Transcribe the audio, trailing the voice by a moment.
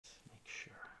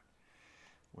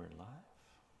we're live,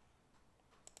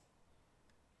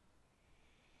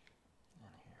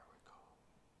 and here we go.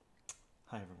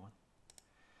 Hi everyone,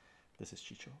 this is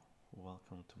Chycho.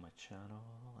 Welcome to my channel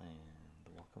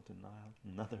and welcome to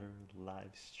another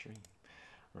live stream,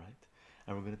 right?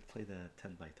 And we're gonna play the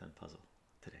 10 by 10 puzzle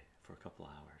today for a couple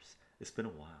hours. It's been a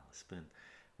while.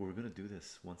 We were gonna do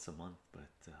this once a month,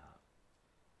 but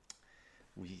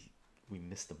we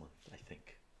missed a month. I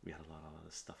think we had a lot of other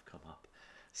stuff come up,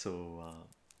 so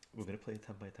we're gonna play a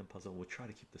 10 by 10 puzzle. We'll try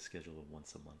to keep the schedule of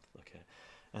once a month, okay?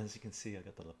 And as you can see, I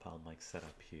got the lapel mic set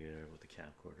up here with the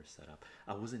camcorder set up.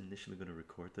 I wasn't initially gonna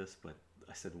record this, but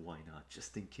I said why not,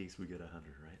 just in case we get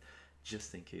 100, right?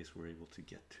 Just in case we're able to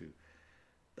get to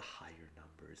the higher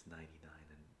numbers, 99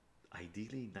 and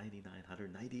ideally 99,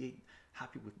 100, 98.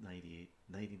 Happy with 98,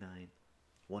 99,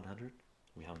 100.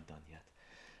 We haven't done yet.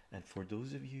 And for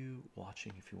those of you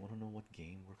watching, if you want to know what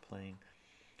game we're playing,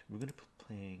 we're going to be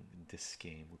playing this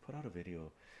game. We put out a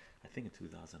video, I think in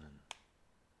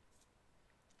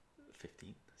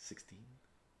 2015, 16,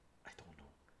 I don't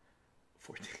know,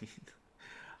 14.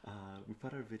 We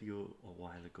put out a video a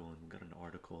while ago and we got an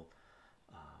article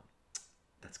uh,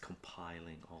 that's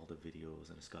compiling all the videos,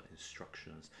 and it's got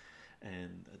instructions,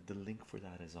 and the link for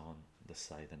that is on the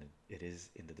site, and it is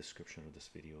in the description of this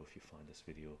video. If you find this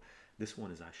video, this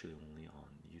one is actually only on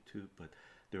YouTube, but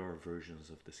there are versions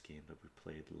of this game that we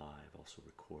played live, also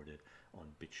recorded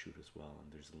on BitChute as well,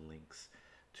 and there's links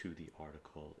to the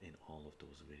article in all of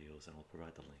those videos, and I'll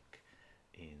provide the link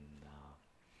in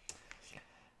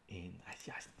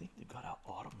yeah, I think they got an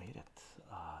automated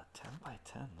 10 by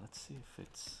 10. Let's see if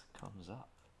it comes up.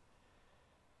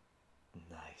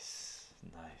 Nice,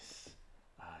 nice.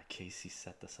 Casey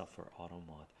set this up for auto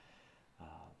mod,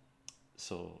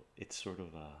 so it sort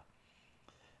of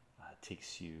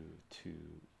takes you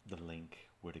to the link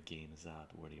where the game is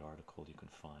at, where the article you can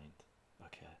find.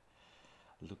 Okay,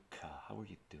 Luca, how are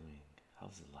you doing?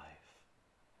 How's life?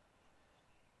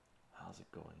 How's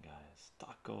it going, guys?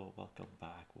 Taco, welcome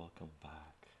back, welcome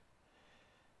back.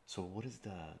 So what is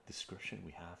the description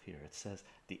we have here? It says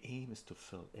the aim is to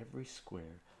fill every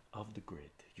square of the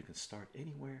grid. You can start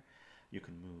anywhere. You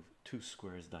can move 2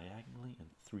 squares diagonally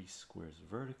and 3 squares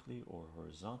vertically or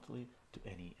horizontally to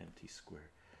any empty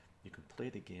square. You can play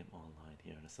the game online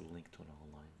here, and it's a link to an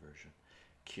online version.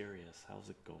 Curious, how's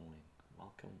it going?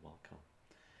 Welcome, welcome.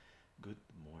 Good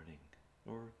morning,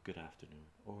 or good afternoon,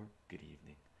 or good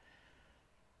evening.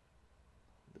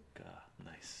 Look,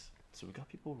 nice. So we got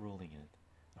people rolling in.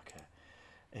 Okay,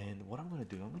 and what I'm gonna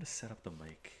do, I'm gonna set up the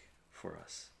mic for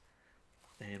us,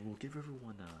 and we'll give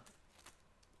everyone a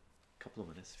couple of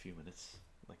minutes, few minutes,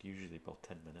 like usually about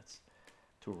 10 minutes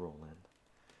to roll in.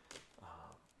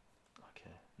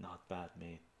 Okay, not bad,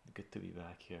 mate. Good to be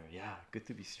back here. Yeah, good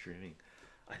to be streaming.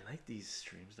 I like these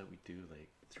streams that we do like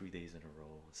 3 days in a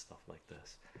row and stuff like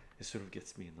this. It sort of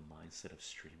gets me in the mindset of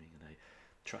streaming, and I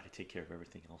try to take care of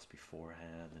everything else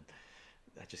beforehand, and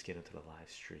I just get into the live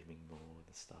streaming mode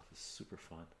and stuff. It's super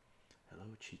fun.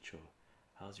 Hello, Chycho.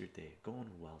 How's your day?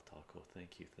 Going well, Taco.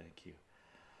 Thank you, thank you.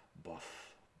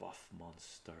 Buff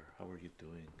Monster. How are you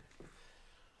doing?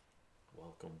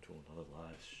 Welcome to another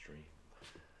live stream.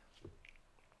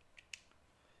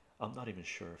 I'm not even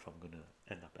sure if I'm gonna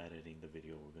end up editing the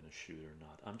video we're gonna shoot or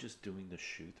not. I'm just doing the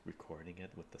shoot, recording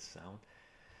it with the sound.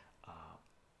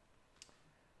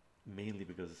 Mainly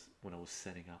because when I was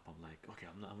setting up, I'm like, okay,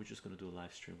 we're just gonna do a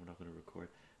live stream, we're not gonna record.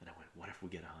 And I went, what if we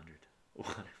get 100? What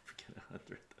if we get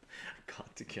 100? I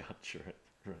got to capture it,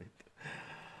 right?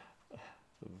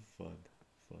 Fun.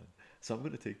 So I'm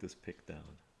gonna take this pick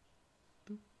down.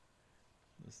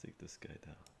 Let's take this guy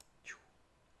down.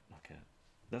 Okay,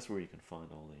 that's where you can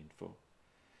find all the info.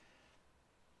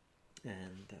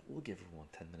 And we'll give everyone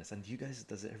 10 minutes. And you guys,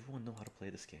 does everyone know how to play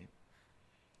this game?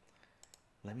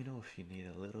 Let me know if you need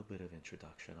a little bit of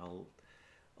introduction. I'll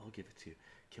give it to you.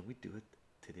 Can we do it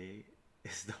today?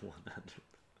 Is the 100?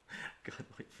 Got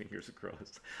my fingers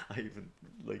crossed. I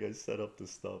set up the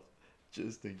stuff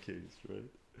just in case,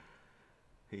 right?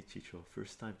 Hey Chycho,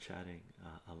 first time chatting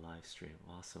a live stream.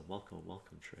 Awesome.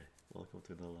 Welcome, Trey. Welcome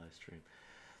to the live stream.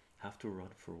 Have to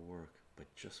run for work,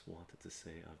 but just wanted to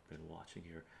say I've been watching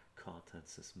your content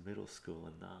since middle school,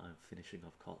 and now I'm finishing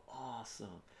up call.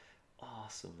 Awesome,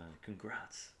 man.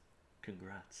 Congrats.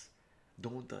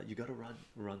 Don't you gotta run,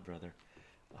 brother,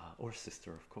 or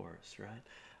sister, of course, right?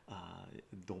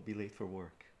 Don't be late for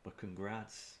work, but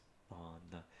congrats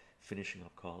on finishing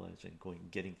up college and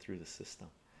getting through the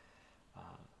system.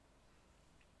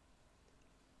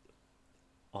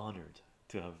 Honored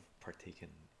to have partaken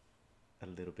a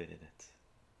little bit in it,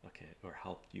 okay, or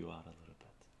helped you out a little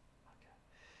bit. Okay,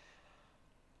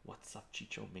 What's up,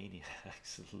 Chicho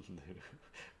Maniacs?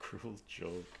 Cruel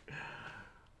joke.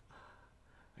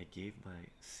 I gave my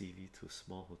CV to a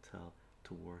small hotel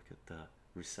to work at the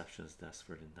receptionist desk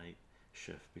for the night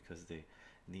shift because they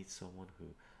need someone who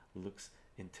looks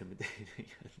intimidating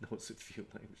and knows a few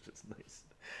languages. Nice.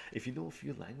 If you know a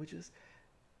few languages,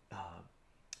 uh,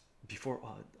 before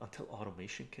until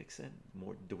automation kicks in,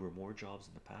 more there were more jobs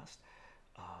in the past.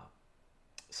 Uh,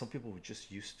 some people were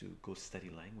just used to go study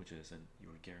languages, and you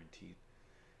were guaranteed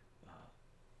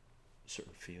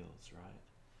certain fields, right?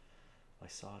 I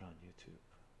saw it on YouTube.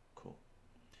 Cool.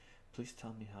 Please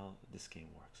tell me how this game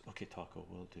works. Okay, Taco,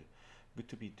 will do. Good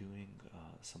to be doing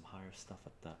some higher stuff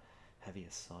at the heavy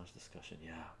Assange discussion.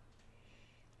 Yeah,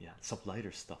 yeah, some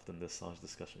lighter stuff than the Assange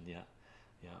discussion. Yeah,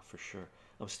 yeah, for sure.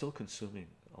 I'm still consuming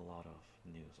a lot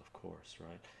of news, of course,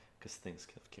 right? Because things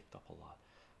have kicked up a lot,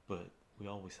 but we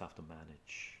always have to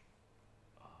manage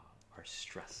our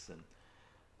stress, and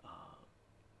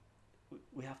uh,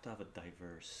 we have to have a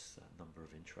diverse number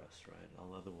of interests, right?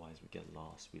 Otherwise, we get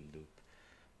lost, we loop,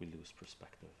 we lose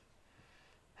perspective.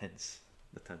 Hence,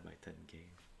 the 10 by 10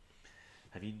 game.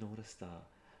 Have you noticed a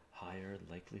higher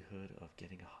likelihood of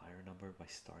getting a higher number by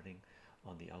starting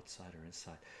on the outside or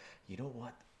inside? You know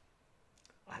what?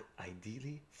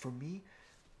 Ideally, for me,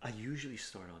 I usually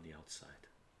start on the outside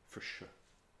for sure.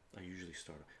 I usually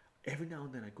start. Every now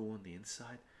and then I go on the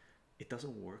inside. It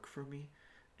doesn't work for me,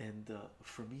 and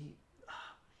for me,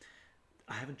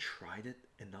 I haven't tried it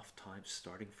enough times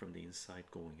starting from the inside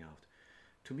going out.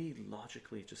 To me,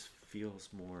 logically, it just feels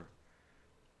more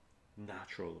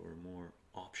natural or more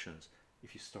options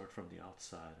if you start from the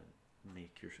outside and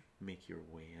make your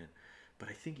way in. But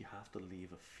I think you have to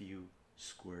leave a few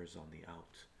squares on the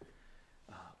out.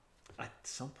 At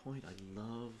some point, I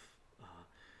love,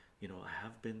 you know, I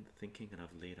have been thinking and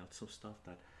I've laid out some stuff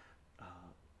that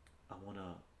I want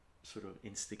to sort of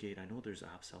instigate. I know there's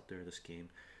apps out there, this game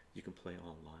you can play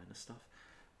online and stuff,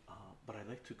 but I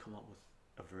like to come up with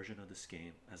a version of this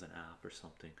game as an app or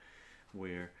something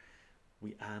where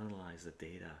we analyze the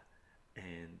data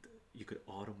and you could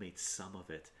automate some of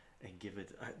it and give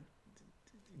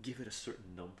it a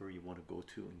certain number you want to go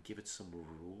to and give it some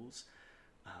rules,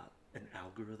 an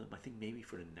algorithm. I think maybe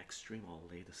for the next stream I'll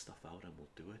lay the stuff out and we'll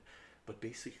do it, but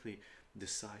basically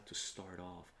decide to start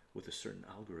off with a certain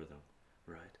algorithm,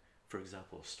 right? For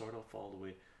example, start off all the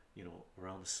way, you know,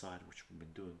 around the side, which we've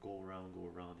been doing. Go around, go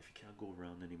around. If you can't go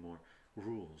around anymore,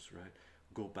 rules, right?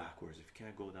 Go backwards. If you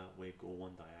can't go that way, go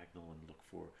one diagonal and look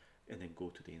for, and then go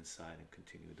to the inside and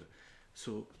continue to.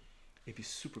 So it'd be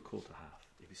super cool to have.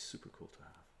 It'd be super cool to have.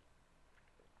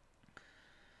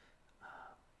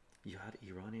 You had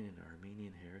Iranian and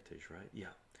Armenian heritage, right?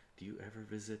 Yeah. Do you ever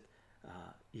visit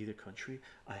either country?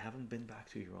 I haven't been back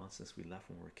to Iran since we left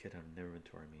when we were a kid. I've never been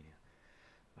to Armenia.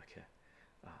 Okay.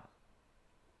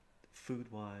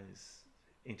 Food wise,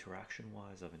 interaction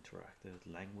wise, I've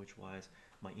interacted. Language wise,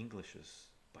 my English is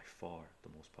by far the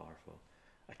most powerful.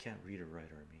 I can't read or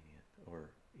write Armenian or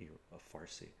a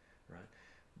Farsi, right?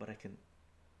 But I can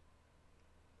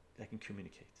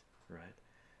communicate, right?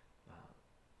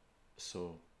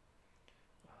 So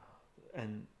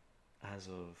and as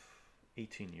of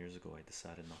 18 years ago, I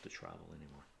decided not to travel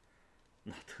anymore,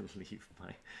 not to leave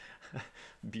my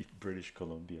British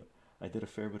Columbia. I did a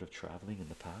fair bit of traveling in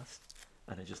the past,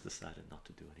 and I just decided not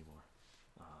to do anymore.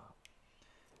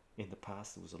 In the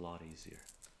past, it was a lot easier,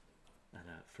 and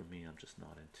for me, I'm just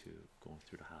not into going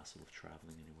through the hassle of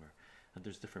traveling anywhere. And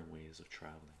there's different ways of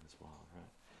traveling as well,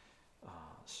 right?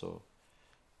 So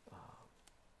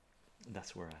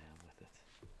that's where I am with it.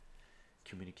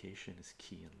 Communication is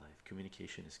key in life.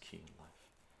 Communication is key in life.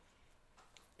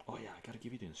 Oh yeah, I gotta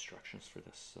give you the instructions for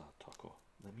this taco.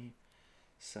 Let me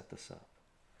set this up.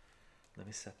 Let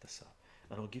me set this up,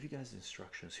 and I'll give you guys the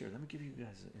instructions here. Let me give you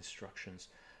guys the instructions.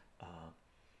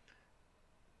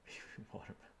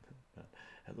 Watermelon.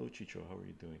 Hello, Chycho. How are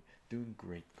you doing? Doing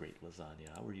great, great, lasagna.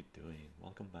 How are you doing?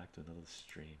 Welcome back to another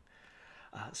stream.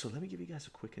 So let me give you guys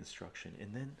a quick instruction,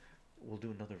 and then we'll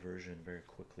do another version very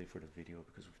quickly for the video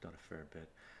because we've done a fair bit.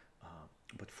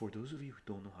 But for those of you who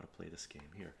don't know how to play this game,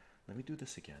 here, let me do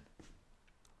this again.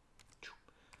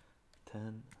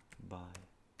 10 by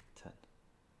 10.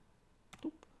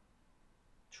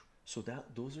 So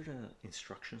those are the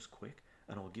instructions, quick,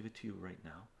 and I'll give it to you right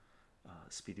now.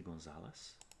 Speedy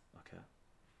Gonzalez. Okay.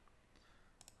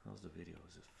 How's the video?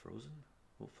 Is it frozen?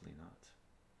 Hopefully not.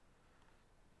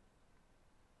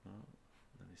 Oh,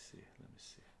 let me see. Let me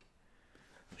see.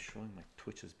 I'm showing my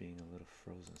Twitch as being a little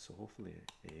frozen, so hopefully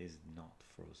it is not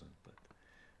frozen, but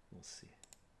we'll see.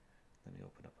 Let me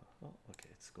open up. Oh, okay,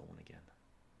 it's going again.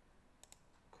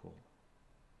 Cool.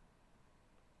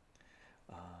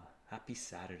 Happy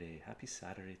Saturday. Happy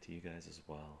Saturday to you guys as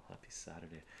well. Happy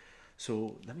Saturday.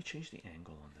 So let me change the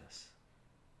angle on this.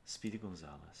 Speedy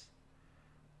Gonzalez.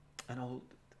 And I'll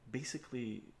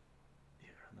basically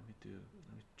here, let me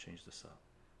change this up.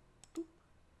 Boop.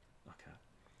 Okay.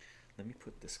 Let me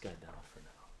put this guy down for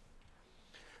now.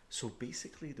 So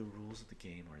basically the rules of the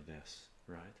game are this,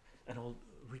 right? And I'll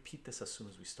repeat this as soon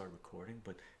as we start recording,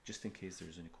 but just in case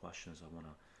there's any questions, I want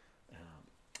to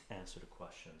answer the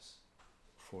questions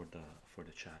for the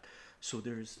chat. So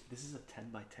this is a 10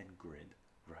 by 10 grid,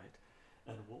 right?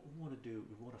 And what we want to do,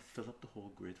 we want to fill up the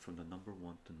whole grid from the number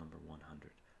 1 to number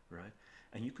 100, right?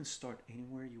 And you can start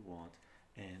anywhere you want,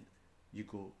 and you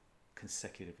go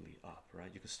consecutively up,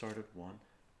 right? You can start at 1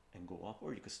 and go up,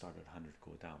 or you can start at 100,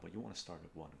 go down, but you want to start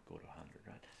at 1 and go to 100,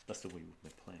 right? That's the way we've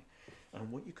been playing. And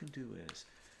what you can do is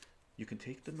you can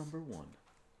take the number 1,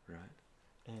 right,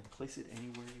 and place it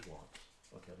anywhere you want.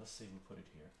 Okay, let's say we put it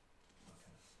here.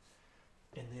 Okay,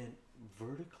 and then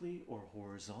vertically or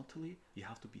horizontally you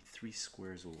have to be 3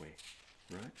 squares away,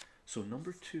 right? So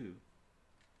number 2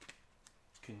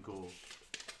 can go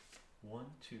 1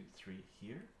 2 3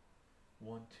 here,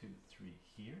 1 2 3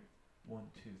 here,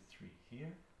 1 2 3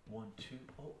 here, 1 2.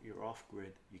 Oh, you're off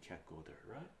grid, you can't go there,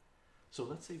 right? So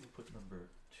let's say we put number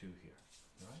 2 here,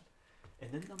 right?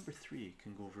 And then number 3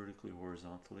 can go vertically,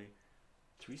 horizontally,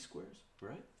 3 squares,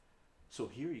 right? So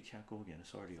here you can't go again,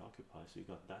 it's already occupied, so you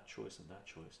got that choice and that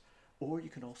choice. Or you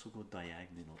can also go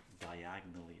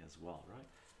diagonally as well, right?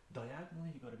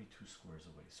 Diagonally you got to be 2 squares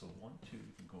away. So 1 2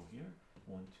 you can go here,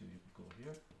 1 2 you can go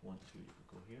here, 1 2 you could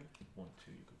go here, 1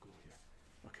 2 you could go here.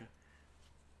 Okay,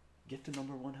 get to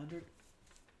number 100,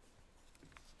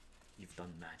 you've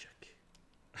done magic.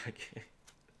 Okay,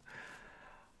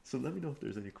 so let me know if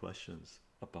there's any questions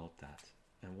about that.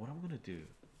 And what I'm gonna do,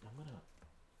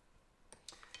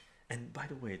 and by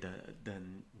the way, the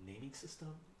naming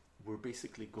system, we're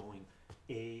basically going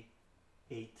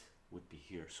A8 would be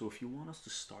here. So if you want us to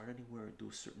start anywhere or do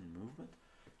a certain movement,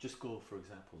 just go, for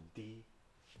example, D.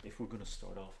 If we're going to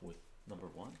start off with number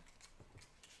 1,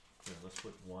 here, let's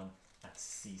put 1 at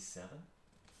C7,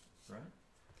 right?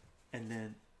 And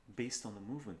then based on the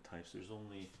movement types, there's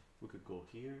only, we could go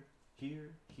here,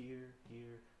 here, here,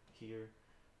 here, here,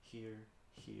 here,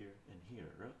 here, and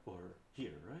here, right? Or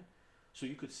here, right? So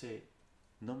you could say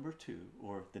number 2,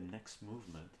 or the next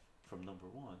movement from number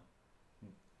 1.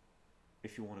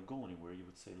 If you want to go anywhere, you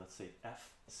would say, let's say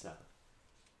F7.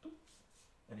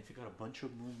 And if you got a bunch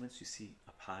of movements, you see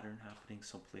a pattern happening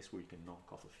someplace where you can knock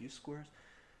off a few squares,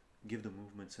 give the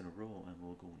movements in a row and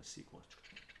we'll go in a sequence.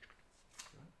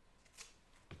 Right?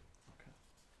 Okay.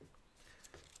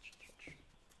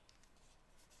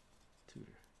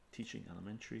 Tutor, teaching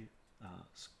elementary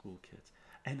school kids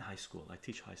and high school. I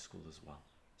teach high school as well.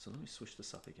 So let me switch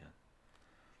this up again.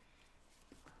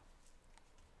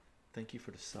 Thank you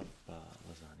for the sub,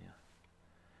 lasagna.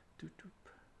 Doop doop.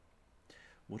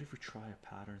 What if we try a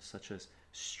pattern such as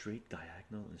straight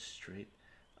diagonal and straight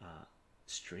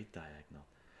diagonal?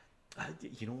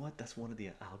 You know what? That's one of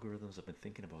the algorithms I've been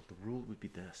thinking about. The rule would be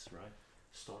this, right?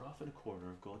 Start off in a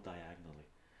corner, go diagonally,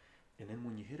 and then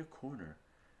when you hit a corner,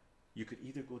 you could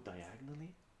either go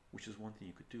diagonally, which is one thing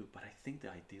you could do, but I think the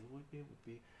ideal would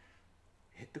be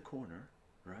hit the corner,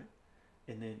 right?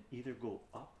 And then either go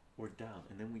up or down,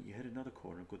 and then when you hit another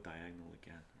corner, go diagonal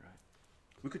again, right?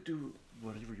 We could do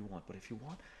whatever you want, but if you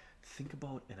want, think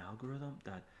about an algorithm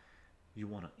that you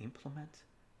want to implement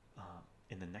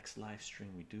in the next live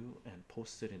stream we do, and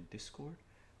post it in Discord,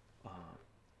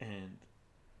 and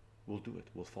we'll do it.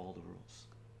 We'll follow the rules,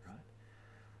 right?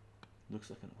 Looks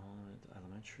like an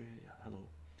elementary. Yeah, hello.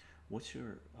 What's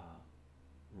your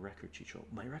record, Chycho?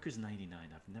 My record's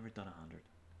 99. I've never done 100.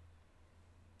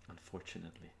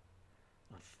 Unfortunately.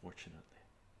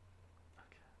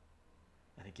 Okay.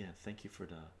 And again, thank you for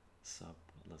the sub,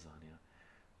 lasagna,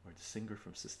 or the singer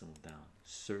from System of Down,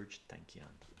 Serge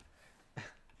Tankian.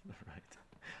 Right.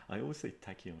 I always say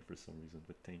Tankian for some reason,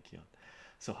 but Tankian.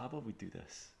 So how about we do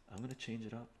this? I'm gonna change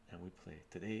it up and we play.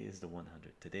 Today is the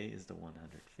 100. Today is the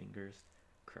 100. Fingers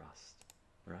crossed.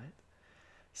 Right.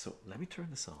 So let me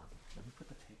turn this on. Let me put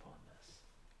the tape on this,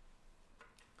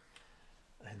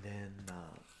 and then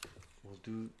we'll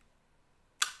do.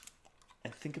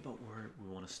 And think about where we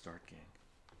want to start, gang.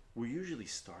 We're usually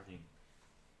starting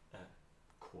at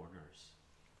corners,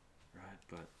 right?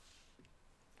 But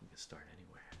we can start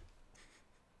anywhere.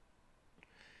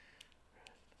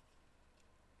 Right.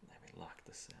 Let me lock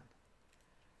this in.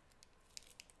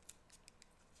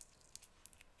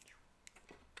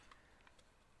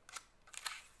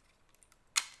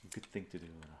 Good thing to do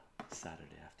on a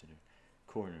Saturday afternoon.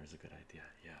 Corner is a good idea.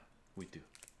 Yeah, we do.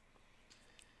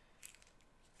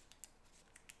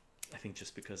 think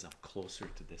just because I'm closer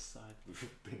to this side,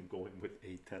 we've been going with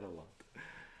A10 a lot.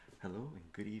 Hello and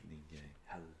good evening, gang.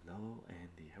 Hello,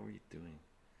 Andy. How are you doing?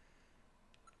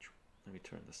 Let me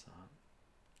turn this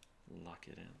on. Lock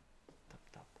it in. Tap,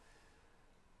 tap.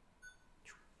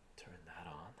 Turn that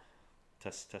on.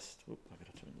 Test, test. Oop, I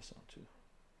gotta turn this on too.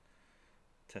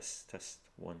 Test, test.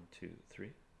 1, 2, 3.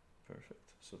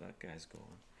 Perfect. So that guy's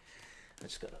going. I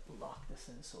just gotta lock this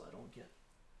in so I don't get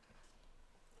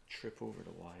trip over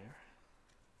the wire.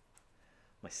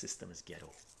 My system is ghetto.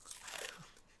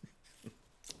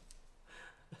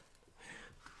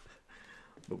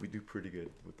 But we do pretty good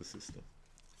with the system.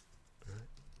 Right?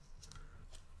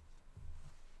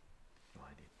 Oh,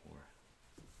 I need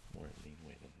more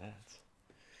leeway than that.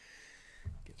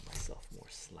 Give myself more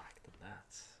slack than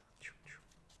that.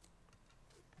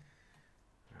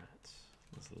 Alright,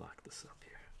 let's lock this up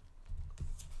here.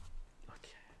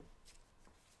 Okay.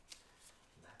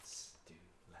 Let's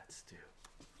do.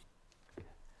 Okay.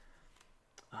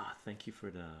 Ah, thank you for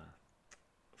the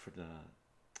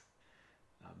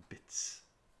bits.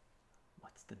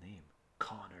 What's the name?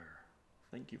 Connor.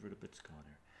 Thank you for the bits,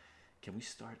 Connor. Can we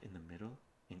start in the middle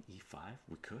in E5?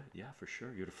 We could, yeah, for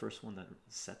sure. You're the first one that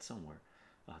set somewhere.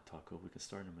 Taco, we can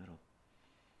start in the middle.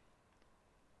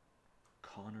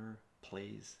 Connor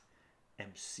plays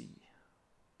MC.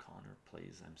 Connor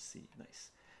plays MC.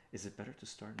 Nice. Is it better to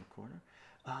start in the corner?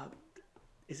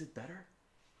 Is it better?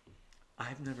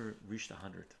 I've never reached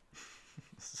 100,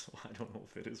 so I don't know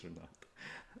if it is or not.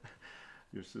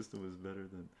 Your system is better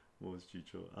than most,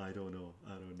 chycho. I don't know.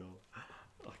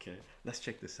 Okay, let's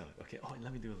check this out. Okay, oh, and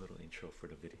let me do a little intro for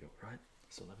the video, right?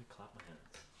 So let me clap my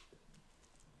hands.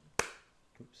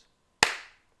 Oops.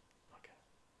 Okay.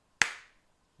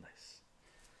 Nice.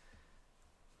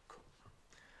 Cool.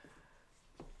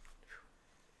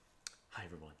 Hi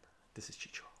everyone, this is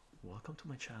Chycho. Welcome to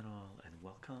my channel and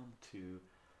welcome to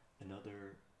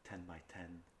another 10 by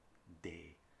 10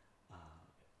 day.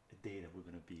 A day that we're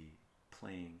going to be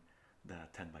playing the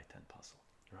 10 by 10 puzzle,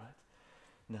 right?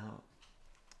 Now,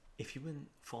 if you've been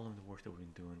following the work that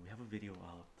we've been doing, we have a video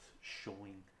out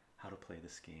showing how to play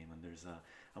this game, and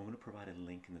I'm going to provide a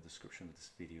link in the description of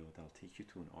this video that'll take you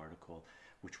to an article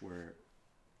which we're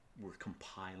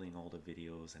compiling all the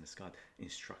videos, and it's got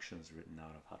instructions written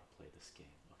out of how to play this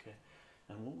game. Okay,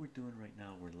 and what we're doing right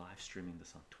now, we're live streaming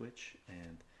this on Twitch,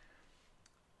 and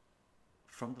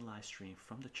from the live stream,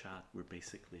 from the chat, we're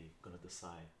basically going to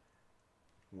decide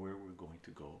where we're going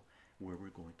to go, where we're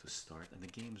going to start, and the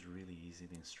game's really easy.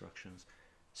 The instructions: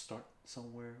 start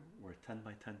somewhere. We're a 10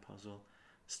 by 10 puzzle.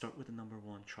 Start with the number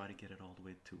 1, try to get it all the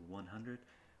way to 100.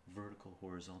 Vertical,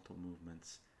 horizontal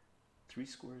movements 3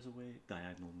 squares away,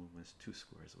 diagonal movements 2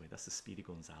 squares away. That's the Speedy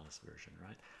Gonzalez version,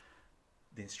 right?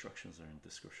 The instructions are in the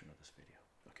description of this video.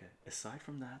 Okay, aside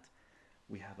from that,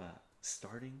 we have a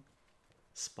starting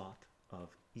spot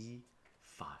of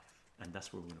E5, and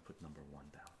that's where we're going to put number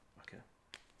 1 down. Okay,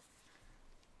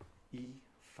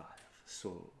 E5.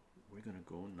 So we're going to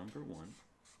go number 1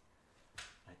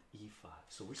 at E5.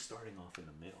 So we're starting off in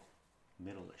the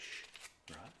middle-ish,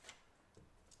 right?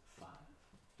 5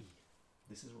 E.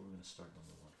 This is where we're going to start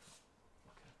number 1 from.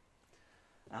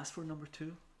 Okay. As for number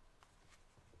 2,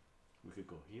 we could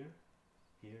go here,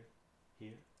 here,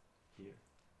 here, here,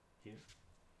 here,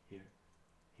 here,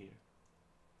 here,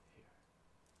 here.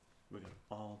 We got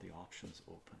all the options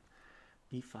open.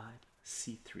 E5,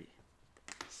 C3,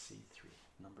 C3,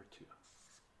 number 2.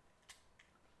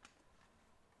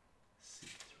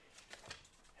 C3.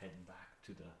 Heading back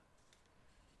to the.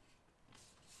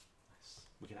 Nice.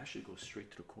 We can actually go straight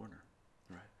to the corner,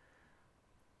 right?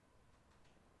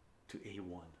 To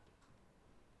A1.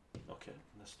 Okay,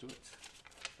 let's do it.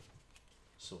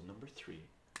 So number 3,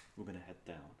 we're gonna head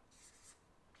down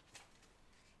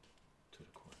to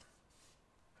the corner.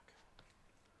 Okay.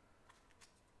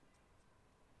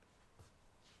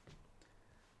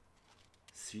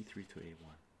 C3 to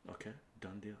A1. Okay,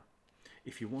 done deal.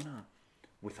 If you wanna,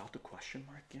 without the question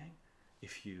mark, gang,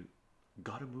 if you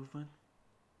got a movement,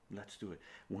 let's do it.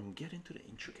 When we get into the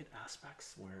intricate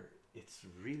aspects where it's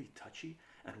really touchy,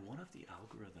 and one of the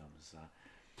algorithms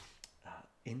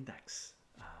index,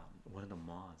 one of the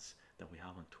mods that we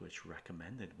have on Twitch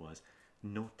recommended was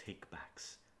no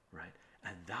takebacks, right?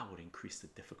 And that would increase the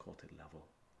difficulty level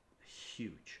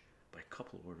huge by a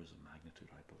couple orders of magnitude,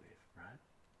 I believe, right?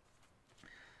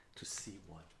 To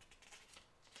C1.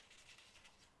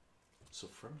 So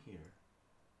from here,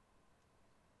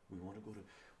 we want to go to,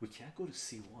 we can't go to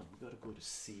C1, we got to go to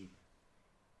C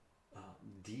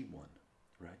D1,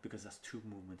 right? Because that's 2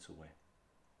 movements away.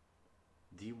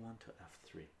 D1 to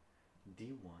F3,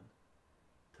 D1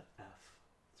 to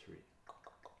F3,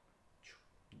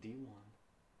 D1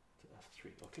 to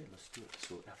F3. Okay, let's do it.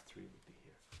 So F3 would be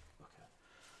here. Okay,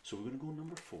 so we're going to go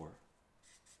number 4.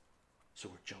 So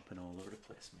we're jumping all over the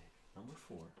place, maybe. Number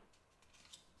 4.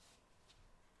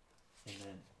 And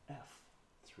then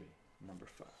F3, number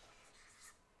 5.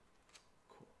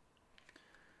 Cool.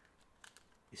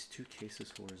 Is 2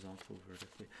 cases horizontal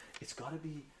vertically? It's got to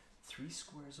be 3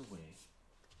 squares away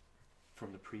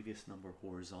from the previous number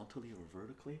horizontally or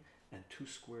vertically, and 2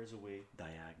 squares away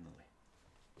diagonally.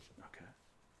 Okay.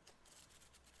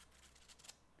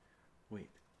 Wait,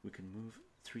 we can move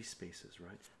 3 spaces,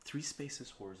 right? 3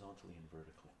 spaces horizontally and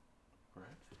vertically,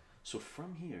 right? So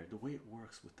from here, the way it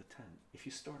works with the 10, if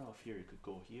you start off here, you could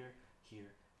go here,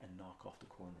 here, and knock off the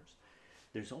corners.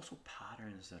 There's also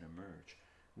patterns that emerge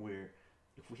where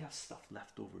if we have stuff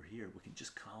left over here, we can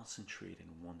just concentrate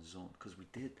in one zone, because we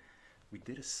did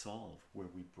a solve where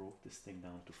we broke this thing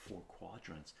down to 4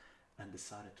 quadrants and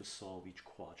decided to solve each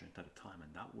quadrant at a time,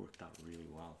 and that worked out really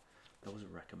well. That was a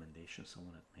recommendation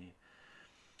someone had made.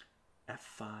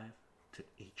 F5 to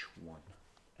H1.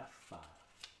 F5.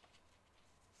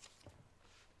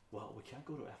 Well, we can't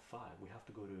go to F5. We have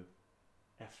to go to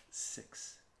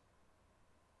F6.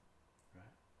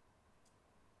 Right?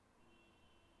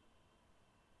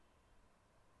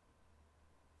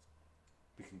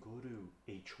 We can go to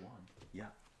H1.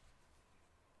 Yeah.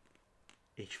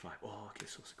 H5. Oh, okay,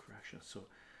 so it's a correction. So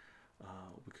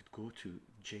we could go to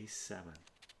J7.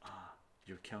 Ah,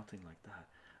 you're counting like that.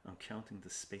 I'm counting the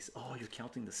space. Oh, you're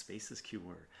counting the spaces,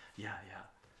 keyword. Yeah, yeah.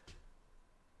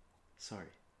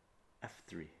 Sorry.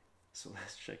 F3. So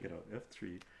let's check it out.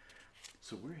 F3.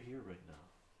 So we're here right now.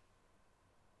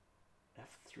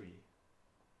 F3.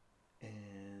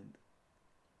 And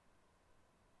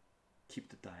keep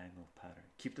the diagonal pattern.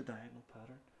 Keep the diagonal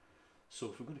pattern. So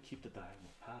if we're going to keep the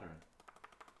diagonal pattern,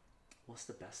 what's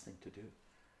the best thing to do?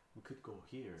 We could go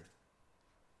here.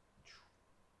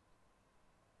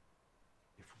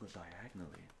 If we go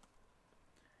diagonally,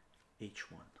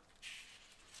 H1.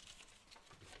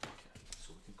 Okay,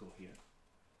 so we can go here.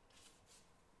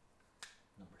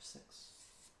 Number 6.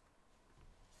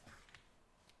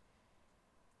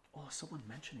 Oh, someone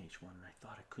mentioned H1 and I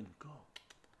thought I couldn't go.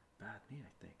 Bad me,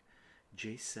 I think.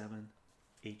 J7,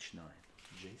 H9.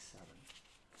 J7.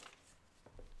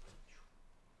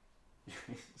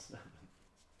 J7.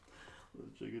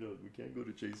 Let's check it out. We can't go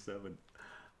to J7.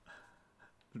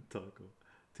 Taco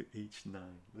to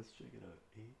H9. Let's check it out.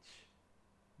 H9.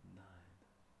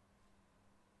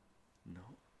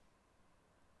 No.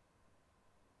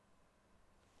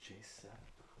 J7.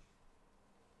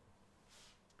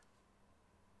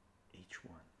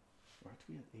 H1. Aren't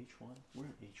we at H1? We're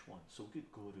at H1. So we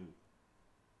could go to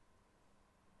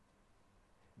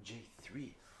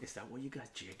J3. Is that what you guys?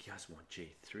 You guys want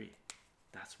J3?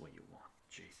 That's what you want.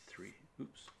 J3.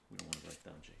 Oops. We don't want to write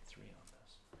down J3 on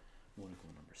this. We want to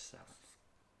go number 7.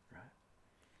 Right?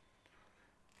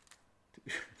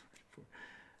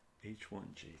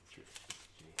 H1, J3.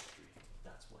 J3.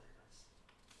 That's what it is.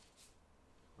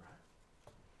 Right?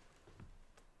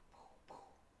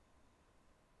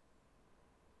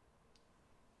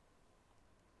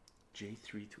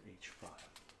 J3 to H5.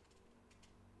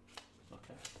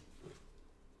 Okay.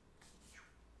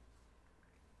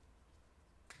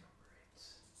 Number 8.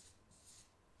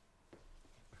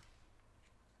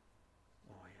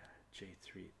 Oh yeah,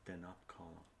 J3, then up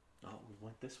column. Oh, we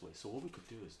went this way. So what we could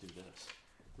do is do this.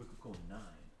 We could go 9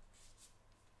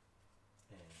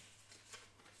 and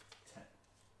 10.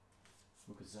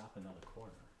 We could zap another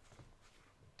corner.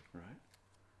 Right?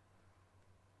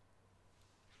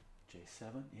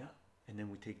 J7, yeah. And then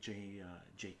we take J10.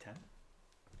 9,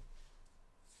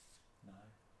 10.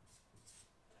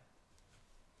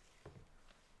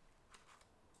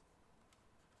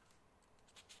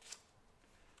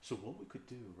 So what we could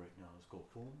do right now is go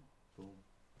boom, boom,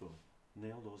 boom.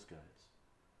 Nail those guys.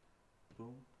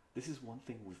 Boom. This is one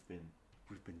thing we've been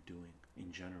doing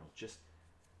in general. Just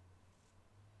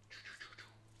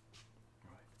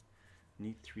right.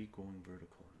 Need 3 going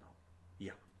vertical. No.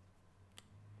 Yeah.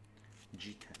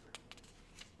 G10.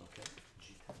 Okay.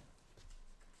 G10.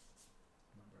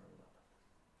 Number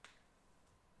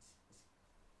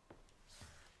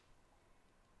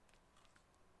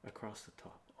 11. Across the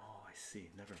top. Oh, I see.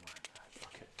 Never mind that.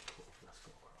 Okay, cool. Let's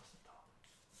go across the top.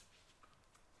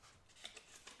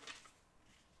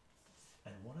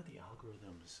 And one of the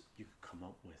algorithms you could come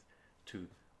up with to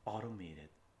automate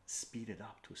it, speed it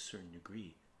up to a certain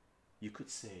degree, you could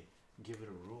say, give it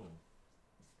a rule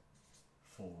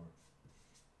for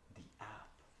the app,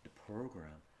 the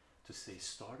program, to say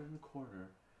start in the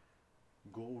corner,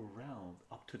 go around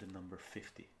up to the number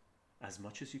 50 as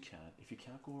much as you can. If you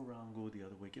can't go around, go the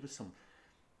other way. Give it some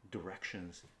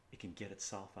directions it can get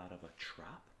itself out of a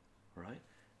trap, right?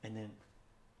 And then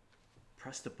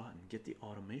press the button, get the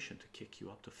automation to kick you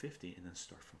up to 50, and then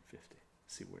start from 50.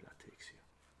 See where that takes you.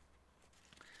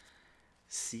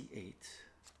 C8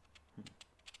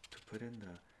 to put in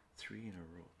the 3 in a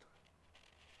row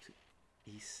to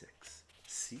E6.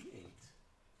 C8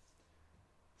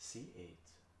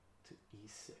 to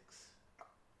E6.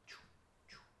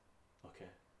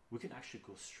 Okay, we can actually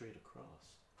go straight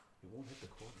across. It won't hit the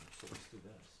corner, so let's do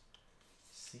this.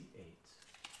 C8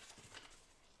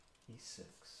 E6.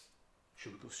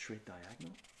 Should we go straight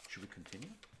diagonal? Should we continue?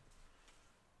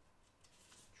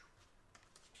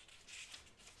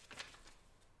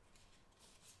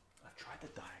 I tried the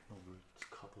diagonal route a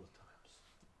couple of times.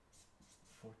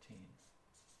 14,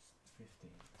 15,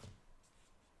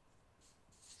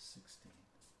 16,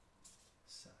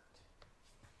 17.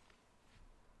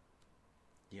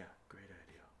 Yeah, great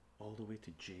idea. All the way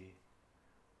to J1.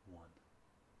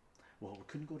 Well, we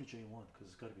couldn't go to J1 because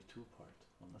it's got to be 2 apart,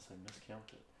 unless I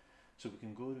miscounted. So we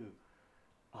can go to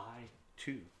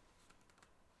I2,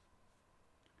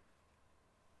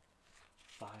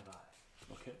 5I.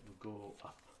 Okay, we go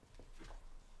up.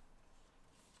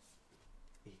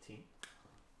 18.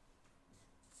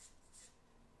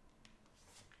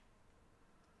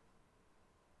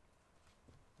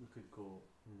 We could go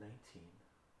 19.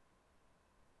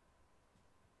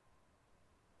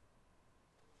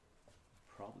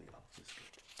 Probably up this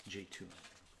good. J2.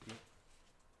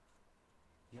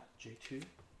 Yeah, J2.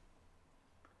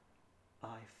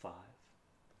 I5.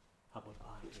 How about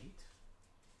I8?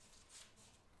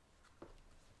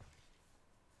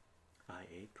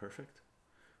 I8, perfect.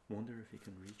 Wonder if you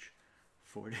can reach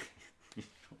 40.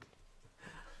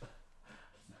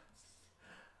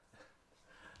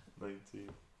 19.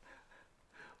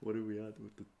 What are we at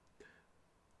with the?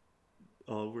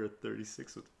 Oh, we're at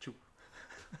 36 with two.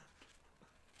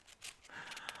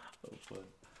 Oh, fun.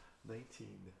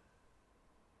 19.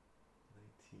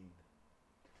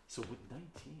 So with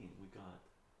 19, we got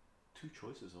 2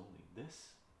 choices only,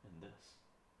 this and this,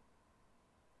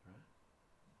 right?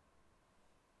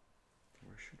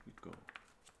 Where should we go?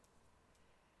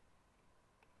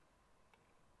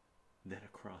 Then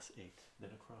across 8.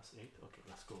 Then across 8. Okay,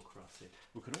 let's go across 8.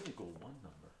 We can only go 1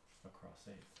 number across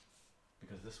 8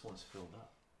 because this one's filled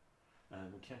up,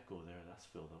 and we can't go there. That's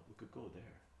filled up. We could go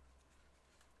there.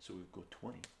 So we go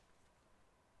 20.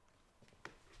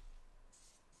 Okay.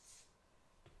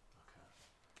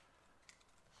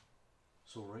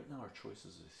 So right now our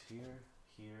choices is here,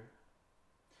 here.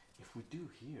 If we do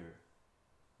here,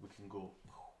 we can go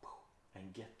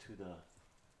and get to the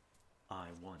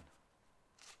I1.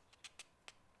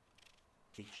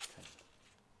 H10.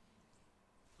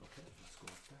 Okay, let's go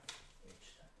up there.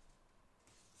 H10.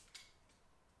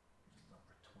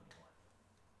 Number 21.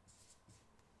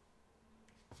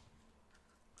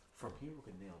 From here we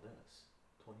can nail this.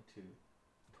 22,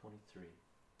 23,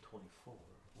 24,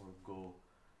 or go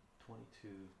 22,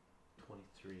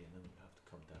 23, and then we'd have to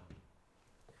come down.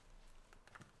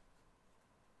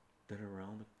 Then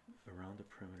around the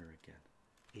perimeter again.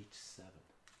 H7.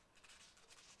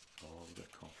 Oh, we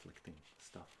got conflicting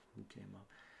stuff. Who came up?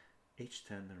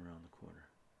 H10, then around the corner.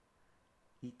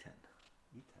 E10.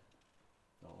 E10.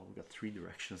 Oh, we got 3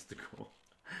 directions to go.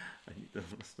 I need the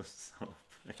list of sound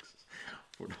effects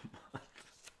for the bot.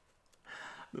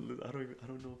 I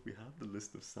don't know if we have the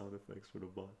list of sound effects for the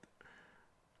bot.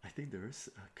 I think there is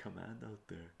a command out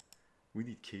there. We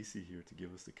need Casey here to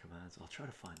give us the commands. I'll try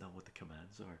to find out what the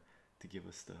commands are to give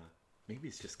us the. Maybe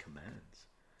it's just commands.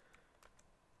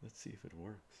 Let's see if it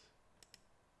works.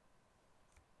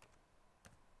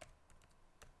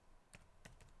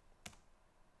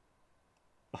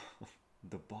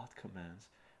 The bot commands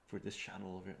for this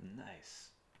channel over here.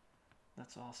 Nice.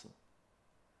 That's awesome.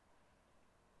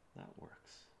 That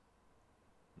works.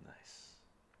 Nice.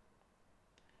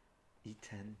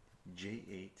 E10,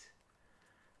 J8.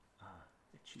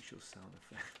 The chycho sound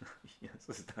effect. Yes,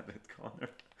 is that it,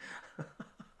 Connor?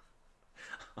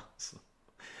 Awesome.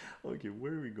 Okay,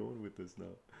 where are we going with this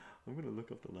now? I'm gonna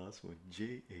look up the last one.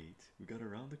 J8. We got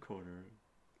around the corner.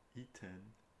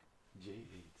 E10,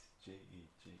 J8, J8,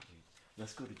 J8.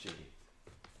 Let's go to J8.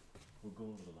 We'll go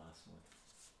over the last one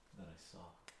that I saw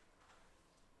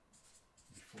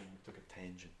before we took a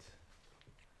tangent.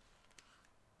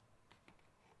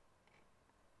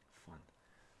 Fun.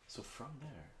 So from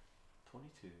there,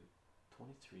 22,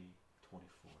 23,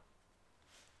 24.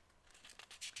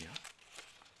 Yeah.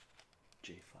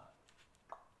 J5.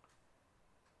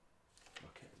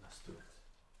 Okay, let's do it.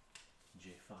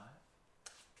 J5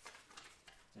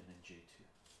 and then J2.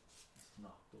 Let's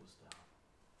knock those down.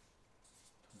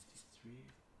 23,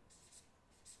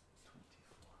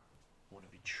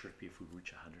 trippy if we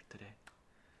reach 100 today.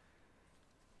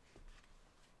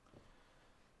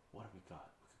 What do we got?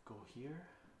 We could go here,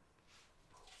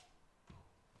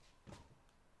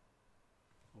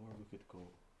 or we could go,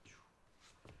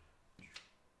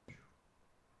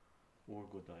 or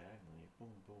go diagonally.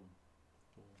 Boom, boom,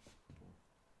 boom, boom.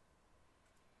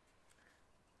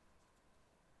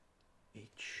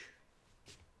 H.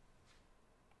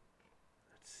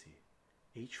 Let's see.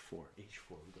 H4.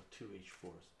 H4. We got two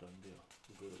H4s. Done deal.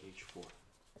 We go to H4.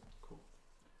 Cool.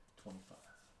 25.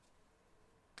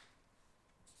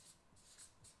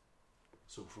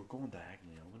 So if we're going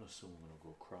diagonally, I'm gonna assume we're gonna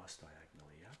go cross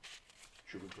diagonally, yeah?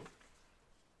 Should we go?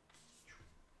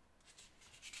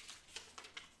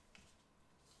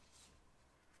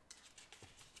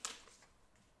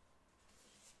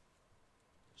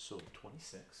 So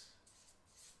 26,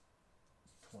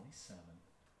 27,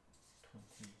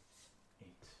 28.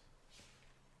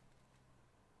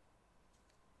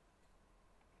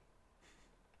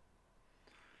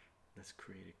 Let's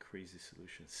create a crazy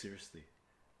solution. Seriously.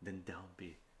 Then down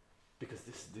B. Because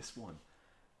this one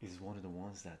is one of the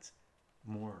ones that's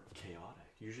more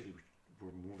chaotic. Usually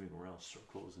we're moving around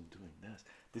circles and doing this.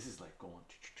 This is like going.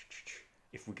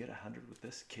 If we get 100 with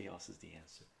this, chaos is the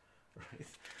answer, right?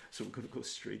 So we're gonna go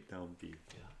straight down B.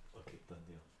 Yeah. Okay. Done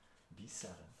deal. B7.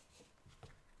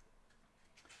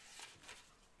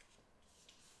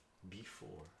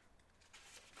 B4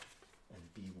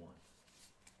 and B1.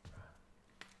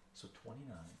 So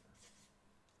 29,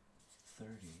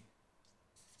 30,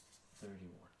 31.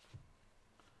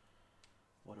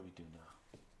 What do we do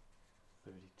now?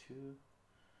 32.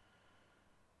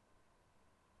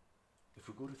 If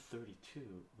we go to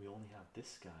 32, we only have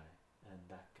this guy and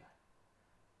that guy,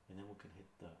 and then we can hit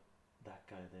that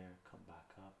guy there, come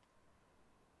back up,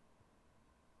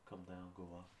 come down, go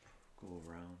up, go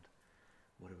around.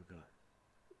 What do we got?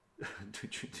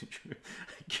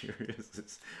 Curious,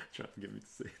 it's trying to get me to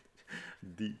say it.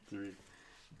 D3,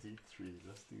 D3.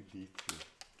 Let's do D3.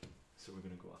 So we're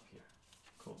gonna go up here.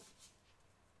 Cool.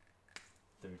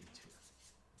 32.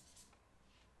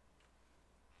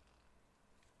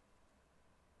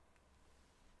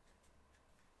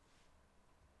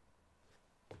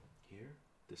 Here,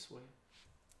 this way.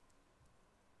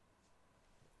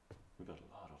 We got a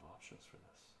lot of options for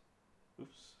this.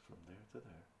 Oops, from there to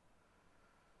there.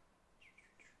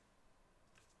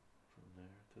 From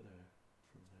there to there.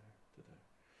 From there to there.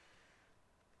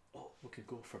 Oh, we could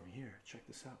go from here. Check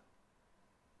this out.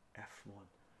 F1.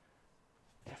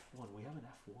 F1. We have an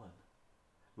F1.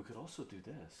 We could also do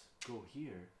this. Go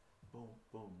here. Boom,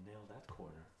 boom. Nail that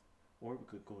corner. Or we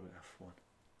could go to F1.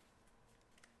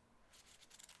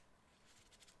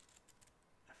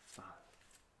 F5.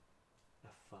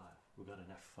 F5. We got an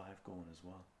F5 going as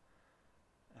well.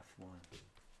 F1.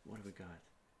 What do we got?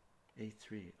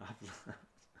 A3.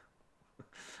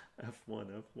 F1,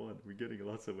 F1. We're getting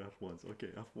lots of F1s. Okay,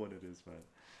 F1 it is, man.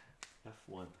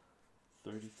 F1.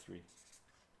 33.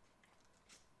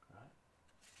 Right?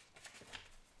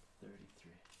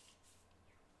 33.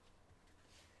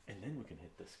 And then we can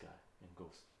hit this guy and go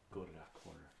to that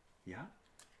corner. Yeah?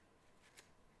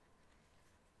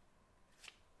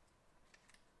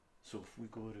 So if we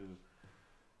go to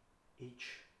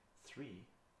H3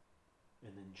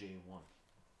 and then J1,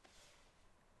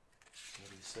 what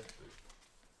do you say?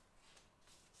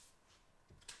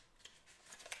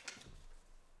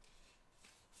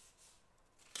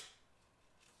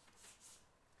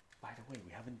 By the way,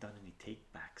 we haven't done any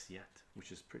take backs yet,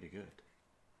 which is pretty good.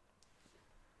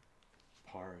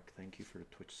 Park, thank you for the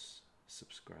Twitch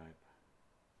subscribe.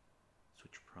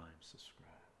 Twitch Prime subscribe.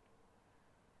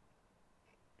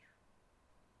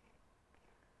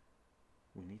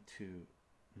 We need to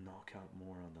knock out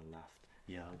more on the left.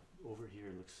 Yeah, over here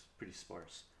it looks pretty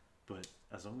sparse, but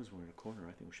as long as we're in a corner,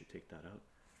 I think we should take that out.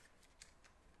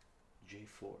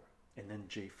 J4 and then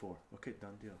J4. Okay,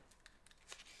 done deal.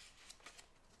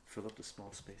 Fill up the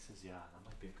small spaces. Yeah, that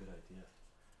might be a good idea.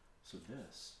 So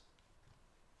this,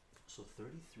 so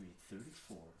 33,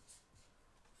 34,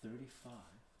 35,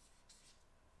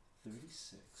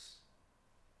 36.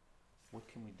 What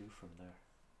can we do from there?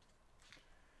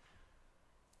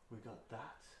 We got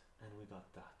that and we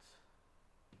got that.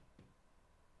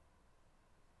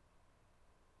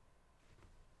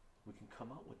 We can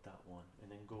come out with that one and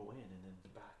then go in and then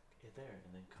back there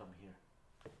and then come here.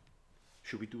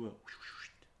 Should we do a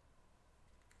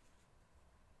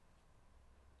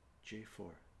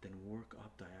J4, then work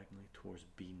up diagonally towards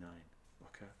B9?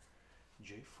 Okay,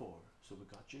 J4. So we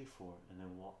got J4 and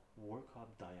then work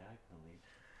up diagonally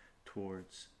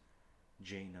towards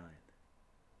J9.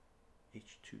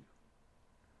 H2.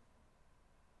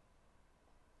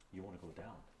 You want to go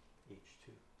down?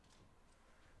 H2.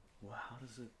 Well, how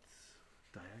does it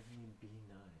diagonally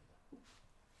B9?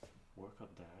 Work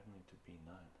up diagonally to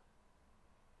B9.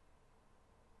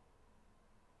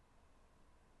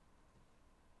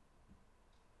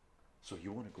 So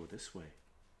you want to go this way?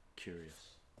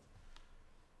 Curious.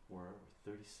 Where are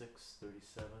we? 36,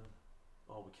 37.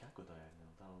 Oh, we can't go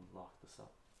diagonal. That'll lock this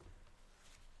up.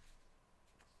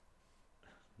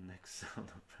 Next sound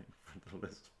effect for the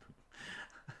list.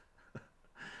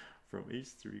 From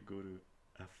H3 go to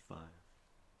F5.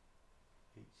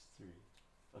 H3.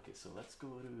 Okay, so let's go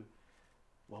to,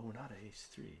 well, we're not at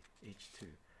H3, H2.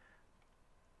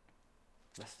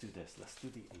 Let's do this. Let's do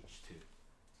the H2.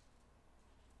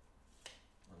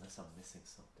 Unless I'm missing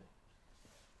something.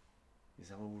 Is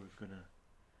that what we're gonna,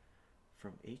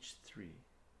 from H3?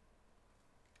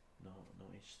 No, no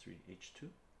H3, H2.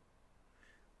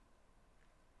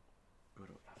 Go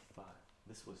to F5.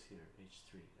 This was here,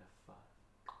 H3, F5.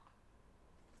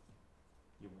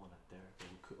 You want it there, but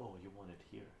we could, oh, you want it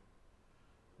here.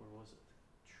 Where was it?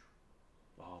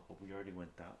 Oh, but we already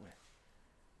went that way.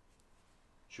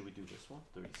 Should we do this one?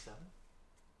 37?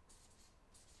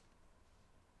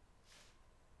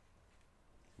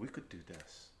 We could do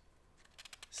this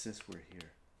since we're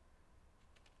here.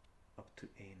 Up to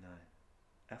A9,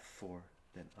 F4,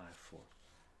 then I4.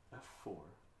 F4,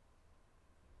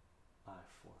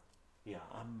 I4. Yeah,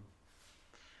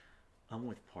 I'm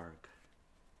with Park.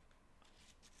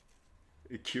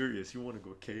 You're curious, you want to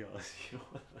go chaos, you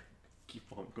want to keep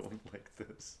on going like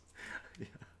this. Yeah.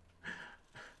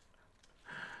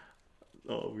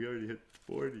 Oh, we already hit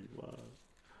 40. Wow.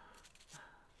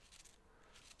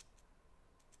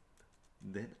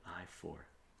 Then I4.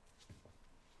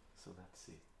 So let's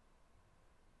see.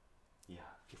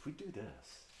 Yeah, if we do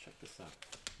this, check this out.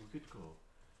 We could go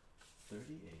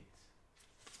 38,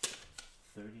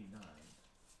 39,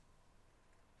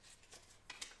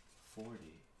 40,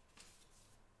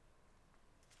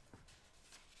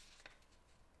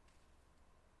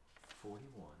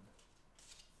 41,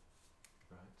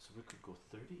 right? So we could go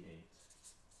 38,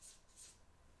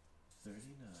 39,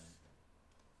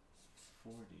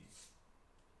 40,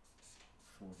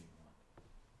 41.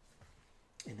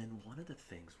 And then one of the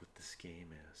things with this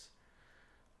game is,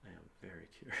 I am very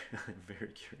curious. I'm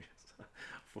very curious.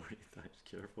 40 times.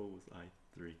 Careful with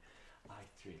I3.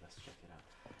 I3. Let's check it out.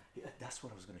 Yeah, that's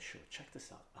what I was going to show. Check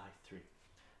this out. I3.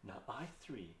 Now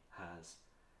I3 has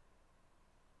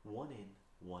one in,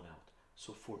 one out.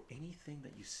 So for anything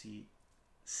that you see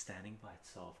standing by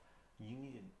itself, you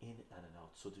need an in and an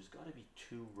out. So there's got to be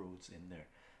two roads in there.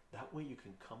 That way you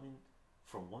can come in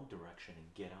from one direction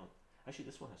and get out. Actually,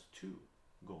 this one has two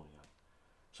going out.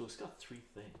 So it's got three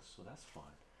things. So that's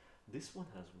fine. This one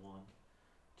has 1,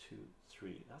 2,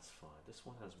 3. That's fine. This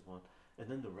one has 1. And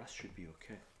then the rest should be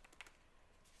okay.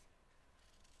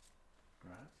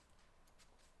 Right?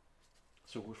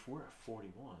 So if we're at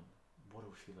 41, what do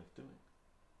we feel like doing?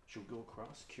 Should we go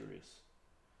across? Curious.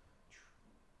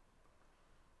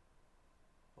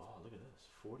 Oh, look at this.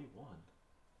 41.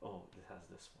 Oh, it has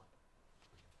this one.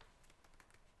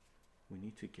 We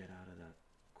need to get out of that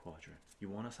quadrant. You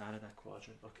want us out of that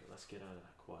quadrant? Okay, let's get out of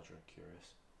that quadrant.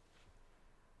 Curious.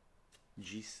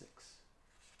 G6.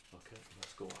 Okay,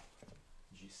 let's go up.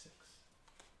 G6.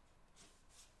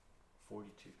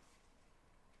 42.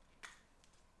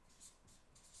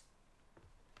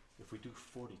 If we do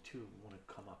 42, we want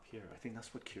to come up here. I think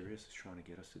that's what Curious is trying to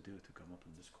get us to do, to come up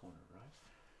in this corner, right?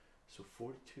 So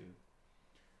 42,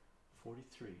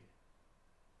 43,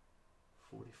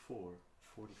 44,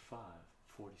 45,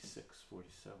 46,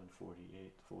 47,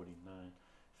 48, 49,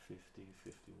 50,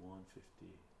 51, 50.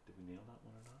 Did we nail that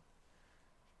one or not?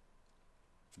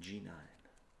 G9.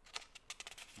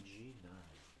 G9.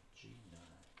 G9.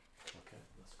 Okay,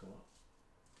 let's go up.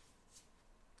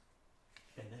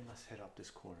 And then let's head up this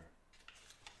corner.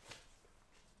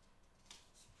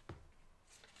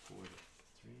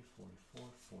 43, 44,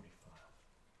 45.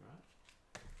 Right?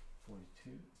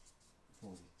 42,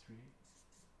 43,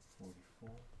 44,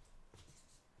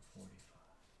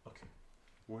 45. Okay.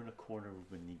 We're in a corner we've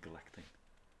been neglecting.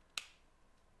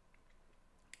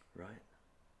 Right?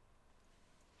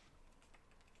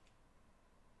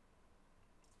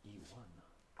 E1.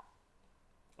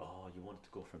 Oh, you wanted to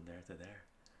go from there to there.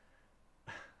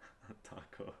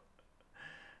 Taco.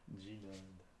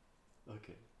 G9.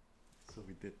 Okay, so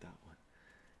we did that one.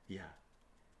 Yeah,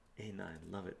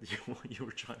 A9. Love it. You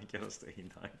were trying to get us to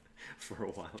A9 for a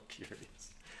while.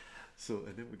 Curious. So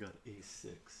and then we got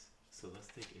A6. So let's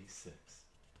take A6.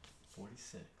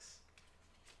 46.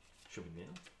 Should we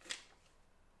nail?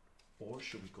 Or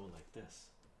should we go like this?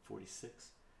 46,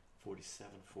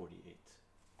 47, 48.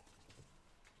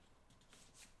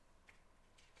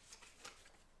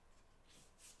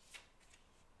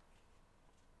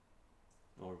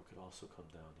 or we could also come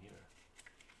down here.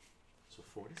 So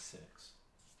 46,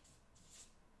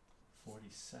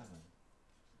 47,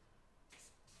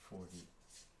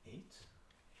 48,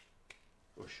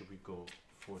 or should we go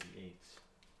 48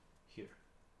 here?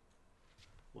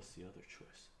 What's the other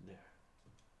choice? There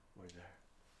or there?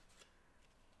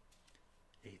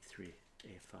 A3,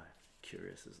 A5.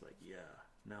 Curious is like, yeah.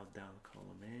 Now down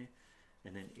column A,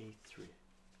 and then A3.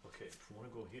 Okay, if we want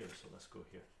to go here, so let's go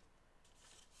here.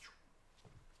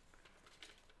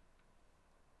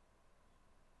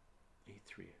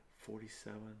 A3,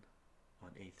 47 on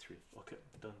A3. Okay,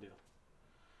 done deal.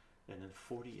 And then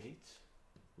 48,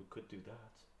 we could do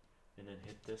that, and then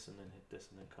hit this, and then hit this,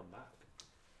 and then come back.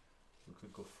 We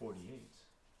could go 48,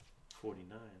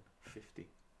 49, 50.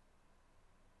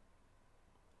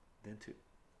 Then to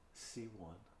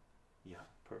C1. Yeah,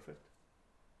 perfect.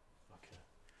 Okay.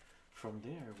 From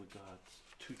there, we got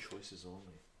two choices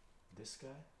only. This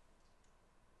guy.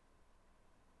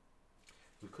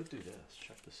 We could do this.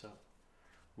 Check this out.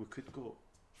 We could go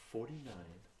 49,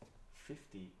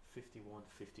 50, 51,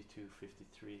 52,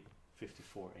 53,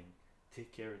 54, and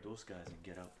take care of those guys and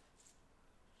get out.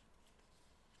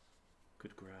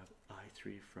 Could grab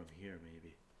I3 from here,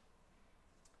 maybe.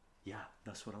 Yeah,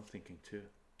 that's what I'm thinking too.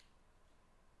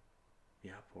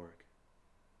 Yeah, pork.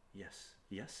 Yes,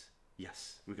 yes,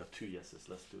 yes. We got two yeses.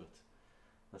 Let's do it.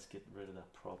 Let's get rid of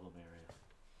that problem area.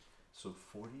 So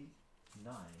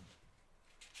 49,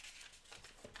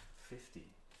 50,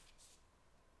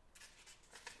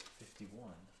 51,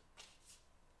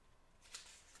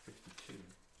 52,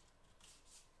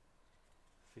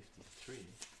 53.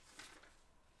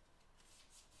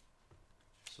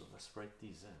 So let's write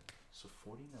these in. So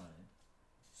 49,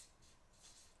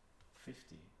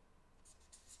 50,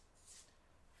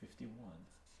 51,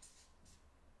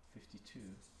 52,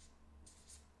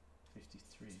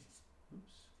 53,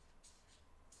 oops,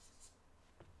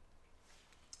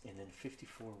 and then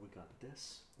 54, we got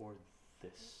this or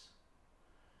this.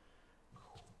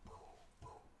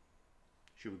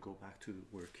 Should we go back to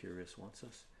where Curious wants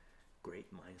us?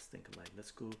 Great minds think alike.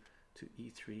 Let's go to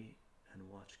E3 and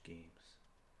watch games.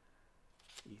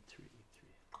 E3, E3.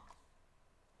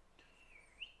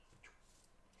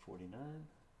 49,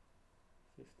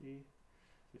 50,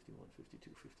 51,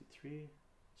 52, 53.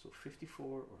 So 54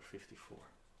 or 54.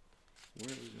 Where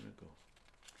are we gonna go?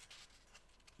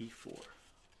 E4.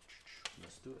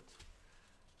 Let's do it.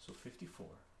 So 54.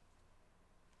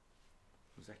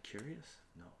 Was that Curious?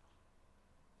 No.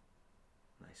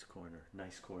 Nice corner.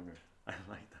 Nice corner. I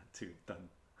like that too. Done.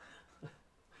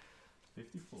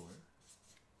 54.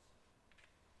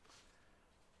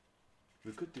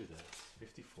 We could do this.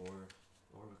 54,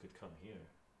 or we could come here.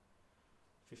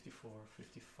 54,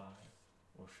 55,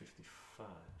 or 55.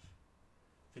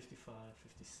 55,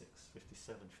 56,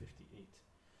 57, 58.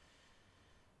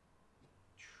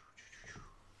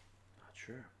 Not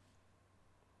sure.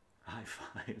 High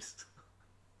fives.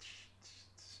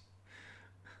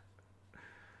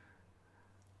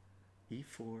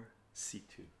 E4,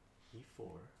 C2.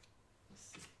 E4, let's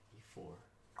see. E4,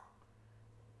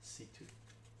 C2.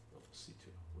 Oh,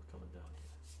 C2. We're coming down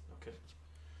here. Okay.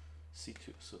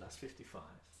 C2. So that's 55.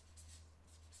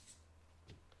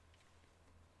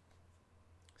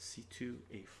 C2,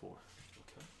 A4.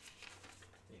 Okay.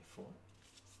 A4.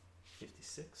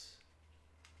 56.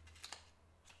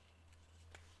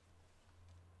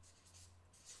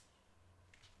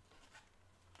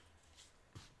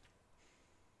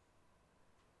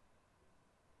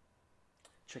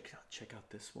 Check out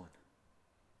this one.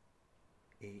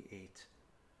 A8.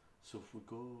 So if we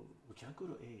go, we can't go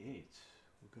to A8.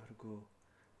 We gotta go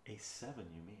A7,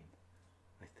 you mean?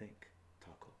 I think,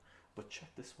 Taco. But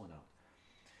check this one out.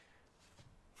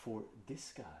 For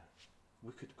this guy,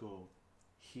 we could go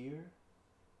here,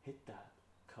 hit that,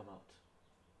 come out.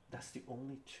 That's the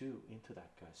only two into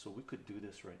that guy. So we could do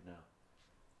this right now.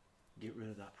 Get rid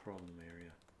of that problem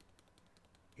area.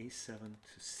 A7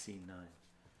 to C9.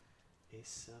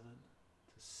 A7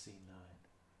 to C9.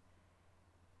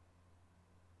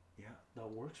 Yeah, that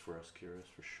works for us, Curious,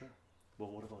 for sure. Well,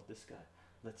 what about this guy?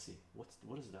 Let's see. What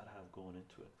does that have going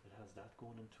into it? It has that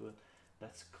going into it.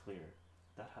 That's clear.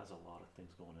 That has a lot of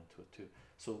things going into it too.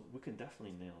 So we can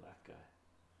definitely nail that guy.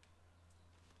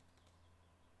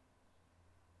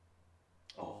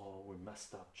 Oh, we're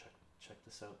messed up. Check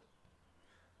this out.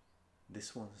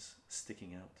 This one's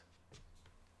sticking out.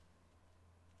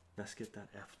 Let's get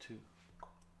that F2.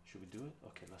 Should we do it?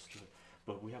 Okay, let's do it.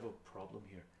 But we have a problem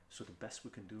here. So the best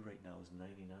we can do right now is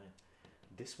 99.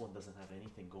 This one doesn't have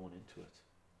anything going into it.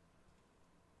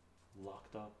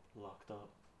 Locked up, locked up,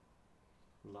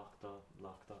 locked up,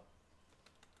 locked up.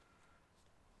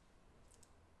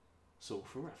 So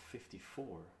if we're at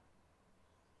 54,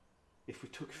 if we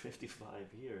took 55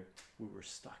 here, we were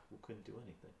stuck, we couldn't do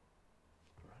anything,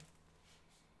 right?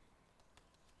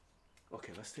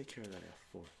 Okay, let's take care of that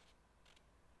F4.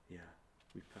 Yeah,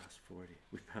 we passed 40.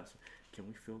 We passed. Can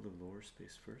we fill the lower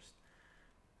space first?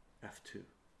 F2.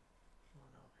 Oh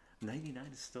no. 99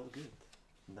 is still good.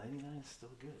 99 is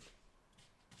still good.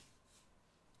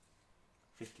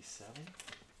 57,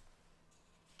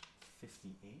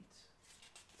 58,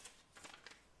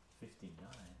 59.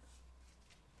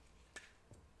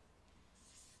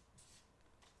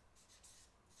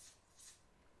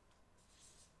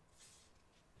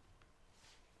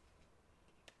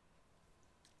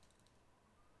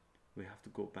 We have to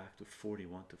go back to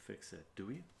 41 to fix it, do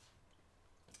we?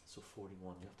 So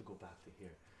 41, we have to go back to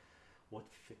here. What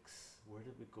fix? Where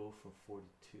did we go from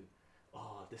 42?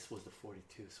 Oh, this was the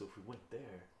 42. So if we went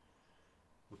there,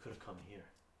 we could have come here.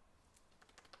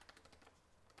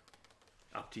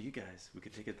 Up to you guys. We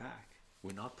could take it back.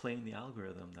 We're not playing the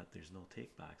algorithm that there's no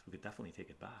take backs. We could definitely take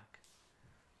it back.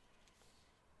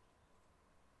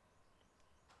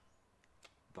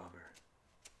 Bummer.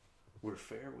 We're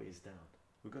fair ways down.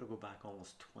 We've got to go back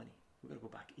almost 20. We've got to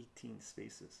go back 18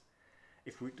 spaces.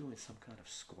 If we're doing some kind of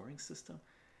scoring system,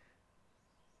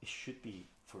 it should be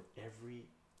for every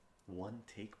one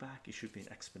take back, it should be an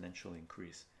exponential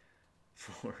increase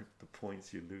for the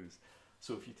points you lose.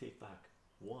 So if you take back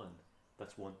 1,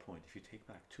 that's 1 point. If you take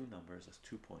back 2 numbers, that's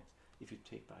 2 points. If you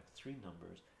take back 3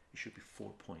 numbers, it should be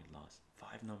 4-point loss.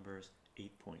 5 numbers,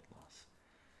 8-point loss.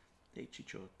 Hey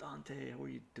Chycho, Dante, how are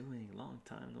you doing? Long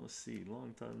time no see,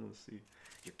 long time no see.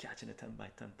 You're catching a 10 by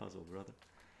 10 puzzle, brother.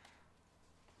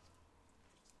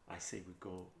 I say we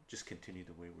go, just continue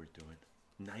the way we're doing.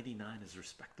 99 is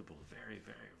respectable, very,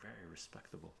 very, very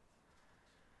respectable.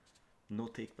 No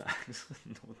take backs,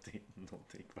 no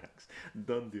take backs.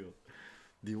 Done deal.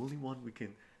 The only one we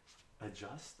can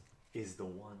adjust is the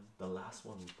last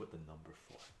one we put the number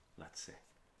for, let's say.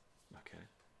 Okay.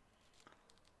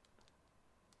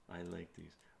 I like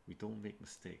these. We don't make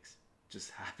mistakes,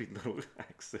 just happy little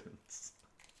accidents.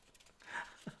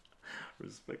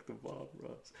 Respect the Bob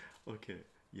Ross. Okay,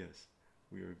 yes,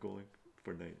 we are going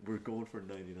for 9. We're going for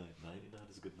 99. 99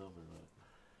 is a good number, right?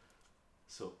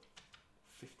 So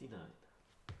 59.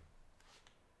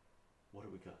 What do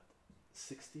we got?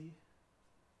 60,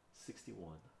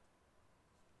 61,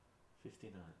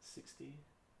 59, 60,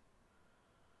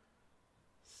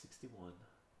 61.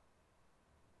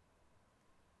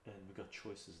 And we got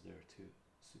choices there too.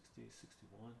 60,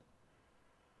 61.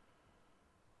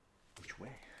 Which way?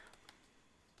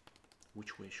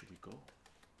 Which way should we go?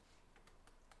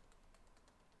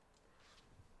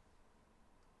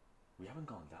 We haven't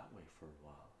gone that way for a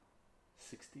while.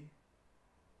 60,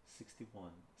 61,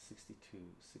 62,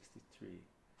 63,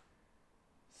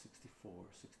 64,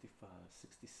 65,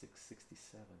 66,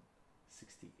 67,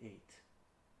 68.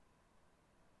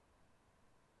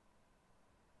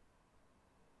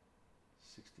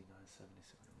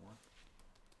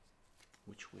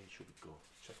 Which way should we go?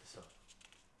 Check this out.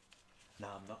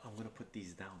 Now I'm gonna put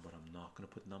these down, but I'm not gonna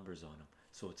put numbers on them.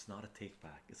 So it's not a take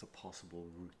back, it's a possible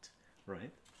route,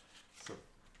 right? So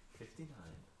 59,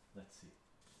 let's see.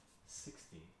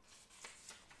 60,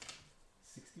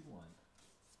 61,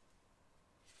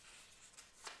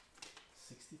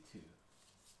 62.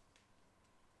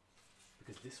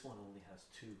 Because this one only has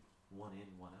 2, 1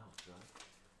 in, 1 out, right?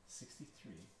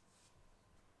 63,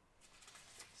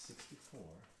 64,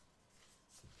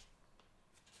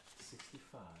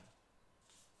 65,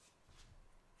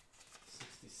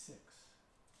 66,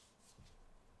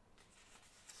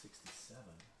 67,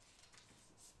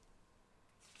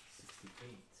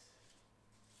 68,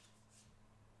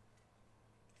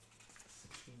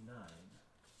 69,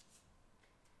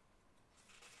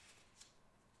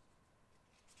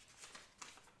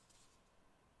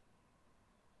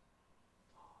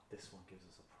 this one gives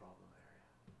us a problem area.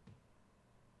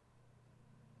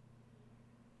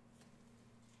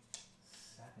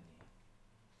 70,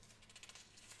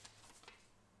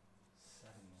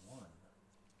 71,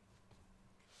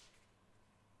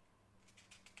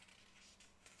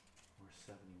 we're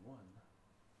 71.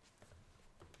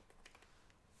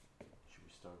 Should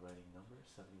we start writing numbers?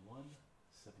 71,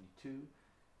 72,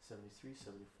 73,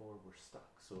 74, we're stuck.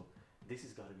 So this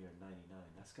has got to be our 99.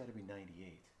 That's got to be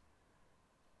 98.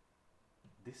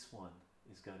 This one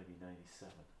is got to be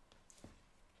 97.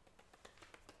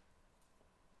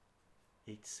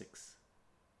 86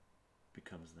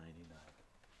 becomes 99.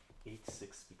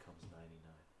 86 becomes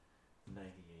 99.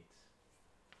 98.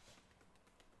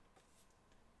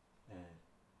 And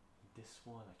this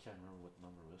one, I can't remember what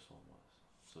number this one was.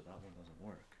 So that one doesn't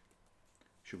work.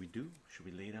 Should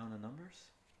we lay down the numbers?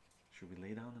 Should we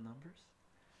lay down the numbers?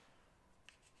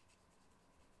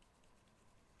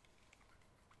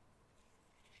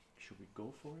 Should we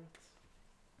go for it?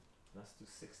 Let's do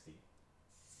 60.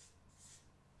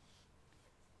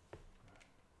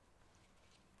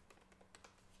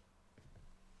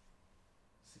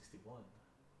 61,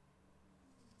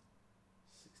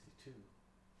 62,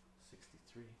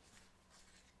 63.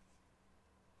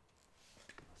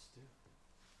 Let's do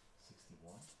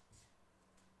 61,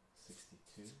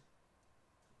 62,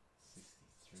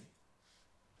 63.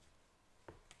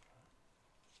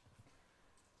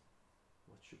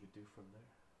 What should we do from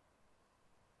there?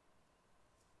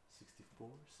 64,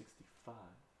 65,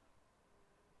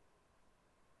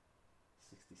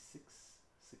 66,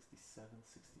 67,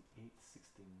 68,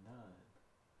 69.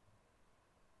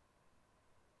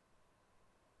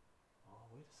 Oh,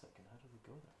 wait a second, how did we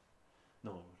go there?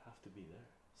 No, it would have to be there.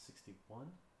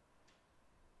 61,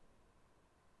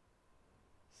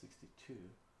 62,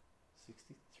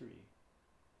 63.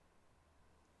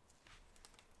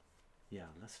 Yeah,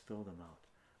 let's fill them out.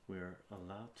 We're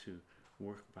allowed to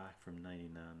work back from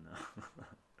 99 now.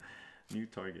 New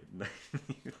target 90.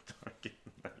 New target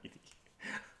 90.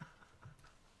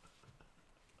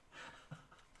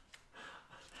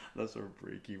 That's our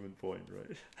break-even point,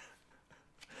 right?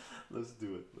 Let's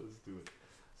do it. Let's do it.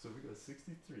 So we got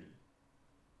 63,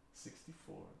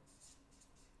 64,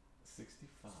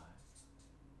 65,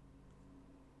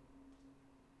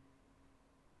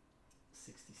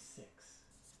 66,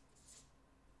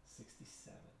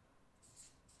 67,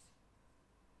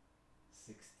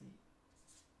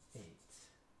 68,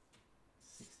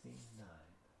 69,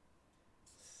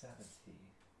 70,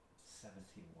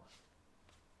 71.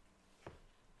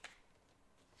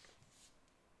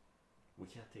 We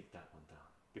can't take that one down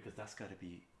because that's got to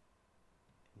be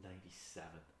 97,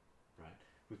 right?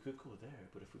 We could go there,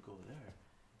 but if we go there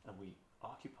and we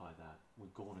occupy that, we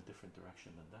go in a different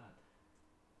direction than that.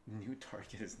 New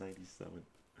target is 97.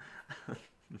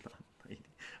 Not 90.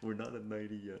 We're not at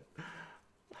 90 yet.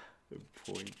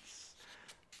 Points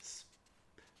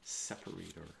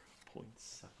separator. Points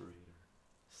separator.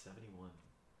 71.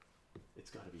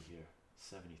 It's got to be here.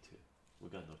 72. We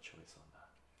got no choice on that.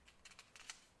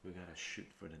 We gotta shoot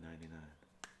for the 99.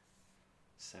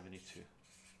 72.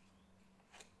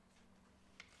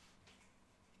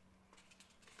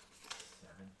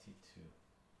 72.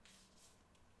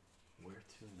 Where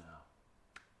to now?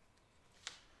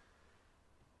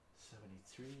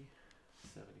 73,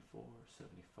 74,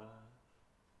 75,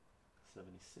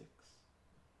 76,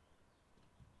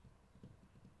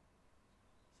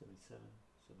 77,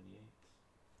 78.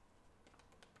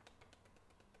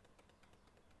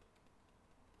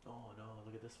 Oh no,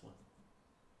 look at this one.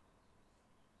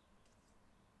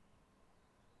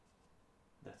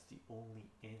 That's the only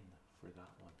in for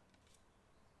that one.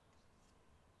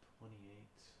 28.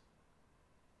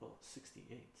 Well,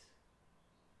 68.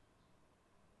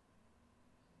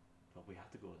 But we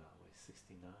have to go that way.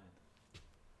 69.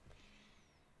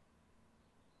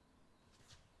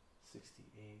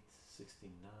 68,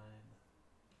 69.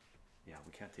 Yeah,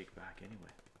 we can't take back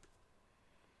anyway.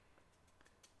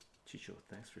 Chycho,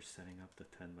 thanks for setting up the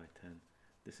 10 by 10.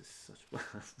 This is such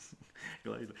fun.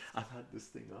 Guys, I've had this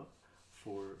thing up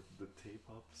for the tape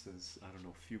up since, I don't know,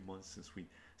 a few months since we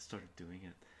started doing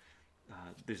it.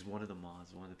 There's one of the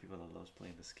mods, one of the people that loves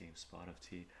playing this game, Spot of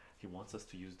Tea. He wants us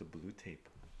to use the blue tape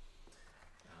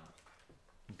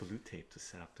to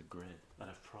set up the grid. And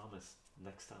I've promised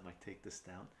next time I take this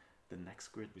down, the next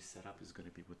grid we set up is going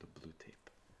to be with the blue tape.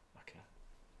 Okay,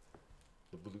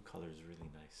 the blue color is really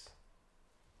nice.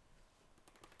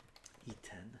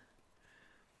 E10.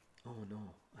 Oh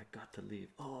no, I got to leave.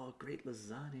 Oh, great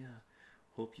lasagna.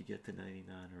 Hope you get to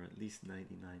 99 or at least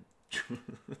 99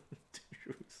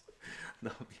 truths.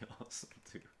 That would be awesome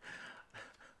too.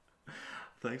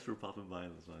 Thanks for popping by,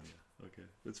 lasagna. Okay,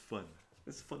 it's fun.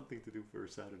 It's a fun thing to do for a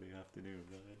Saturday afternoon,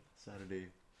 right?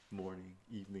 Saturday morning,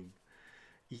 evening.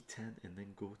 E10 and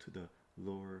then go to the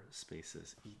lower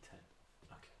spaces. E10.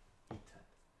 Okay, E10.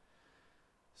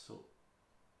 So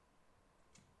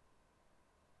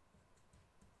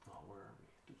where are we?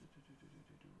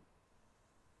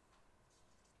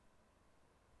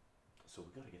 So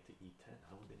we gotta get to E10.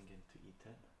 How are we gonna get to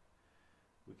E10?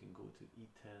 We can go to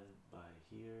E10 by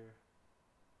here.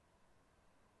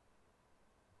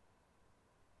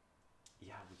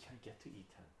 Yeah, we can't get to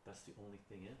E10. That's the only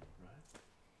thing in, right?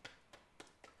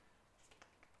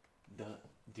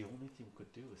 The only thing we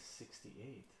could do is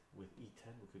 68. With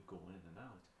E10 we could go in and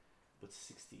out, but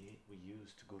 68 we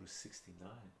use to go to 69.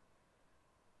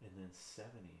 And then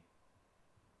 70,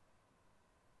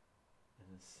 and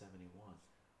then 71.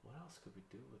 What else could we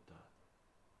do with that?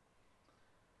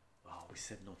 Oh, we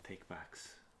said no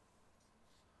takebacks.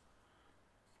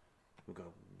 We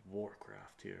got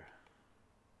Warcraft here.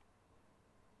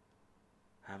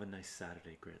 Have a nice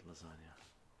Saturday, great lasagna.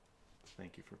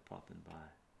 Thank you for popping by.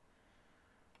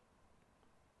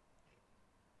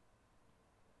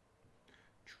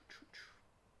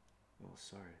 Oh,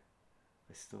 sorry.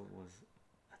 I still was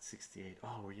at 68.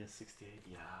 Oh, were you at 68?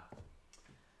 Yeah.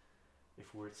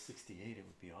 If we're at 68, it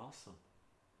would be awesome.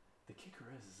 The kicker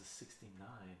is the 69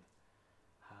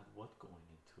 had what going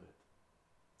into it?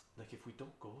 Like, if we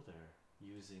don't go there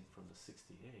using from the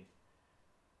 68,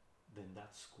 then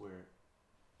that square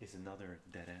is another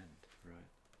dead end, right?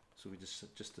 So we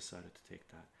just decided to take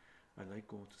that. I like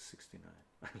going to 69.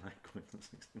 I like going to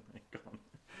 69. Gone.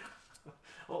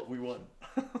 Oh, we won.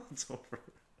 It's over.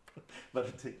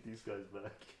 Better take these guys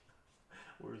back.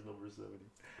 Where's number 70?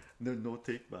 No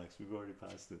takebacks. We've already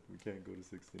passed it. We can't go to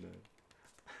 69.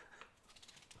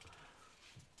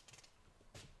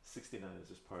 69 is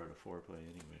just part of the foreplay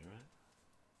anyway, right?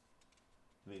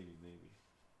 Maybe.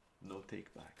 No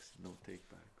takebacks. No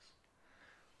takebacks.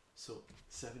 So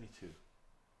 72,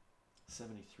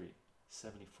 73,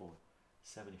 74,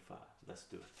 75. Let's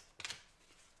do it.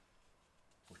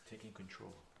 We're taking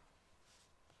control.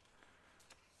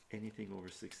 Anything over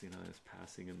 69 is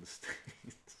passing in the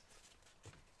States.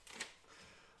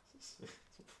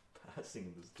 Passing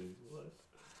in the States, what?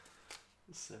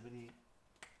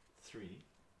 73,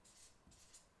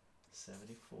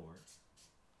 74.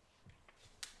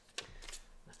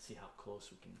 Let's see how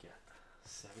close we can get.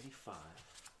 75,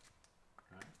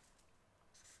 right?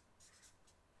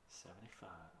 75.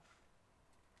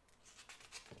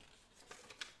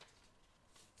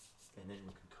 And then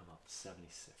we can come up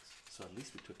 76. So at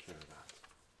least we took care of that.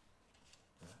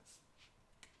 Right?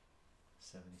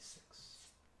 76.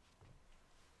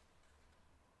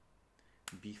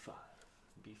 B5.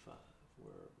 B5.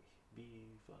 Where are we?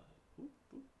 B5. Boop,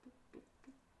 boop, boop, boop,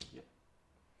 boop. Yep.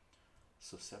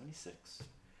 So 76.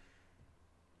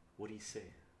 What do you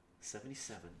say?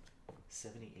 77,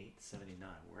 78, 79.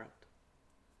 We're out.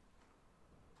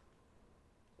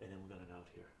 And then we got it out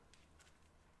here.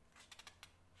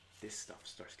 This stuff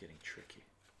starts getting tricky.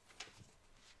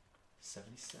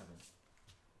 77,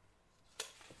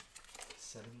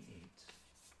 78,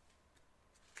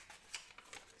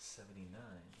 79.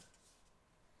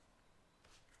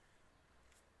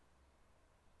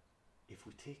 If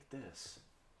we take this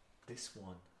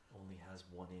one only has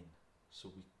one in,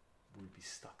 so we would be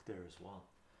stuck there as well.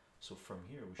 So from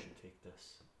here we should take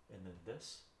this, and then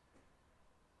this,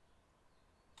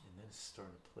 and then it's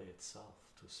starting to play itself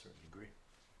to a certain degree.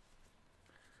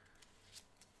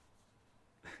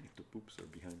 The poops are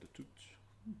behind the toots.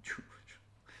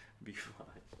 B5.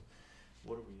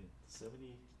 What are we in?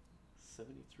 70,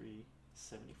 73,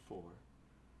 74,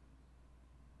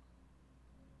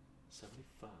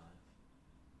 75,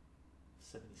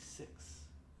 76,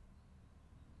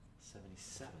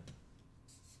 77,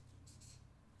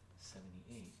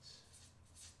 78,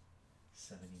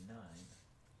 79.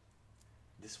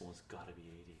 This one's got to be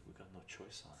 80. We got no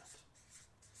choice on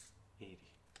it. 80.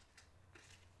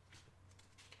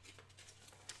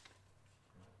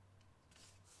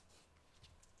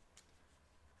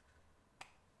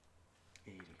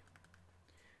 80.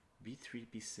 B3,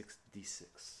 B6, D6.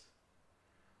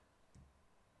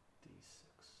 D6.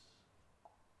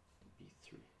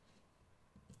 B3.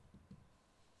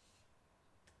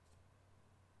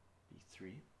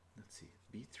 B3. Let's see.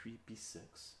 B3, B6.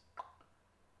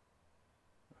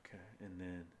 Okay, and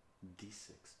then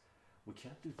D6. We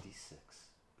can't do D6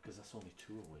 because that's only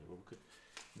 2 away. But we could.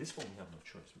 This one we have no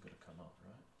choice. We're gonna come out,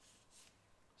 right?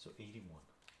 So 81.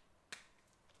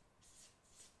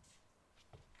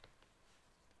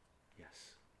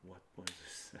 Yes. What was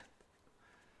this set?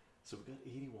 So we got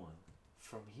 81.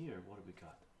 From here, what have we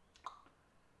got?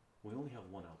 We only have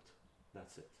 1 out.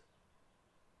 That's it.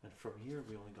 And from here,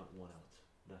 we only got 1 out.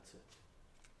 That's it.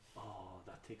 Oh,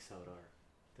 that takes out our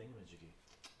thingamajiggy.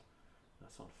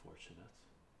 That's unfortunate.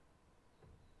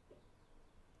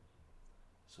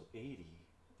 So 80,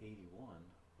 81.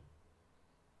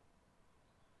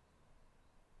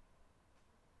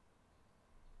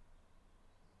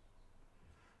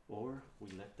 Or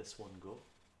we let this one go,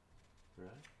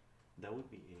 right? That would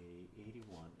be a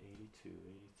 81, 82,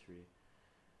 83,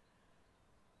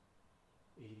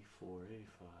 84,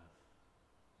 85.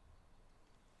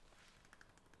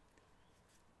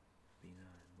 B9,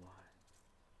 Y.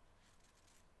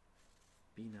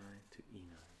 B9 to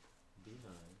E9. B9.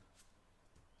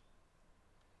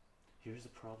 Here's the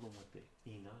problem with the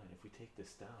E9. If we take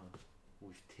this down,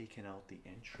 we've taken out the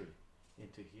entry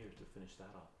into here to finish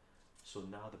that off. So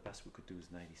now the best we could do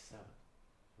is 97,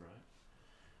 right?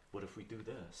 But if we do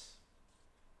this,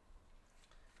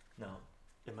 now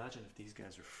imagine if these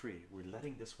guys are free, we're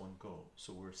letting this one go,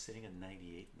 so we're sitting at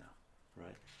 98 now,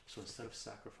 right? So instead of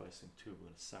sacrificing 2, we're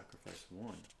going to sacrifice 1,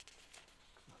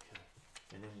 okay,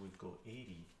 and then we'd go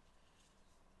 80,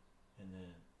 and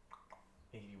then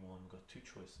 81. We've got 2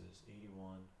 choices,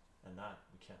 81, and that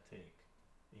we can't take.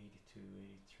 82,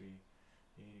 83,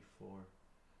 84,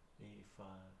 85,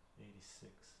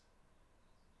 86.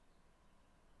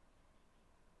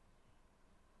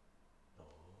 Oh,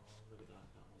 look at that.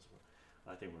 That was,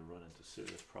 I think we're running into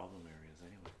serious problem areas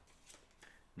anyway.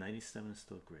 97 is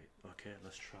still great. Okay,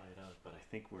 let's try it out. But I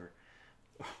think we're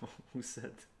who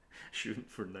said shooting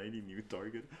for 90 new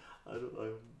target?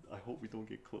 I hope we don't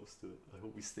get close to it. I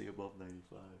hope we stay above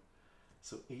 95.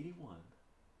 So 81,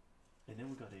 and then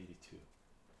we got 82.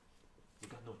 We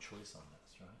got no choice on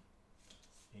this, right?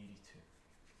 82,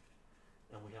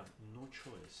 and we have no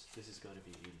choice. This has got to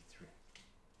be 83,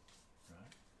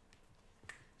 right?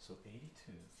 So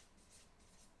 82,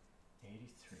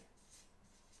 83.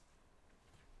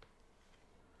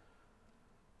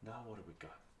 Now what do we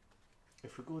got?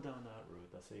 If we go down that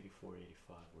road, that's 84,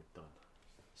 85, we're done.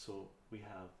 So we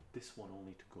have this one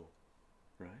only to go,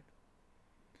 right?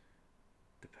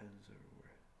 Depends on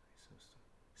where.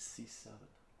 C7.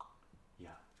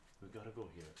 Yeah, we gotta go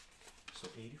here. So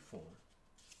 84.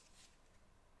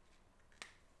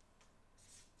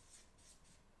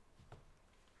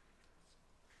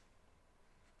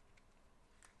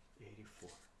 84.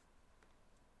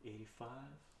 85.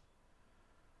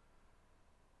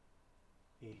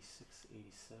 86,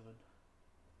 87,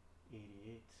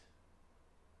 88.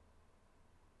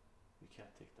 We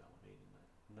can't take that one.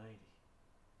 89, 90,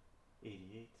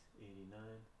 88,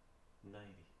 89,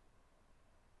 90.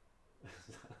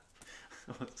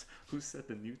 Who said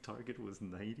the new target was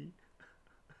 90?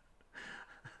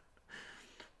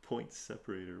 Point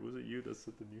separator. Was it you that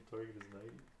said the new target is 90?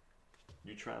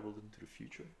 You traveled into the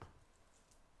future.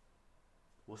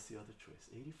 What's the other choice?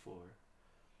 84,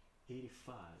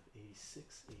 85,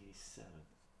 86, 87,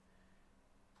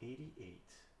 88,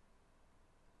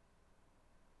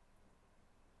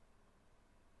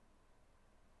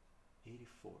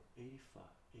 84, 85,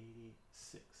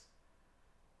 86.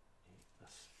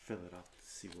 Let's fill it up to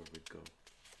see where we go.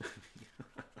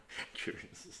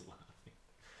 Curious is laughing.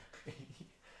 80,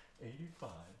 85,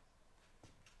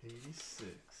 86,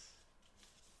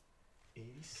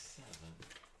 87.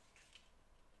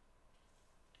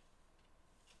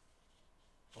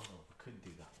 Oh no, we couldn't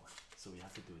do that one. So we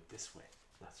have to do it this way.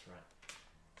 That's right.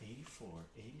 84,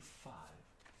 85,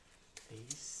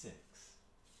 86,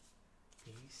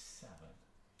 87.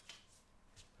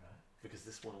 Right? Because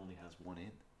this one only has one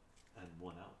in and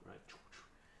one out, right?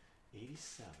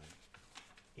 87,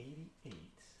 88,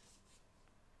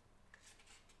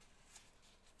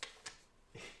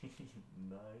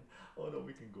 89. Oh no,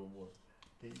 we can go more.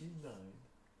 89,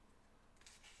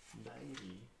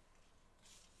 90,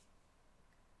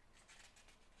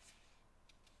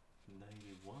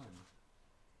 91,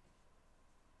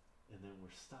 and then we're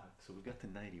stuck. So we got to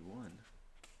 91.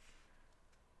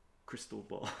 Crystal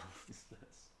ball.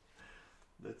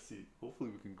 Let's see. Hopefully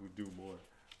we can go do more.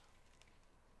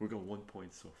 We got 1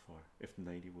 point so far. If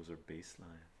 90 was our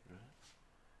baseline, right?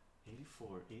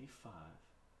 84, 85,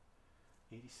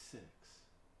 86,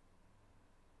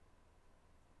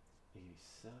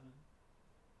 87,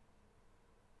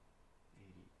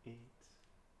 88,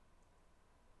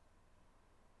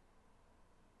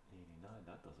 89,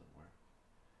 that doesn't work.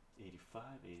 85,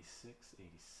 86,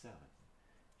 87,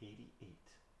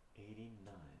 88,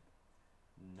 89,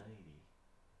 90,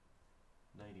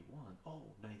 91, oh,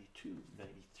 92,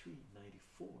 93,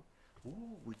 94.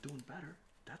 Ooh, we're doing better.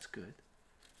 That's good.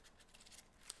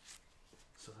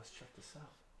 So let's check this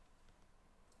out.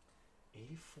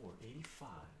 84, 85,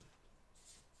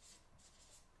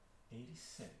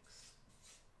 86.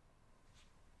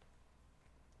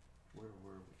 Where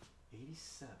were we?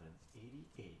 87,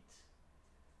 88,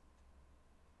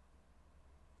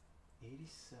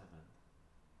 87,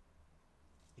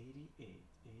 88,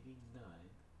 89,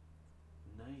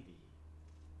 90,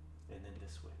 and then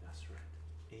this way, that's right.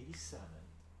 87,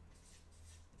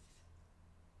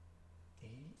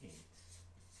 88,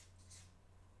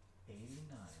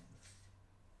 89,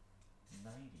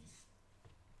 90,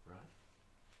 right?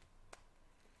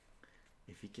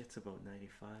 If he gets about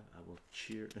 95, I will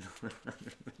cheer.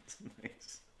 That's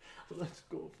nice. Let's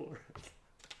go for it.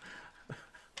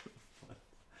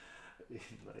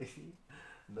 90,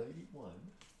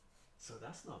 91. So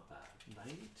that's not bad.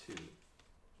 92,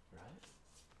 right?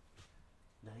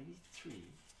 93, 93,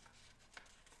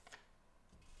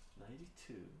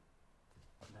 92,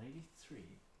 93.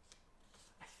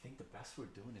 I think the best we're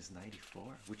doing is 94,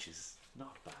 which is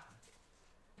not bad.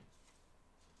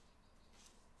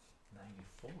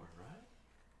 94, right?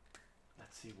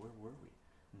 Let's see, where were we?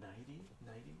 90,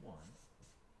 91,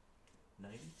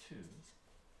 92,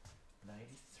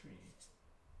 93,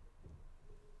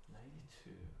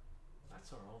 92.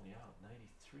 That's our only out.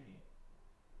 93,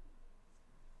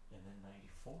 and then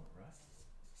 94, right?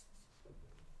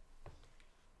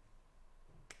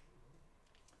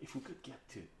 If we could get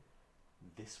to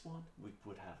this one, we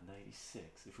would have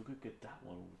 96. If we could get that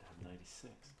one, we would have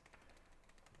 96.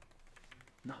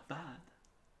 Not bad.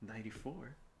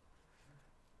 94.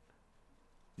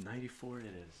 94 it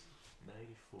is.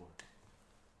 94.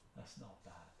 That's not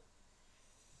bad.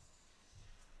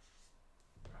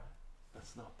 Right?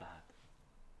 That's not bad.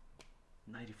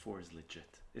 94 is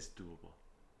legit. It's doable.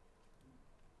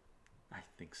 I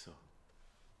think so.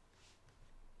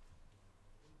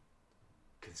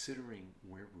 Considering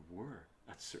where we were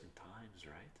at certain times,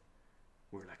 right?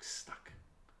 We're like stuck.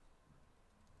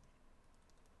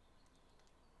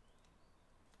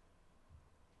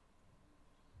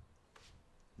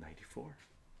 $94.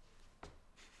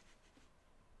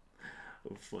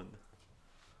 Oh, fun.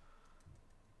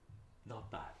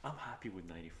 Not bad. I'm happy with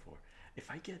 94.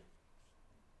 If I get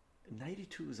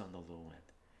 92 is on the low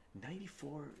end.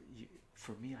 94,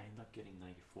 for me, I end up getting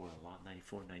 94 a lot.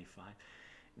 94, 95.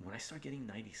 When I start getting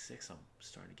 96, I'm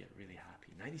starting to get really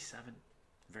happy. 97,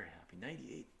 very happy.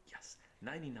 98, yes.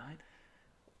 99,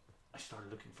 I started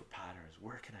looking for patterns.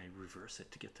 Where can I reverse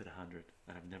it to get to the 100?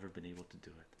 And I've never been able to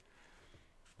do it.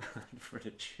 For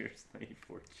the cheers,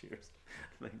 94 cheers.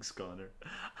 Thanks, Connor.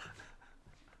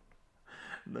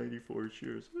 94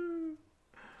 cheers.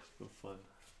 So fun.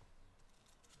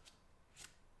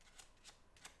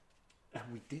 And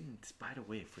we didn't, by the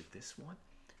way, for this one,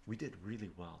 we did really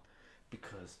well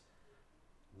because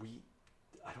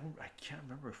I can't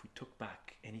remember if we took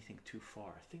back anything too far.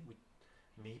 I think we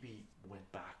maybe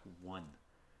went back one,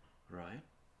 right?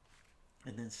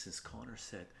 And then since Connor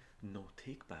said no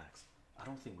takebacks, I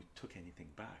don't think we took anything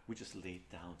back. We just laid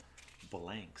down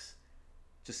blanks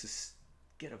just to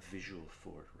get a visual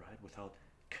for it, right? Without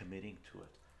committing to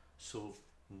it. So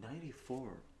 94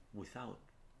 without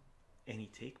any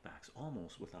takebacks,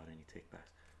 almost without any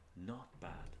takebacks. Not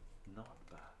bad, not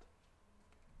bad.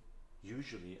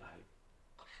 Usually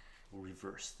I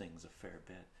reverse things a fair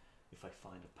bit if I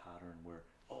find a pattern where,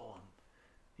 oh,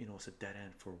 you know, it's a dead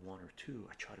end for one or two.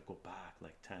 I try to go back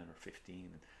like 10 or 15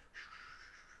 and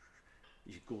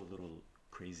you go a little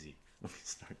crazy when we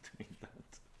start doing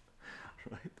that.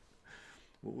 Right?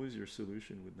 What was your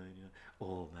solution with 99?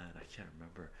 Oh man, I can't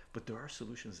remember, but there are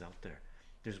solutions out there.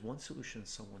 There's one solution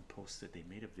someone posted, they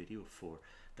made a video for,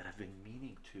 that I've been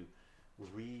meaning to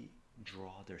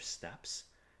redraw their steps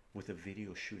with a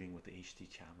video shooting with the HD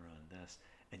camera and this,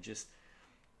 and just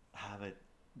have it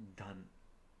done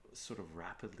sort of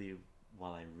rapidly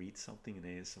while I read something in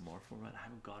ASMR format. I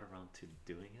haven't got around to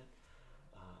doing it.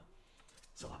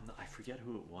 So I forget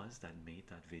who it was that made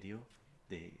that video.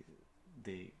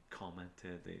 They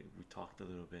commented, we talked a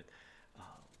little bit,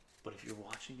 but if you're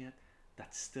watching it,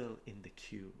 that's still in the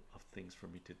queue of things for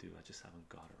me to do. I just haven't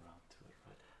got around to it,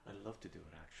 right? I'd love to do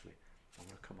it actually. I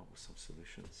want to come up with some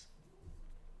solutions.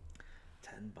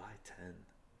 10 by 10,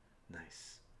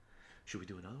 nice. Should we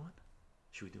do another one?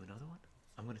 Should we do another one?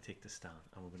 I'm going to take this down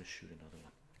and we're going to shoot another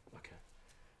one. Okay,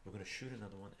 we're going to shoot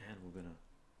another one and we're going to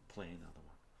play another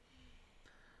one.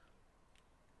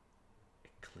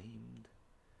 Acclaimed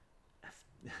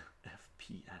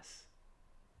FPS.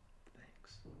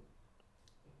 Thanks.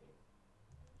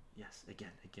 Yes,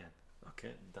 again.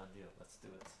 Okay, done deal. Let's do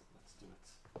it. Let's do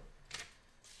it.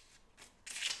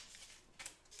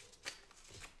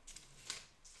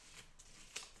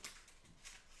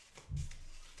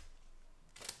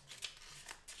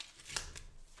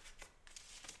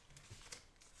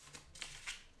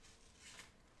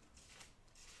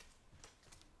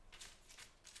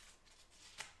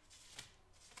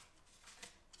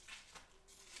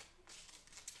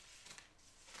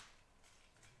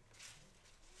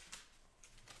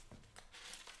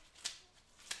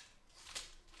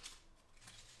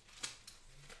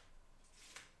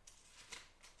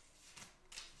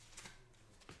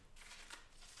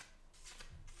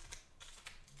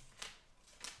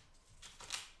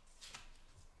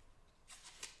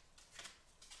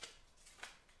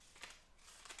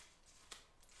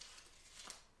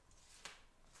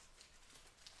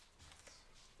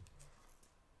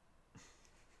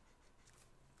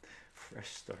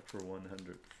 Fresh start for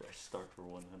 100. Fresh start for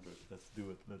 100. Let's do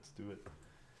it. Let's do it.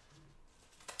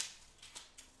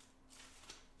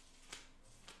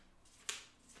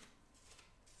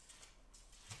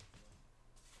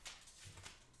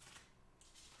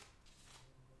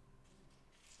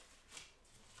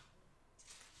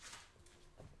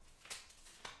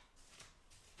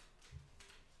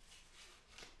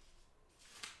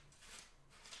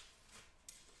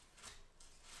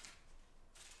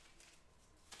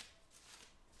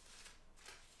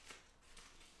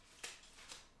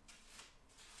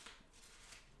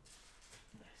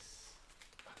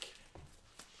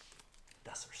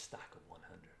 That's our stack of 100,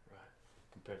 right?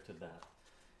 Compared to that,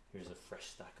 here's a fresh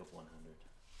stack of 100.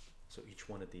 So each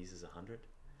one of these is 100.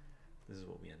 This is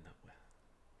what we end up with.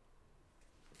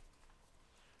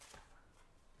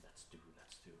 Let's do.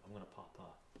 I'm gonna pop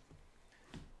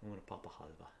a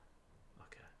halva.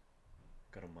 Okay,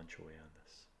 gotta munch away on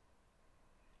this.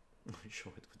 I show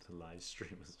it with the live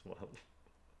stream as well.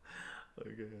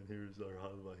 Okay, and here's our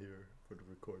halva here for the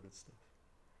recorded stuff.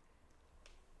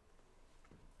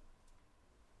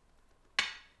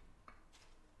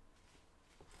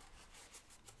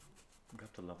 You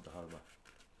have to love the halva.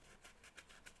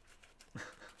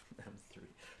 M3,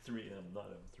 3M,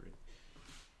 not M3.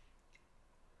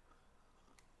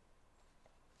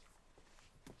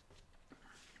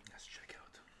 Let's check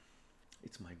out.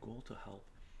 It's my goal to help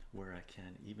where I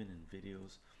can, even in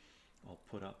videos. I'll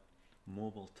put up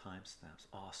mobile timestamps.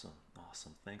 Awesome,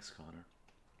 awesome. Thanks, Connor.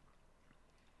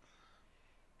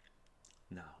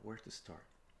 Now, where to start?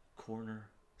 Corner,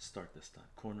 start this time.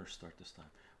 Corner, start this time.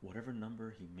 Whatever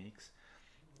number he makes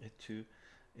it to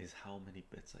is how many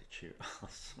bits I cheer.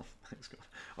 Awesome. Thanks, God.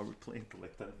 Are we playing to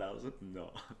like 10,000? No,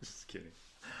 I'm just kidding.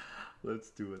 Let's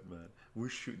do it, man. We're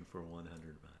shooting for 100,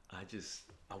 man.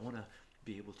 I want to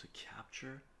be able to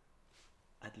capture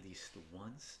at least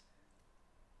once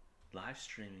live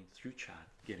streaming through chat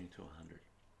getting to 100.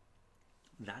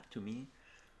 That to me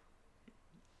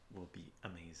will be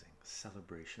amazing.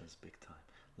 Celebrations big time.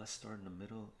 Let's start in the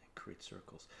middle and create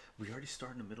circles. We already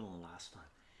started in the middle the last time.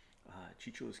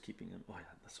 Chycho is keeping him. Oh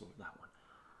yeah, that's that one.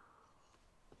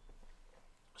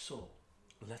 So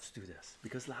let's do this,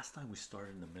 because last time we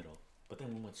started in the middle, but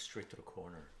then we went straight to the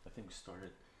corner. I think we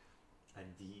started at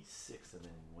D6 and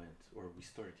then went, or we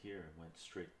started here and went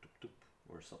straight doop, doop,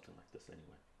 or something like this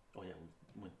anyway. Oh yeah,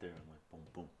 we went there and went boom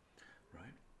boom,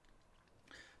 right?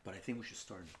 But I think we should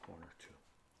start in the corner too.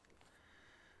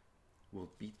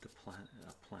 We'll beat the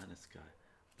planets guy,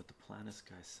 but the planets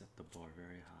guy set the bar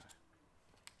very high.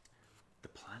 The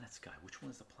planets guy, which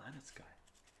one is the planets guy?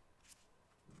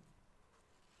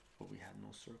 But we had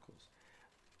no circles.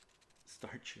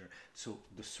 Start cheer. So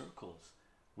the circles,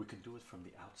 we can do it from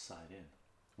the outside in.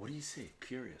 What do you say?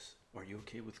 Curious. Are you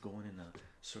okay with going in a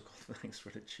circle? Thanks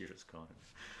for the cheers, Connor.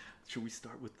 Should we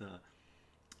start with the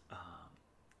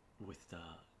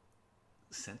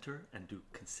center and do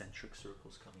concentric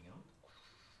circles coming out?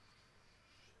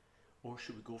 Or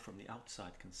should we go from the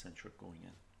outside concentric going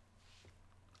in?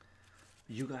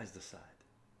 You guys decide.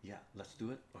 Yeah, let's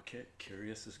do it. Okay,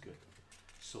 curious is good.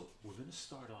 So we're gonna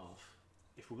start off.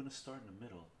 If we're gonna start in the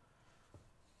middle,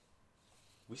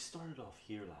 we started off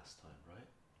here last time, right?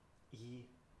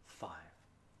 E5.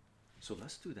 So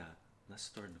let's do that. Let's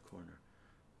start in the corner.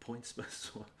 Point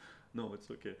special. No,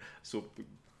 it's okay. So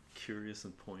curious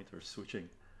and point are switching.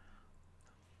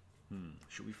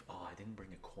 Should we? Oh, I didn't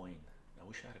bring a coin. I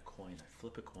wish I had a coin. I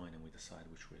flip a coin and we decide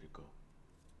which way to go.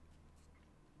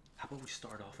 How about we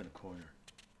start off in a corner?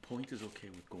 Point is okay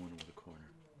with going with a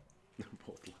corner. They're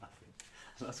both laughing.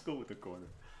 Let's go with the corner.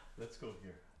 Let's go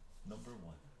here. Number 1.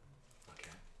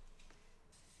 Okay.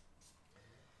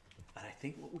 And I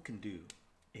think what we can do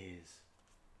is,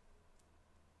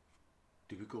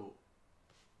 do we go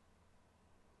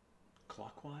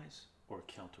clockwise or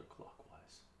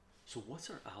counterclockwise? So what's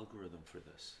our algorithm for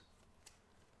this?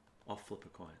 I'll flip a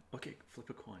coin. Okay, flip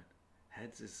a coin.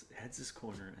 Heads is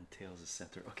corner and tails is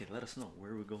center. Okay, let us know.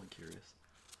 Where are we going, curious?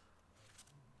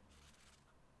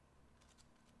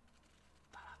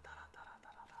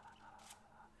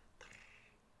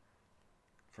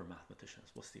 For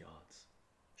mathematicians, what's the odds?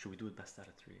 Should we do it best out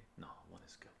of 3? No, 1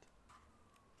 is good.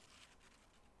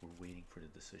 We're waiting for the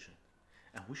decision.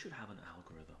 And we should have an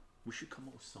algorithm. We should come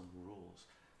up with some rules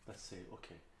that say,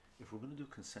 okay, if we're going to do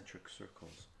concentric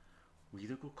circles, we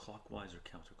either go clockwise or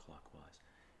counterclockwise.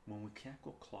 When we can't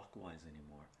go clockwise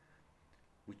anymore,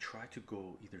 we try to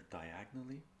go either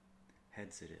diagonally.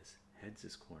 Heads it is. Heads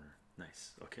is corner.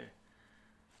 Nice. Okay.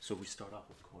 So we start off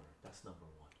with corner. That's number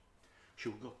 1.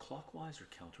 Should we go clockwise or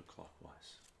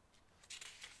counterclockwise?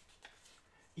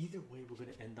 Either way, we're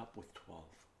going to end up with 12.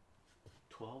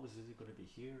 12 is either going to be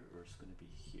here or it's going to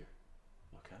be here.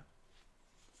 Okay.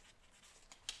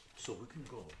 So we can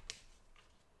go.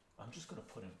 I'm just going to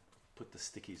put the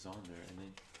stickies on there, and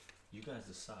then you guys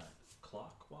decide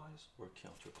clockwise or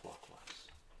counterclockwise.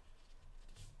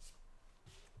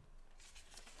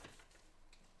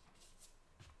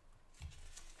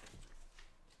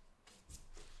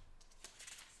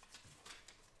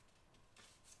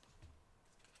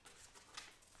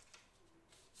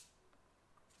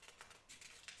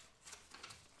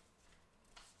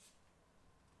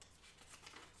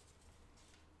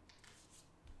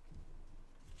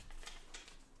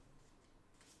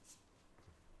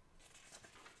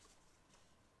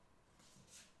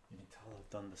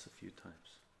 done this a few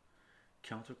times.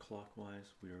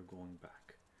 Counterclockwise, we are going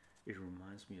back. It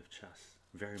reminds me of chess.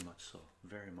 Very much so.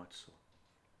 Very much so.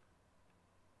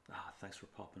 Ah, thanks for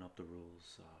popping up the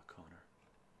rules, Connor.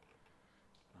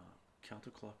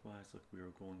 Counterclockwise, look, we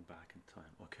are going back in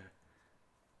time. Okay.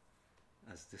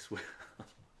 As this way.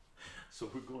 So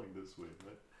we're going this way,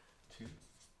 right? 2,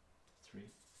 3,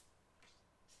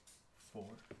 4,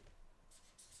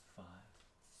 5,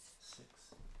 6,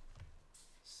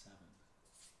 7,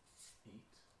 8,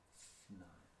 9.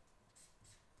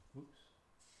 Oops.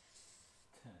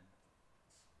 10,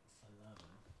 11,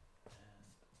 and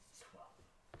 12.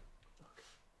 Okay.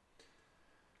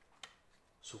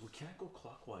 So we can't go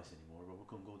clockwise anymore, but we're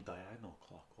going to go diagonal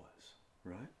clockwise,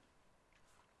 right?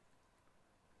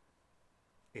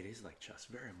 It is like chess,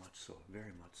 very much so,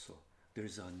 very much so.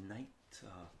 There's a knight.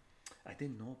 I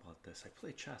didn't know about this. I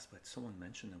play chess, but someone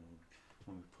mentioned it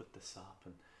when we put this up,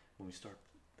 and when we start,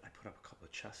 I put up a couple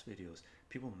of chess videos.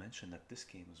 People mentioned that this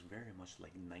game is very much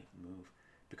like knight move,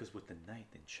 because with the knight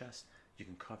in chess, you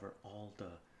can cover all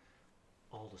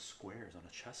the squares on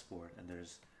a chessboard, and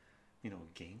there's, you know,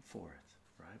 game for it,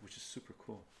 right? Which is super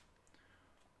cool.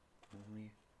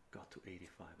 Only got to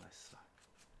 85. I suck.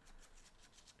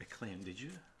 Acclaim, did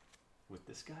you? With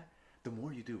this guy, the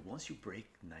more you do, once you break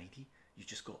 90, you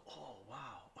just go, oh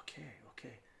wow, okay,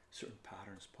 okay. Certain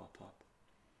patterns pop up.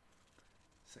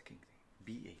 Second thing,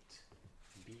 B8,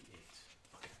 B8.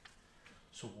 Okay.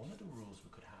 So one of the rules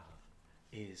we could have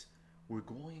is we're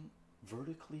going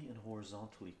vertically and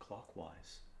horizontally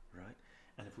clockwise, right?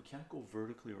 And if we can't go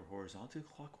vertically or horizontally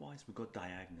clockwise, we go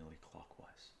diagonally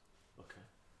clockwise. Okay.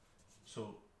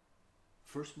 So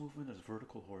first movement is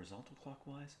vertical, horizontal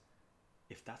clockwise.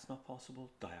 If that's not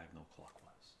possible, diagonal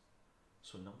clockwise.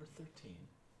 So number 13,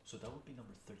 so that would be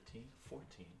number 13,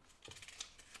 14,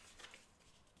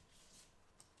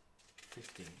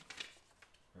 15,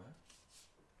 right?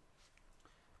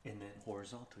 And then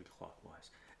horizontally clockwise.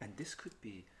 And this could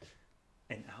be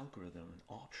an algorithm, an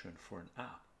option for an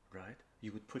app, right?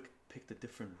 You would pick the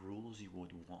different rules you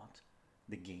would want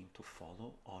the game to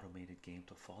follow, automated game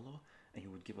to follow, and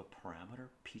you would give a parameter,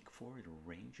 peak for it, a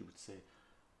range. You would say,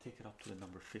 take it up to the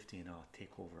number 50 and I'll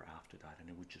take over after that, and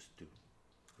it would just do,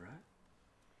 right?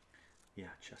 Yeah,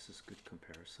 chess is good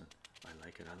comparison. I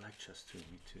like it. I like chess too.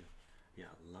 Me too. Yeah,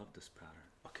 I love this pattern.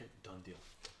 Okay, done deal.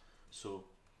 So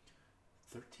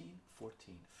 13,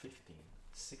 14, 15,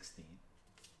 16,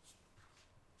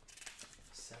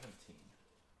 17,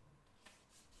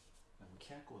 and we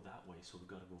can't go that way, so we've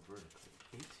got to go vertically.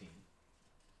 18,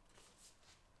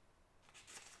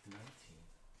 19,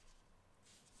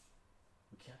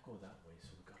 we can't go that way, so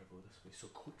we've got to go this way. So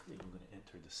quickly we're going to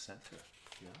enter the center.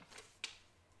 Yeah.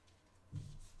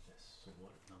 Yes. So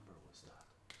what number was that?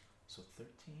 So 13,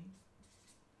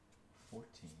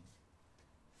 14,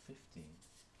 15,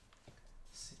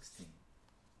 16,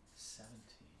 17,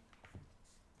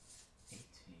 18,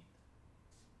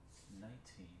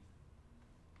 19,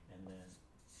 and then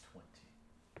 20.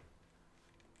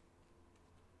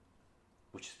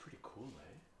 Which is pretty cool,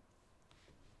 eh?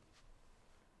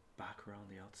 Back around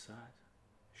the outside.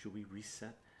 Should we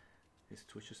reset his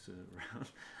twitches to the round?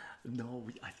 No,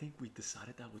 I think we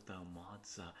decided that with the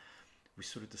mods. We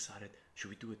sort of decided, should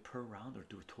we do it per round or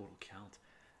do a total count?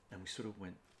 And we sort of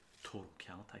went total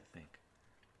count, I think.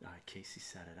 Casey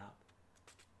set it up.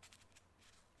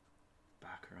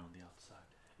 Back around the outside.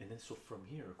 And then so from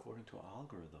here, according to our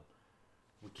algorithm,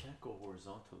 we can't go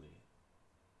horizontally.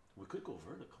 We could go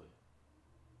vertically.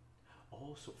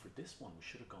 Oh, so for this one, we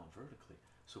should have gone vertically.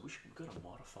 So we've got to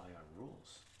modify our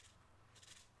rules.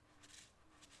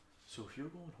 So if you're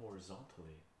going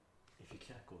horizontally, if you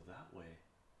can't go that way,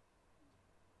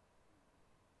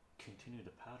 continue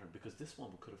the pattern, because this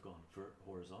one we could have gone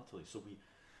horizontally. So we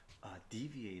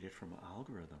deviated from our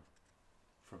algorithm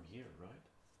from here, right?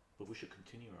 But we should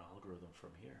continue our algorithm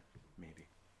from here, maybe.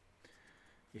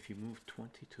 If you move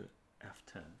 20 to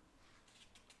F10,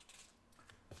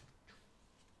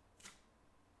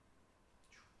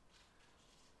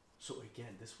 so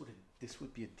again, this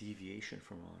would be a deviation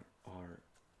from our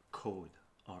code,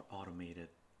 our automated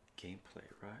gameplay,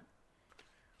 right?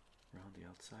 Around the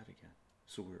outside again.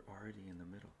 So we're already in the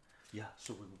middle. Yeah,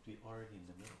 so we would be already in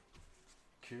the middle.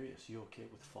 Curious, you okay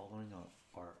with following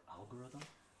our algorithm?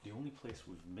 The only place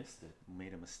we've missed it,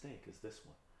 made a mistake, is this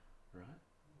one, right?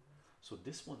 So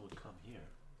this one would come here.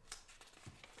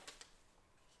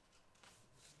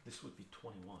 This would be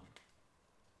 21,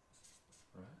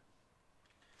 right?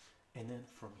 And then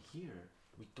from here,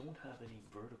 we don't have any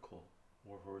vertical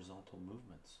or horizontal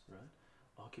movements, right?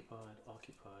 Occupied,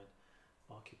 occupied,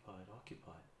 occupied,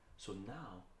 occupied. So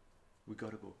now we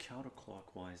got to go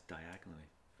counterclockwise diagonally.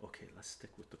 Okay, let's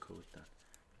stick with the code then.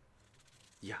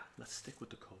 Yeah, let's stick with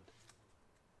the code.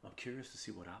 I'm curious to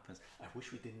see what happens. I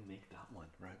wish we didn't make that one,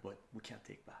 right? But we can't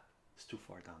take that. It's too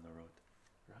far down the road,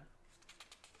 right?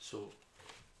 So,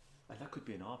 and that could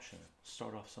be an option.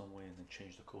 Start off some way and then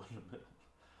change the code in the middle,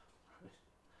 right?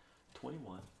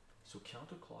 21. So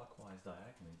counterclockwise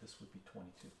diagonally, this would be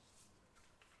 22,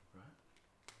 right?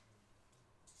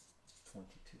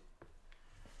 22.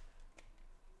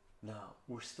 Now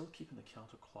we're still keeping the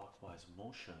counterclockwise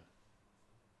motion.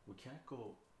 We can't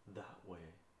go that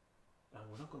way, and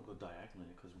we're not going to go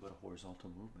diagonally because we've got a horizontal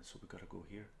movement. So we got to go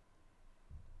here.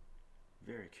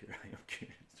 Very curious. I am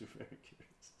curious. Very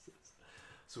curious.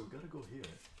 So we got to go here.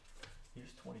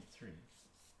 Here's 23.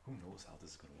 Who knows how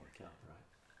this is going to work out, right?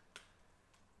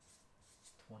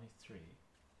 23,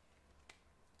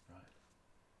 right?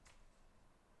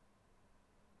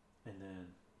 And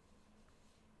then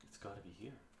it's got to be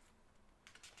here.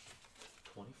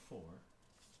 24.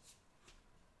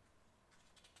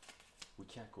 We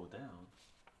can't go down,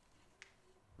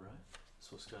 right?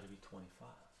 So it's got to be 25.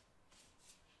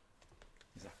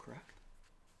 Is that correct?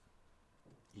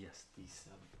 Yes,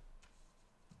 D7.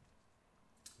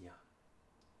 Yeah.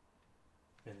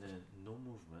 And then no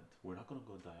movement. We're not going to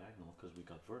go diagonal because we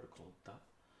got vertical. That.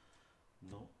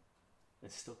 No.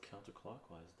 It's still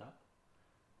counterclockwise. That.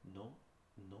 No.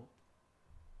 No.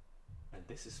 And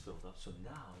this is filled up. So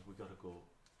now we got to go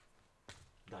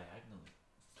diagonally.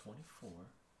 24.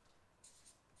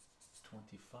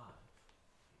 25.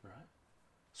 Right?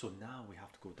 So now we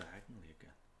have to go diagonally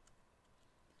again.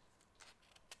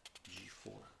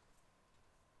 G4.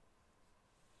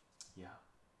 Yeah.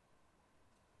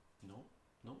 No.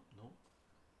 No, no.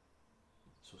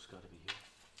 So it's got to be here.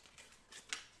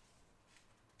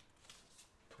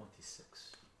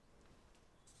 26.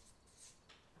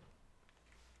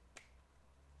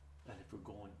 And if we're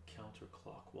going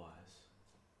counterclockwise,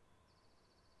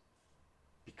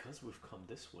 because we've come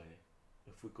this way,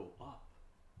 if we go up,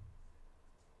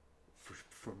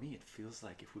 for me it feels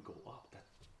like if we go up, that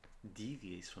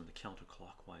deviates from the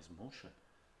counterclockwise motion.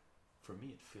 For me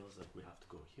it feels like we have to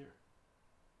go here.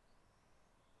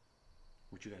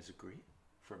 Would you guys agree?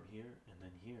 From here and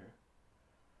then here,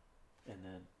 and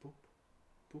then boop,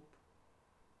 boop,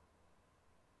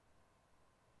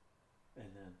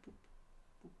 and then boop,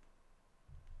 boop,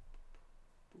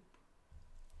 boop.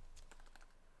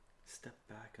 Step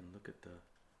back and look at the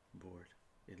board.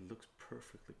 It looks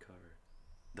perfectly covered.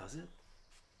 Does it?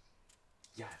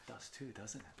 Yeah, it does too,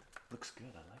 doesn't it? Looks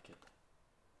good, I like it.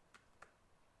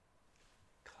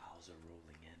 Clouds are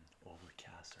rolling in,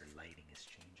 overcast, our lighting is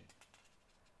changing.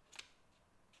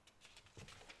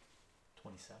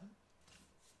 27.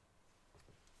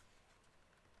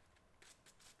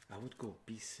 I would go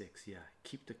B6. Yeah,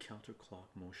 keep the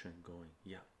counterclock motion going.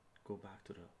 Yeah, go back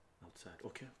to the outside.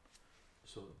 Okay,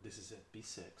 so this is it,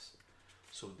 B6.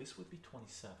 So this would be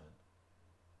 27.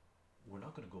 We're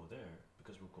not going to go there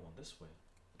because we're going this way.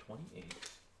 28,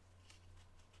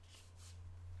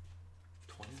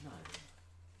 29,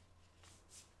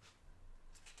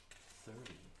 30,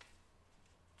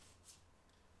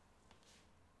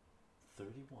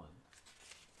 31,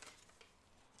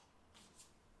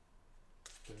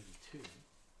 32, and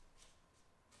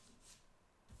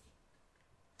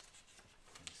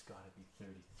it's got to be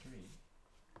 33,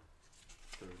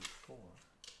 34.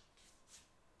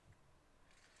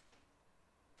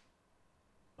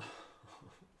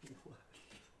 What?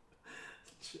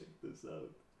 Check this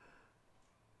out.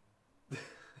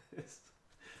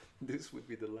 This would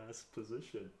be the last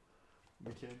position.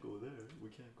 We can't go there, we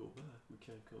can't go back, we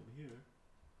can't come here.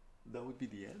 That would be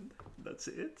the end. That's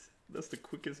it. That's the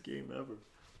quickest game ever.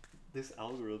 This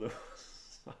algorithm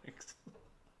sucks.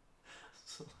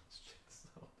 So let's check this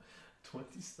out.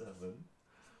 27,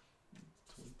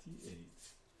 28,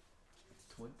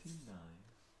 29,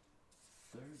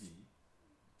 30,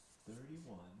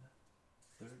 31,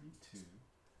 32,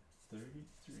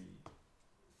 33,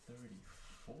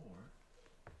 34.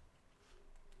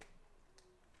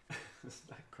 Is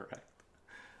that correct?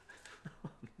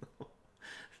 Oh, no.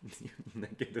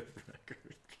 Negative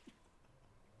record.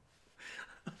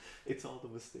 It's all the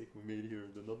mistake we made here.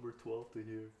 The number 12 to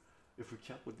here. If we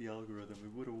kept with the algorithm,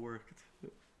 it would have worked.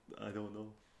 I don't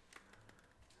know.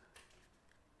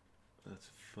 That's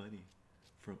funny.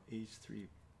 From H3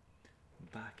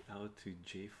 back out to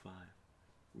J5.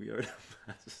 We are the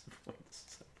fastest point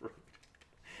separator.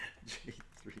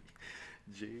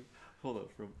 J3. Hold on.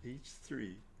 From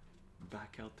H3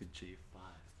 back out to J5.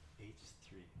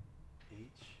 H3.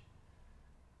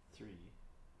 H3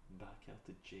 back out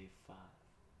to J5.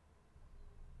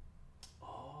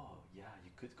 Oh yeah,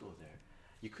 you could go there.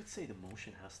 You could say the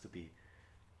motion has to be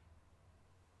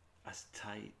as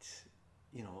tight,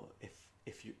 you know,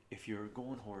 if you're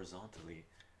going horizontally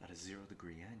at a 0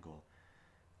 degree angle,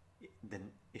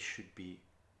 then it should be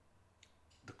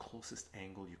the closest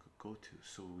angle you could go to.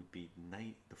 So it would be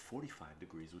the 45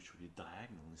 degrees, which would be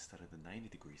diagonal instead of the 90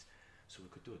 degrees. So we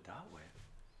could do it that way,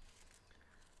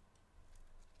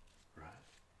 right?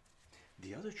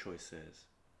 The other choice is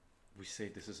we say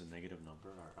this is a negative number,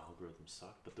 our algorithm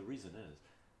sucked, but the reason is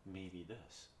maybe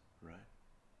this, right?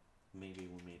 Maybe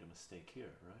we made a mistake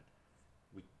here, right?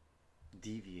 We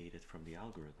deviated from the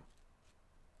algorithm.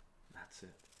 That's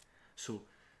it. So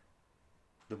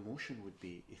the motion would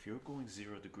be, if you're going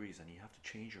 0 degrees and you have to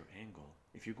change your angle,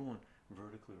 if you're going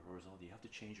vertically or horizontal, you have to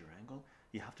change your angle,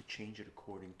 you have to change it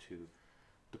according to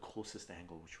the closest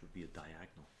angle, which would be a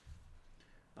diagonal.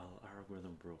 Our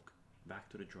algorithm broke. Back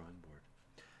to the drawing board.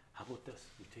 How about this?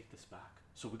 We take this back.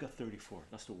 So we got 34.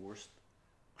 That's the worst.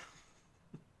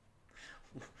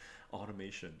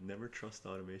 Automation. Never trust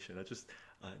automation.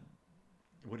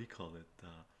 What do you call it?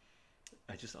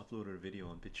 I just uploaded a video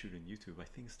on BitChute and YouTube. I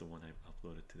think it's the one I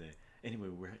uploaded today. Anyway,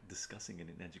 we're discussing it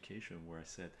in education where I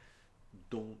said,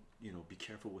 don't, you know, be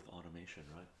careful with automation,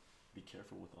 right? Be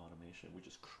careful with automation. We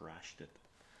just crashed it.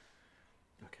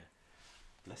 Okay,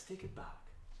 let's take it back.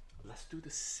 Let's do the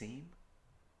same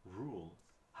rule,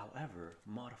 however,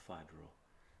 modified rule.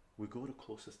 We go to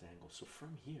closest angle. So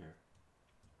from here,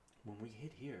 when we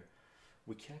hit here,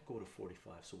 we can't go to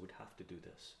 45, so we'd have to do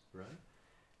this, right?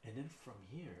 And then from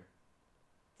here,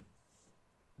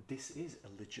 this is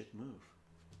a legit move,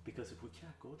 because if we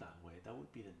can't go that way, that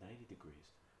would be the 90 degrees.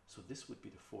 So this would be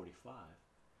the 45,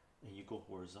 and you go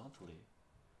horizontally.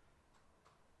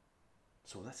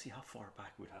 So let's see how far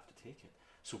back we'd have to take it.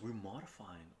 So we're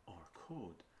modifying our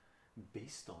code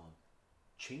based on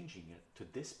changing it to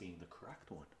this being the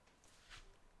correct one.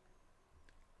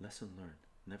 Lesson learned: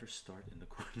 never start in the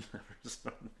corner. Never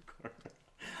start in the corner.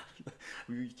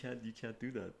 You can't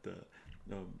do that.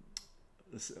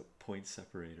 This point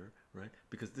separator, right?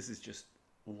 Because this is just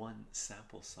one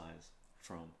sample size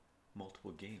from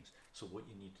multiple games. So what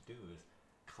you need to do is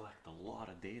collect a lot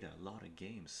of data, a lot of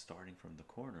games starting from the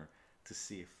corner to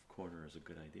see if corner is a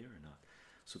good idea or not.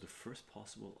 So the first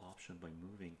possible option by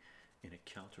moving in a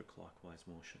counterclockwise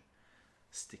motion,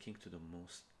 sticking to the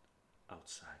most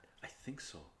outside. I think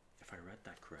so, if I read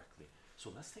that correctly.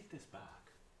 So let's take this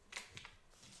back.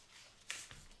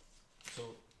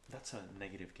 So that's a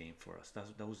negative game for us.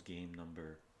 That was game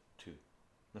number 2.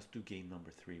 Let's do game number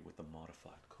 3 with the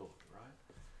modified code,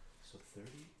 right? So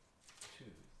 32,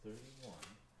 31,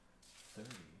 30,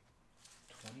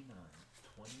 29,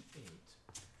 28,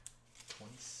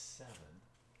 27,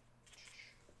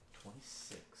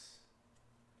 26,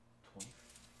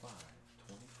 25,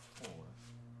 24,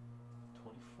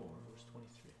 24, where's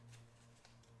 23?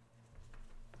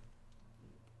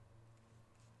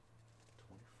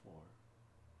 24.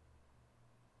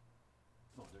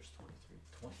 Oh, there's 23.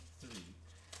 23,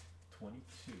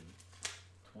 22,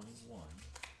 21.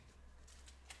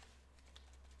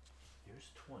 Here's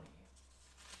 20.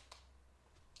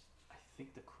 I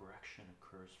think the correction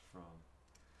occurs from,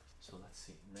 so let's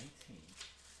see, 19.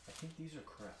 I think these are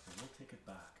correct, and we'll take it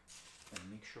back and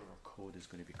make sure our code is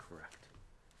going to be correct.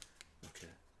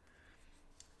 Okay.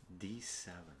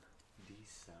 D7,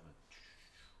 D7,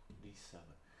 D7.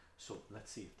 So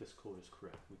let's see if this code is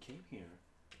correct. We came here,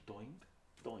 doink,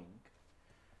 doink,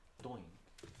 doink,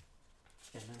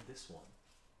 and then this one,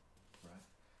 right?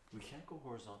 We can't go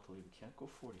horizontally, we can't go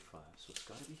 45, so it's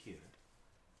got to be here.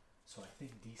 So I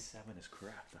think D7 is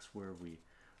correct. That's where we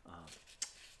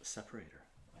separator.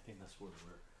 I think that's where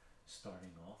we're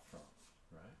starting off from,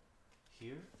 right?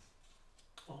 Here.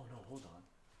 Oh no, hold on.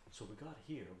 So we got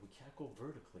here. We can't go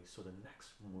vertically, so the next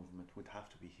movement would have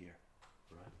to be here,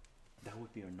 right? That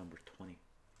would be our number 20.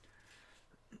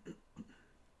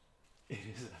 It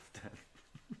is F10.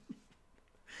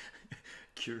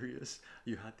 Curious,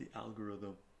 you had the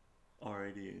algorithm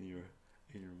already in your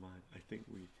mind. I think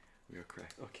we are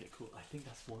correct. Okay, cool. I think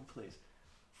that's one place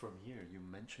from here you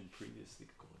mentioned previously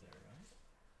to go there, right?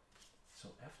 So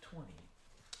F20,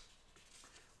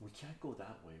 we can't go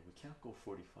that way. We can't go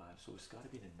 45, so it's got to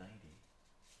be the 90,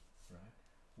 right?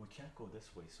 We can't go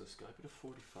this way, so it's got to be the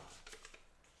 45,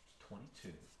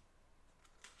 22,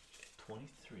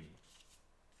 23,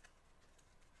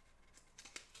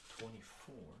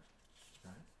 24,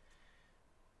 right?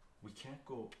 We can't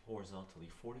go horizontally.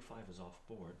 45 is off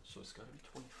board, so it's got to be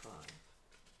 25,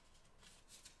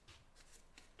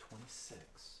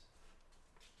 26.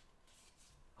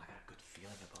 I got a good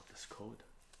feeling about this code,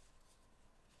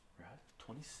 right?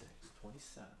 26,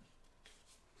 27,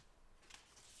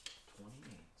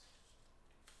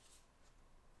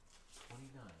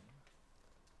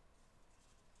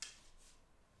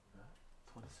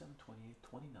 27, 28,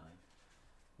 29.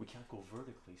 We can't go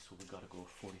vertically, so we got to go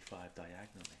 45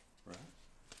 diagonally, right?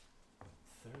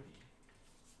 30,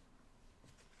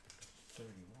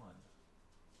 31,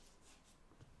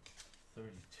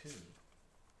 32.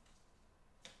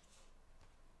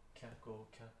 Can't go,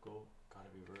 gotta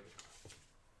be vertical.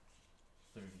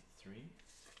 33,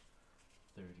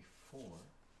 34,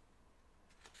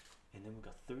 and then we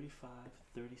got 35,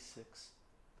 36.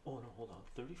 Oh no, hold on.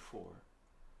 34,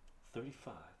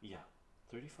 35, yeah.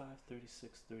 35,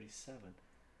 36, 37,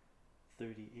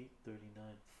 38,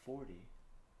 39, 40,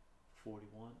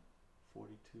 41,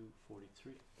 42,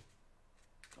 43.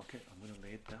 Okay, I'm gonna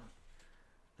lay it down.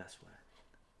 That's why.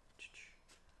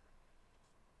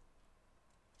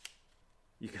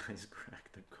 You guys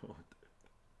cracked the code.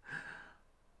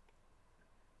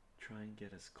 Try and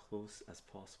get as close as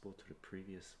possible to the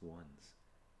previous ones.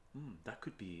 That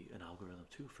could be an algorithm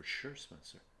too, for sure,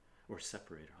 Spencer. Or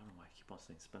separator. I don't know why I keep on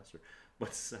saying Spencer,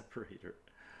 but separator.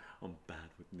 I'm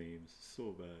bad with names,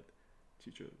 so bad.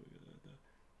 Chycho,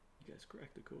 you guys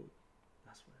cracked the code.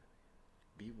 That's why.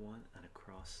 B1 and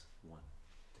across 1.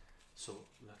 So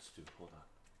let's do. Hold on.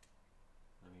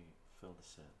 Let me fill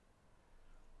this in.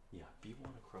 Yeah,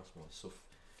 B1 across 1. So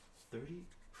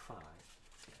 35,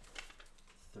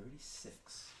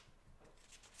 36,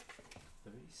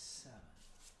 37,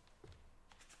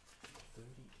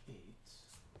 38,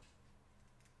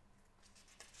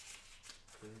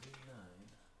 39,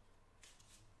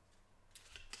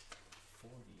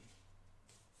 40,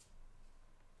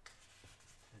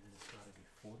 and then it's got to be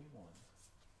 41,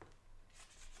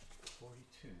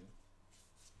 42,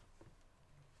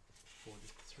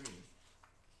 43,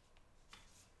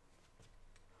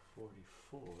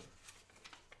 44,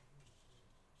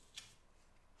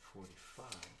 45.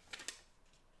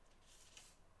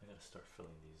 I gotta start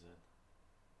filling these in.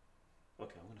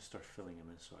 Okay, I'm gonna start filling them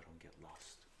in so I don't get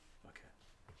lost. Okay.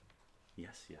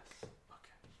 Yes, yes.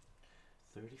 Okay.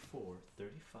 34,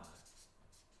 35,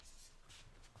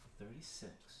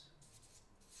 36,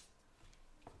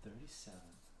 37,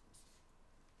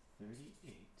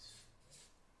 38,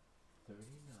 39,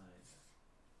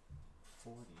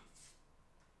 40,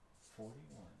 41,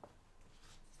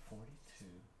 42,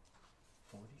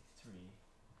 43,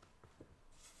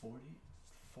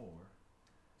 44,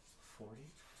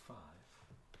 45,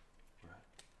 right?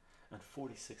 And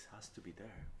 46 has to be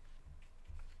there.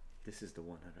 This is the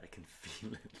one that I can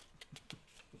feel it.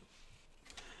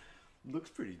 Looks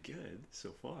pretty good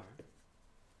so far.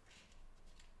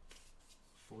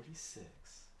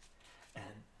 46.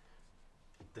 And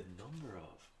the number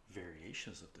of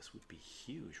variations of this would be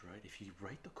huge, right? If you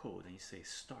write the code and you say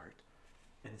start,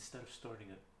 and instead of starting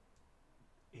at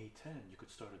A10, you could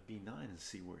start at B9 and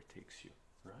see where it takes you,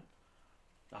 right?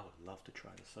 I would love to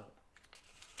try this out.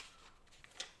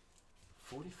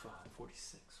 45,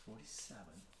 46,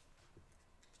 47,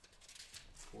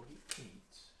 48,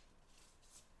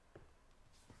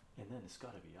 and then it's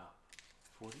got to be up.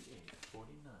 48, 49,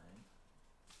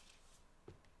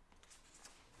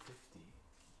 50,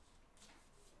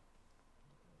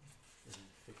 and then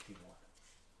 51.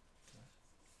 Right?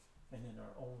 And then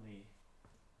our only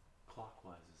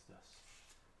clockwise is this.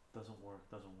 Doesn't work,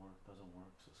 doesn't work, doesn't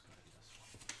work, so it's got to be this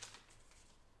one.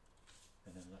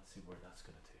 And then let's see where that's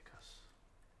going to take us.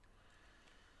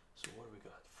 So what do we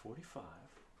got? 45,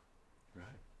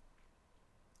 right?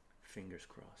 Fingers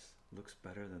crossed. Looks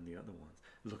better than the other ones.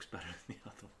 Looks better than the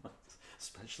other ones,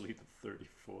 especially the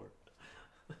 34.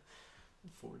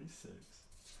 46.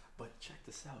 But check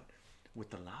this out. With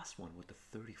the last one, with the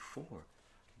 34,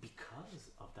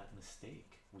 because of that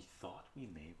mistake we thought we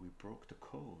made, we broke the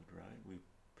code, right?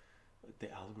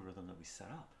 The algorithm that we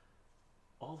set up.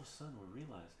 All of a sudden we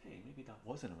realized, hey, maybe that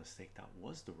wasn't a mistake. That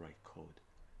was the right code.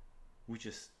 We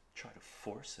just try to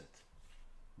force it,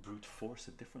 brute force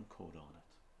a different code on it.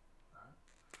 Right?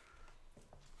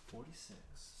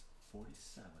 46,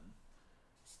 47,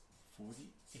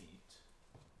 48,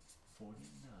 49,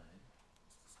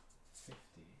 50,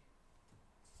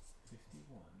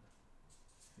 51,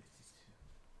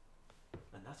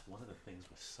 52. And that's one of the things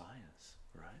with science,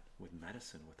 right? With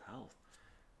medicine, with health.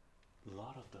 A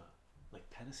lot of the, like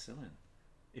penicillin,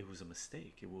 it was a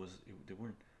mistake. They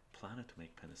weren't planning to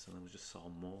make penicillin. It was just saw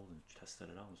mold and tested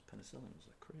it out. It was penicillin. It was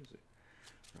like crazy,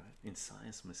 right? In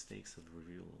science, mistakes have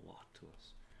revealed a lot to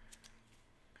us.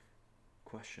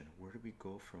 Question: where do we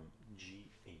go from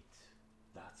G8?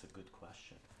 That's a good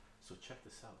question. So check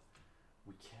this out.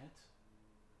 We can't.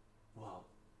 Well,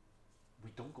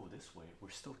 we don't go this way. We're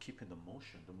still keeping the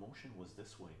motion. The motion was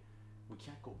this way. We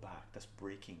can't go back. That's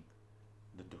breaking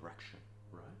the direction,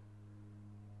 right?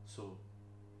 So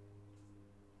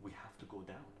we have to go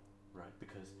down. right?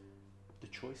 Because the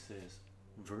choice is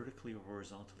vertically or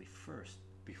horizontally first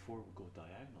before we go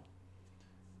diagonal.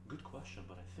 Good question,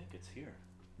 but I think it's here.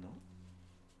 No?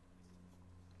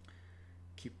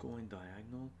 Keep going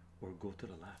diagonal or go to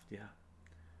the left. Yeah,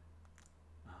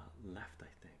 left, I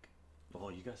think. Oh,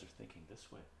 you guys are thinking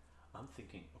this way. I'm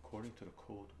thinking according to the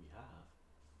code we have,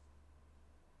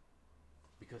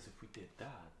 because if we did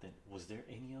that, then was there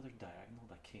any other diagonal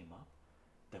that came up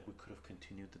that we could have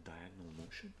continued the diagonal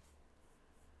motion?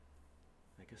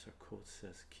 I guess our code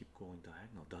says keep going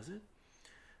diagonal, does it?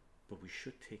 But we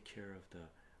should take care of the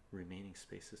remaining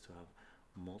spaces to have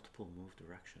multiple move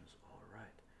directions. All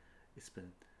right, it's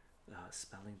been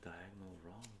spelling diagonal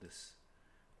wrong this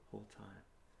whole time.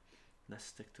 Let's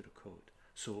stick to the code.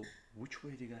 So which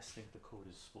way do you guys think the code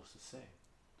is supposed to say?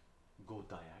 Go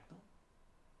diagonal?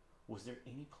 Was there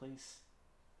any place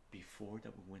before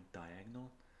that we went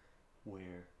diagonal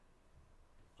where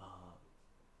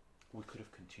we could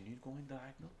have continued going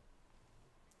diagonal?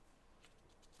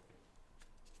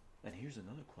 And here's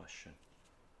another question.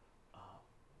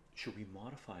 Should we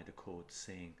modify the code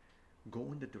saying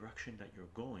go in the direction that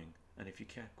you're going, and if you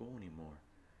can't go anymore,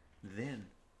 then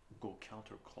go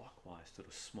counterclockwise to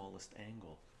the smallest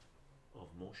angle of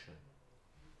motion,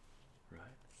 right?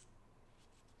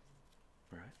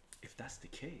 Right? If that's the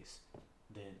case,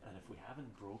 then, and if we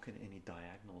haven't broken any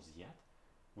diagonals yet,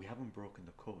 we haven't broken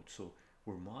the code. So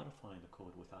we're modifying the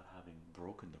code without having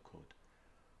broken the code.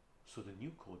 So the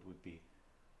new code would be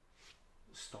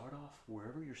start off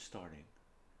wherever you're starting,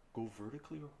 go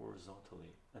vertically or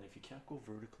horizontally, and if you can't go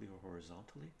vertically or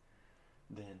horizontally,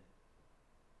 then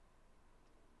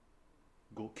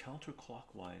go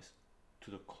counterclockwise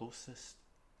to the closest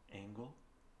angle,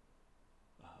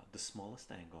 the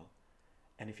smallest angle,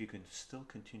 and if you can still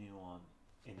continue on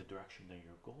in the direction that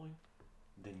you're going,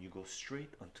 then you go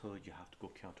straight until you have to go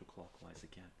counterclockwise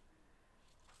again.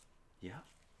 Yeah?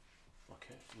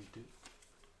 Okay, we do.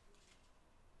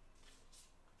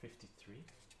 53,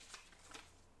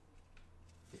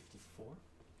 54,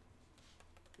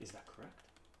 is that correct?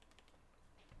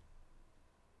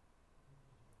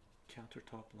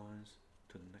 Countertop lines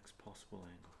to the next possible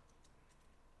angle.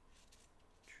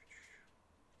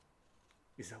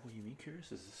 Is that what you mean,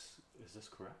 Curious? Is this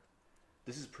correct?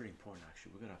 This is pretty important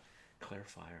actually. We're gonna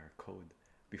clarify our code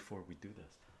before we do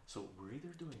this. So we're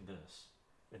either doing this,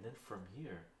 and then from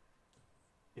here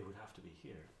it would have to be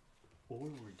here, or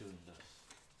we're doing this,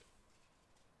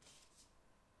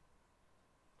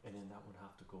 and then that would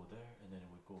have to go there, and then it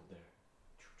would go there.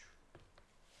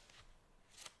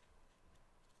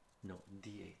 No,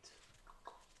 D8.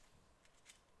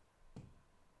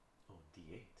 Oh,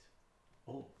 D8.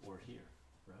 Oh, we're here,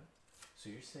 right? So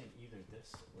you're saying either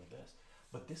this or this,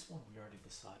 but this one we already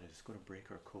decided it's going to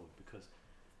break our code, because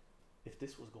if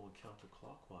this was going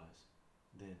counterclockwise,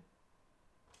 then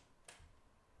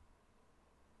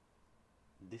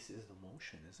this is the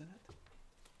motion, isn't it?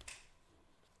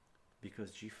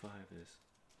 Because G5 is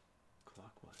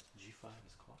clockwise. G5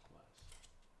 is clockwise.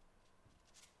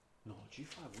 No,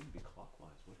 G5 wouldn't be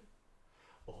clockwise, would it?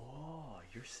 Oh,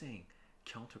 you're saying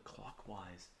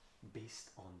counterclockwise based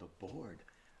on the board.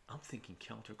 I'm thinking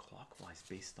counterclockwise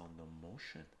based on the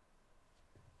motion.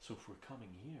 So if we're coming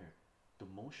here, the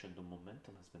motion, the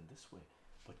momentum has been this way,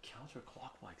 but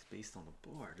counterclockwise based on the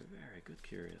board. Very good,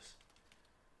 Curious.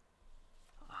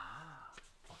 Ah,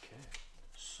 okay.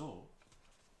 So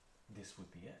this would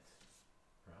be it,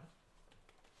 right?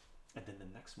 And then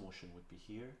the next motion would be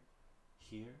here,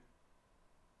 here.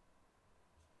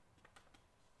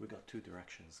 We got two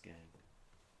directions, gang.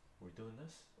 We're doing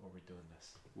this or we're doing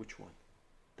this. Which one?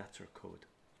 That's our code.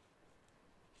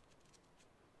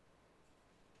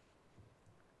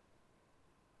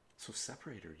 So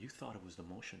separator, you thought it was the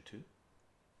motion too?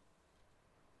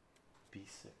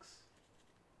 B6.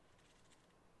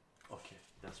 Okay,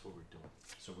 that's what we're doing.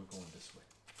 So we're going this way.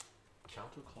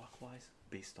 Counterclockwise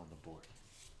based on the board.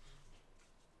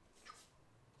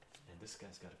 And this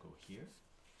guy's got to go here.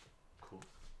 Cool.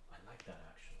 I like that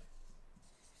actually.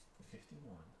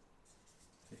 51,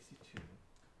 52,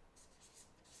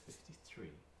 53.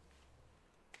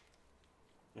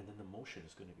 And then the motion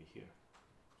is going to be here.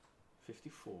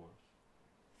 54,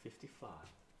 55.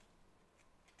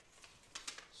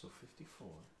 So 54,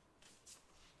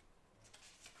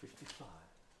 55.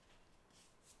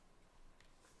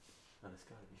 And it's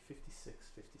got to be 56,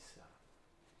 57.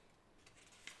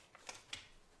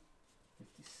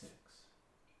 56,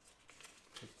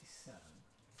 57,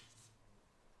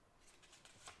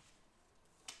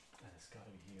 and it's got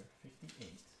to be here 58,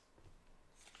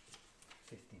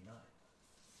 59,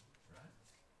 right?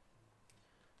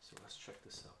 So let's check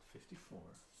this out. 54,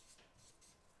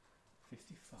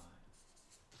 55,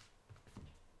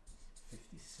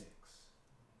 56,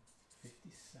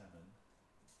 57,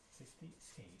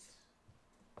 58,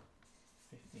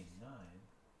 59,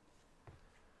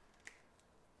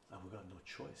 and we got no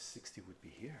choice. 60 would be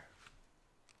here.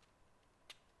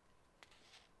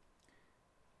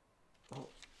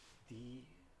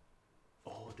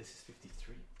 Oh, this is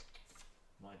 53.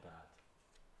 My bad.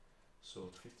 So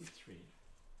 53.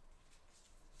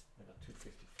 I got two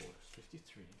 54s.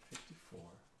 53, 54.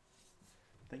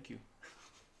 Thank you.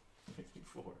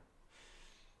 54,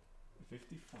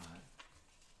 55,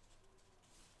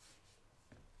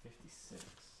 56,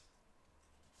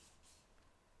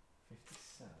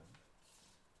 57,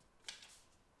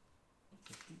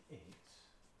 58,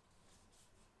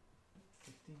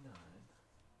 59.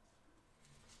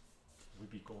 We'd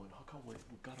be going, how come we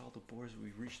got all the boards,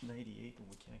 we reached 98 and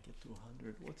we can't get to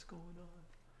 100? What's going on?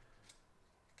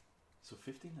 So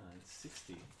 59,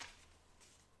 60,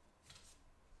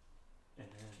 and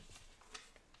then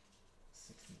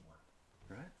 61,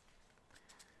 right?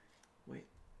 Wait,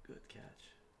 good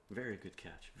catch. Very good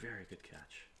catch. Very good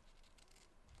catch.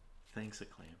 Thanks,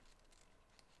 Acclaim.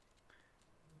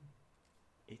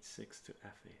 8-6 to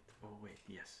F8. Oh wait,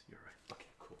 yes, you're right.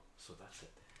 Okay, cool. So that's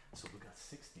it. So we got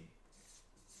 60,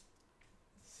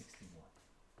 61.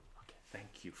 Okay,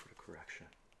 thank you for the correction.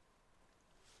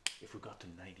 If we got to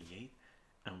 98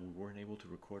 and we weren't able to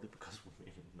record it because we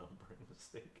made a numbering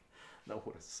mistake, that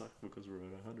would have sucked because we're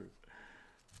at 100.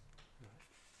 Right.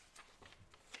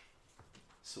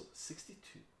 So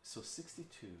 62. So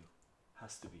 62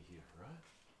 has to be here, right?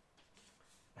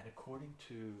 And according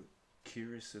to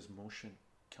Curious's motion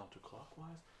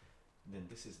counterclockwise, then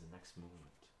this is the next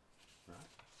movement, right?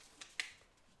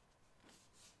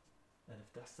 And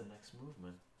if that's the next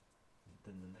movement,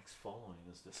 then the next following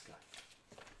is this guy.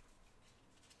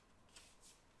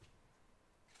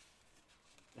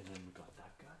 And then we got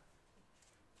that guy.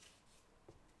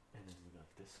 And then we got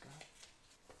this guy.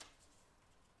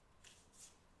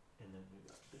 And then we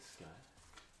got this guy.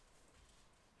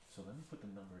 So let me put the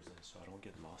numbers in so I don't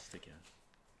get lost again.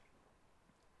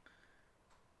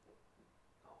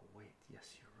 Oh wait,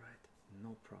 yes, you're right.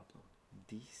 No problem.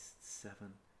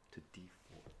 D7 to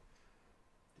D4.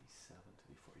 D7 to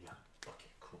D4. Yeah. Okay,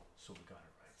 cool. So we got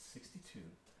it right. 62,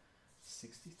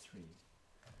 63,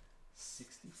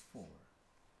 64,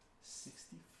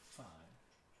 65,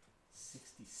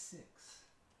 66,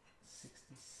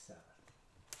 67.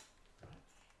 Right?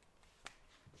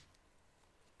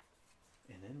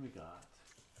 And then we got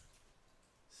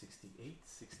 68,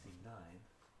 69,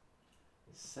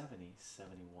 70,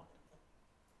 71.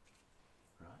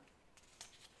 Right?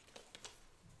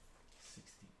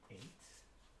 68,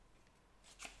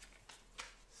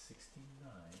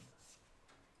 69,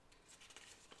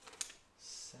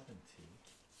 70,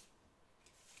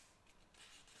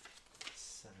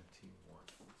 71.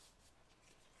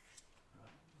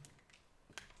 Right?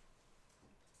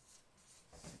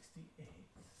 68,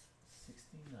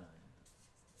 69,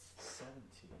 70,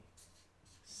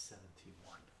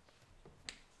 71.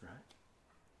 Right?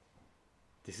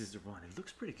 This is the run. It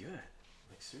looks pretty good.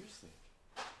 Like seriously.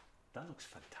 That looks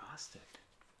fantastic.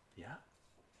 Yeah.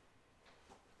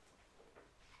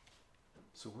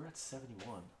 So we're at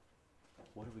 71.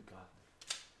 What do we got?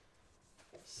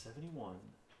 71.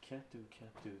 Can't do.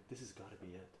 This has got to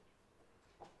be it.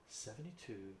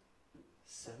 72,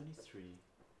 73.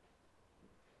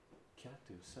 Can't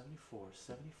do. 74,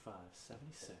 75,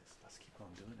 76. Let's keep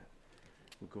on doing it.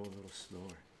 We'll go a little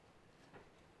slower.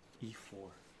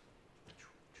 E4.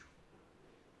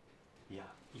 Yeah,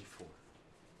 E4.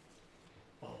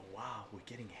 Oh wow, we're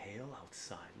getting hail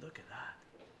outside. Look at that.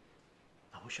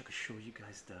 I wish I could show you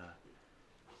guys the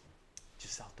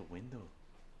just out the window.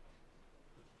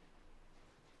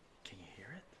 Can you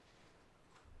hear it?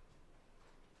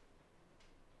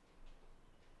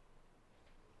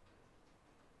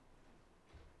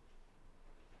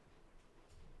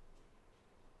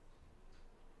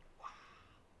 Wow,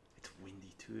 it's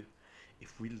windy too.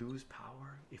 If we lose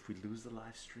power, if we lose the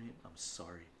live stream, I'm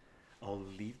sorry. I'll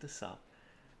leave this up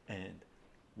and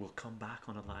we'll come back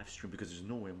on a live stream because there's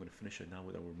no way I'm going to finish it now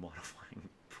without we're modifying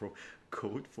pro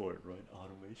code for it, right?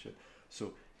 Automation.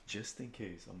 So just in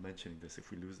case I'm mentioning this,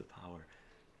 if we lose the power,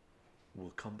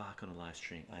 we'll come back on a live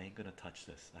stream. I ain't gonna touch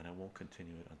this and I won't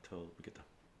continue it until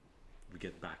we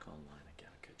get back online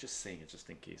again. Okay, just saying it just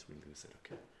in case we lose it.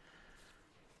 Okay,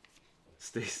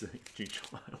 stay safe, chycho.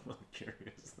 I'm not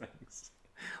curious. Thanks.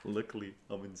 Luckily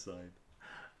I'm inside.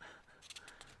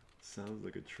 Sounds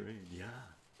like a train. Yeah,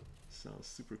 sounds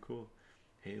super cool.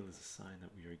 Hail is a sign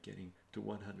that we are getting to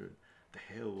 100. The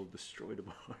hail will destroy the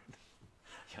board.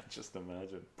 Yeah, just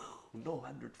imagine. no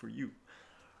 100 for you,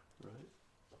 right?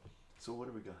 So what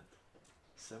do we got?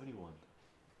 71,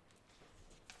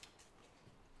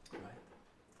 right?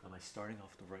 Am I starting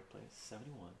off the right place?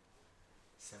 71,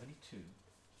 72,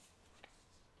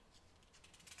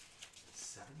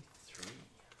 73.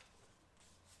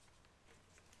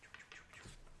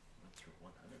 That's where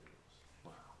 100 goes.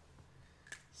 Wow.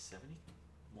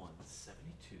 71,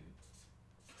 72.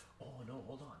 Oh no,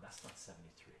 hold on, that's not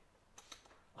 73.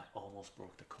 I almost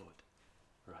broke the code,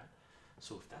 right?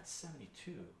 So if that's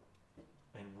 72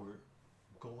 and we're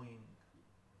going,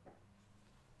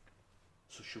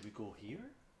 so should we go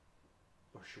here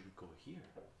or should we go here?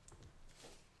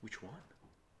 Which one?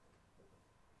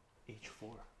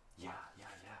 H4. Yeah.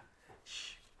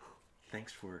 Shh.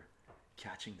 Thanks for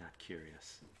catching that,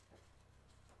 Curious.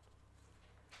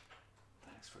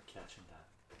 Thanks for catching that.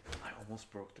 I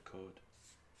almost broke the code.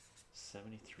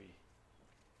 73.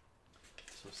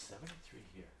 So 73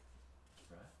 here,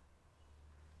 right?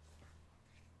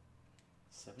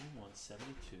 71,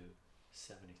 72,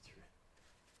 73.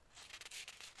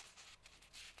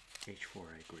 H4,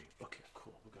 I agree. Okay,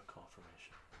 cool. We got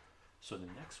confirmation. So the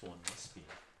next one must be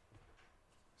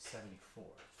 74,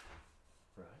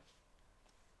 right?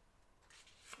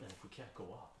 And if we can't go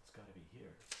up, it's got to be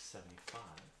here. 75,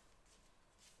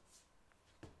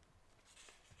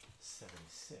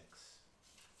 76,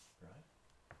 right?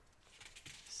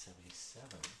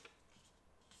 77,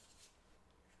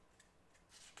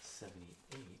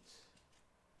 78.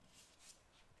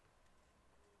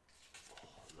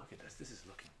 Oh, look at this. This is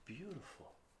looking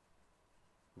beautiful.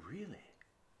 Really?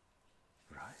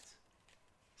 Right?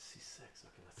 C6.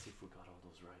 Okay, let's see if we got all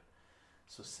those right.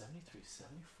 So 73,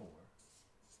 74,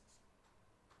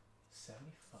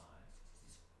 75,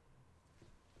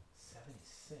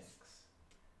 76,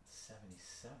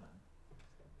 77,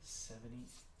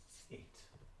 78,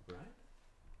 right?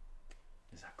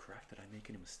 Is that correct? Did I make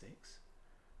any mistakes?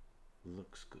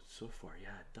 Looks good so far.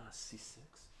 Yeah, it does. C6,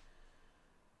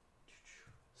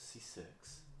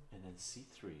 C6, and then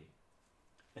C3,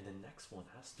 and the next one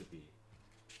has to be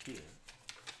here.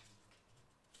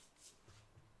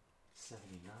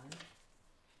 79,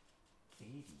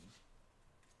 80,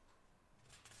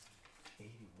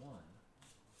 81,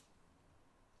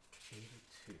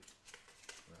 82,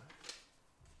 right?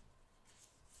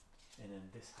 And then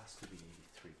this has to be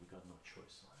 83. We got no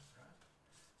choice on it, right?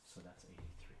 So that's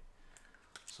 83.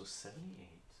 So 78,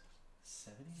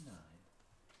 79,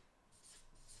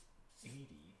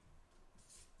 80,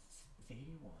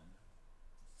 81,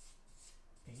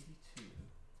 82,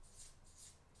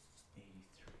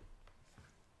 83.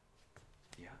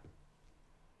 Yeah.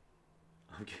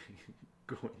 Okay,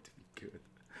 going to be good.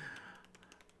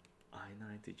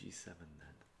 I9 to G7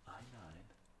 then. I9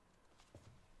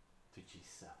 to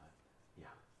G7.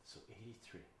 Yeah, so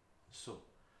 83. So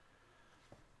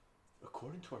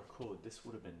according to our code, this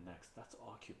would have been next. That's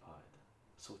occupied.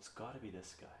 So it's got to be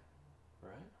this guy,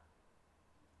 right?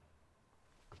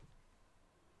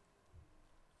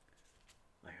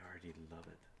 I already love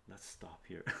it. Let's stop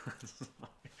here.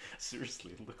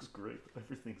 Seriously, it looks great.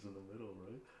 Everything's in the middle,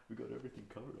 right? We got everything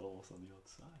covered almost on the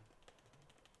outside.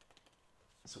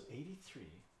 So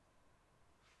 83,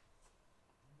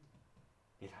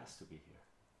 it has to be here,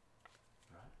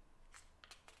 right?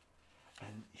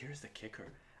 And here's the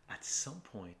kicker. At some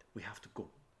point, we have to go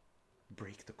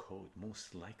break the code,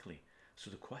 most likely.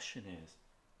 So the question is,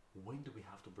 when do we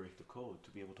have to break the code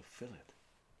to be able to fill it,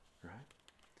 right?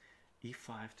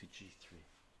 E5 to G3,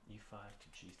 E5 to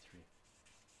G3.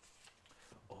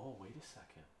 Oh, wait a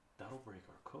second. That'll break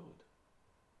our code.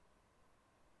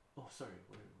 Oh, sorry,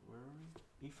 where are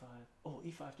we? E5. Oh,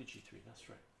 E5 to G3, that's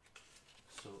right.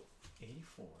 So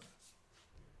 84,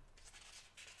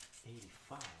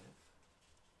 85.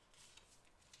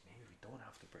 Maybe we don't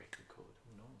have to break the code,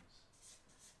 who knows?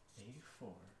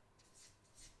 84,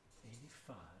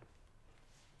 85.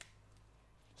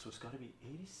 So it's got to be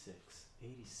 86,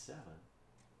 87.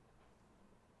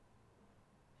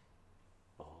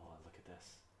 Oh, look at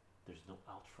this. There's no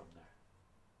out from there.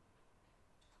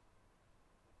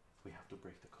 We have to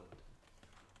break the code.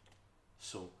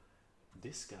 So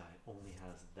this guy only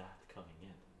has that coming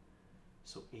in.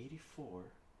 So 84.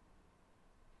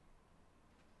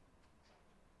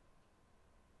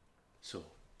 So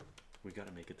we got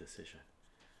to make a decision.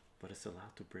 But it's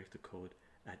allowed to break the code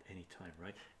at any time,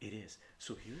 right? It is.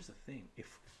 So here's the thing.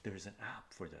 If there's an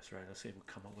app for this, right? Let's say we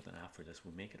come up with an app for this.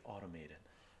 We make it automated,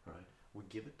 right? We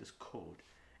give it this code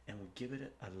and we give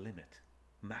it a limit,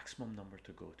 maximum number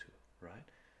to go to, right?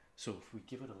 So if we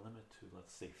give it a limit to,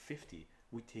 let's say 50,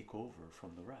 we take over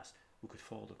from the rest. We could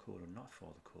follow the code or not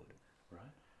follow the code,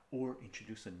 right? or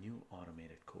introduce a new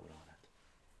automated code on it,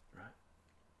 right?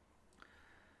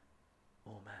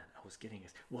 Oh man, I was getting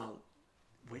it. Well,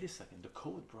 wait a second. The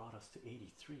code brought us to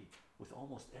 83 with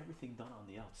almost everything done on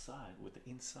the outside, with the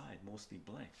inside mostly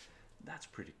blank. That's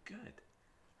pretty good,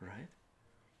 right?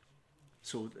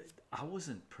 So I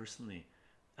wasn't personally,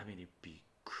 I mean, it'd be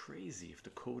crazy if the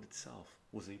code itself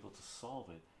was able to solve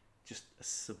it, just a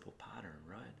simple pattern,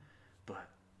 right? But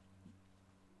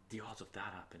the odds of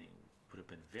that happening would have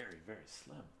been very, very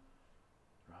slim,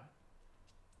 right?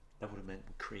 That would have meant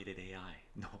we created AI.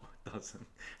 No, it doesn't.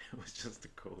 It was just the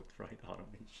code, right?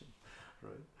 Automation,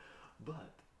 right?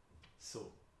 But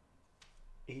so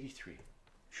 83,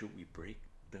 should we break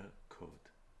the code?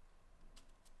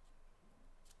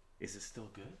 Is it still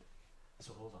good?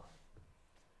 So hold on.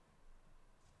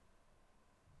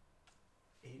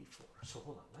 84. So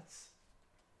hold on.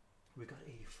 We got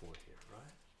 84 here,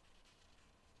 right?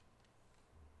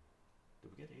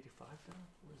 Did we get 85 down?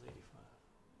 Where's 85?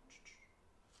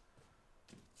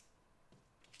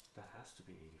 That has to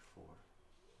be 84.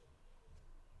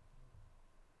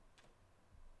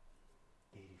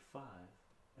 85,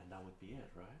 and that would be it,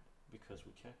 right? Because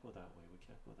we can't go that way, we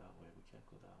can't go that way, we can't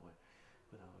go that way,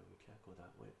 go that way, we can't go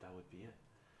that way. That would be it.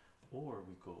 Or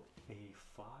we go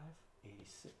 85,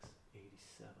 86,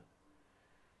 87,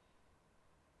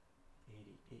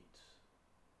 88,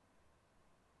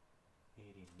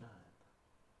 89,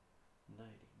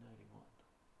 90, 91.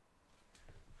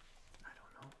 I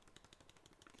don't know.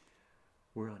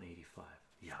 We're on 85.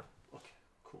 Yeah. Okay.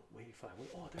 Cool. 85.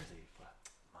 Oh, there's 85.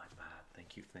 My bad.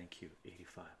 Thank you. Thank you.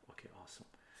 85. Okay. Awesome.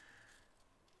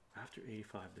 After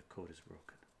 85, the code is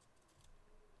broken.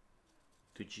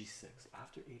 To G6.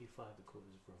 After 85, the code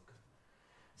is broken.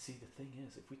 See, the thing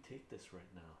is, if we take this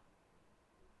right now,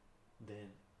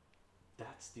 then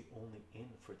that's the only in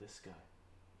for this guy,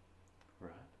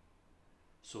 right?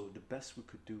 So the best we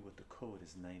could do with the code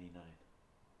is 99,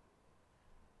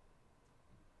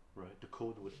 right? The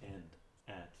code would end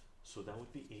at, so that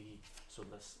would be 80. So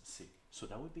let's see. So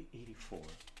that would be 84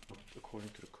 according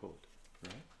to the code,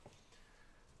 right?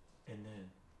 And then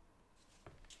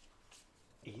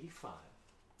 85,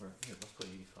 right here, let's put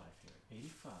 85 here.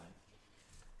 85,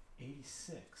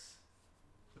 86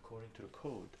 according to the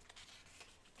code,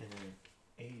 and then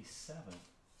 87,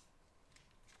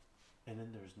 and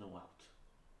then there's no out.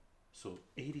 So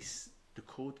 80, the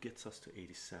code gets us to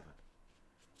 87.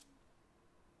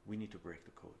 We need to break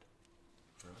the code,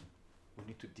 right? We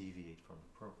need to deviate from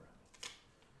the programming.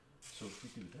 So if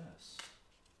we do this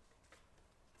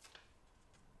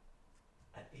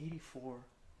at 84,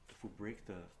 if we break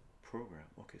the program,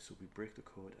 okay, so we break the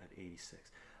code at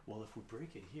 86. Well, if we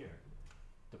break it here,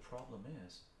 the problem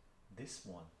is this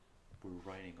one we're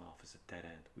writing off as a dead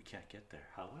end. We can't get there.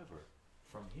 However,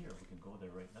 from here we can go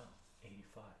there right now.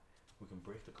 85. We can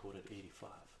break the code at 85.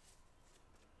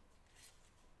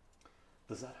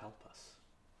 Does that help us?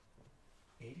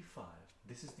 85,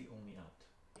 this is the only out.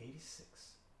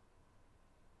 86.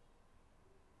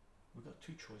 We got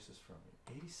two choices from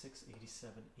it. 86,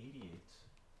 87, 88.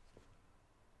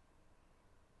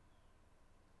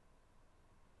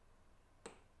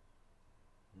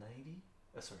 90,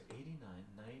 sorry, 89,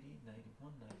 90,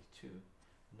 91, 92,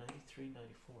 93,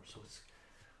 94. So it's,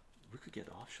 we could get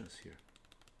options here.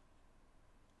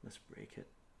 Let's break it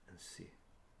and see.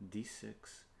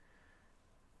 D6,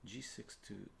 G6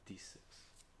 to D6,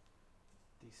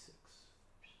 D6,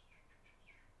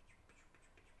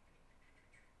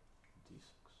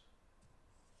 D6,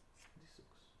 D6,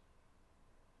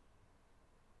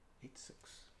 8-6,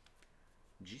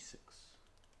 G6,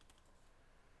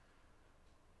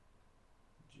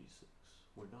 G6.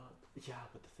 We're not, yeah,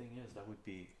 but the thing is, that would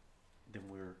be, then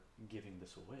we're giving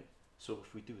this away. So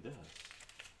if we do this,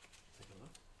 take a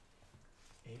look.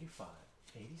 85,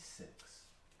 86,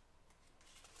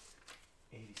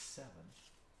 87,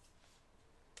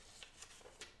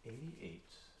 88,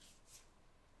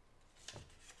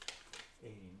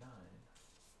 89,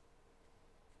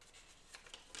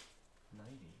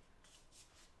 90,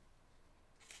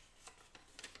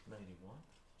 91,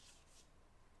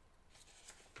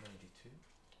 92,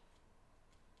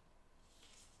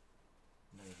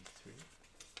 93,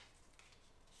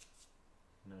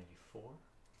 94,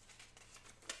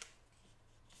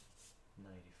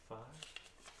 95,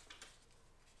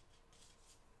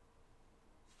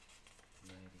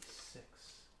 96.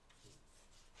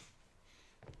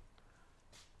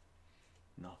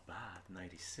 Not bad.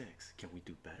 96. Can we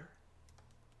do better?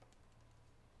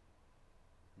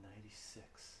 96.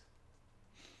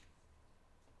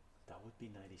 That would be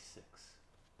 96.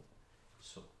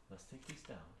 So let's take these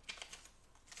down.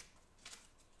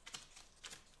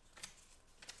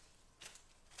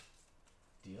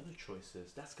 choice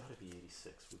is, that's got to be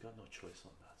 86. We got no choice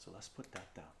on that, so let's put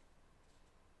that down.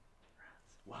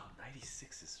 Wow,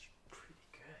 96 is pretty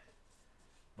good,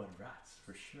 but rats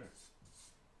for sure.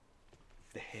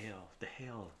 The hail, the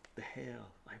hail, the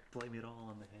hail. I blame it all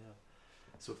on the hail.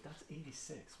 So if that's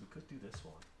 86, we could do this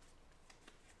one.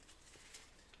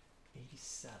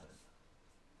 87.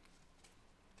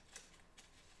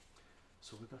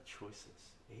 So we've got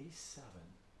choices. 87,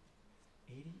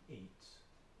 88,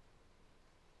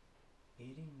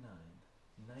 89,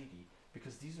 90,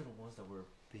 because these are the ones that were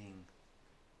being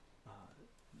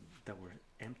that were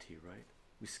empty, right?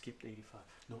 We skipped 85.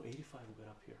 No, 85 will get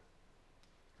up here,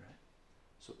 right?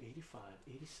 So 85,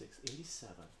 86,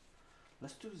 87.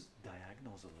 Let's do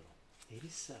diagonals a little.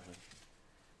 87,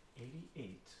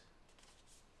 88,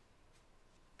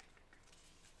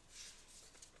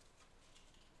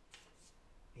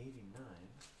 89,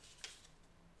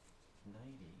 90,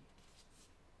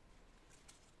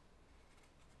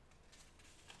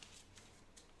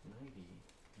 90,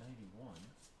 91,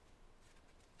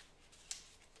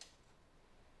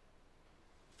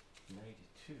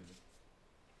 92.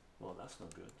 Well, that's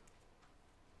not good.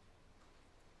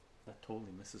 That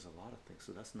totally misses a lot of things.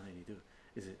 So that's 92.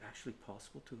 Is it actually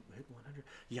possible to hit 100?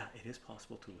 Yeah, it is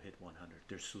possible to hit 100.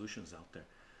 There's solutions out there.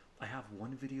 I have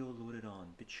one video loaded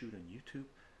on BitChute on YouTube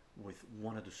with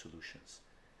one of the solutions,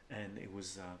 and it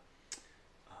was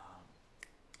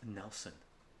Nelson.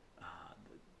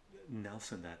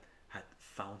 Nelson that had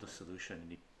found a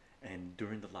solution, and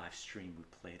during the live stream we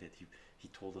played it. He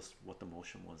told us what the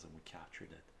motion was, and we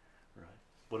captured it, right?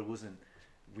 But it wasn't.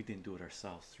 We didn't do it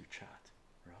ourselves through chat,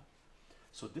 right?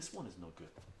 So this one is no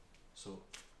good. So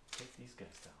take these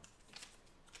guys down.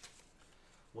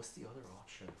 What's the other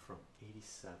option from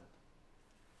 87?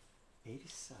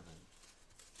 87,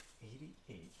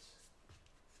 88,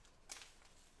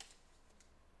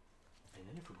 and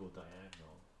then if we go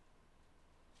diagonal,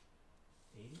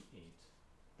 88,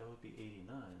 that would be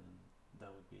 89, and that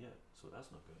would be it. So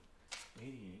that's not good.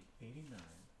 88, 89,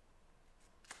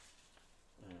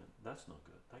 and that's not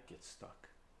good. That gets stuck,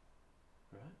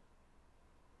 right?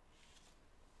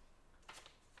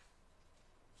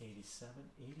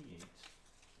 87, 88,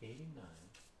 89,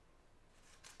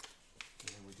 and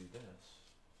then we do this.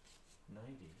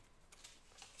 90,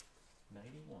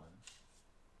 91,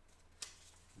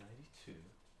 92,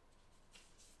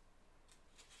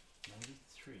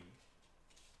 93,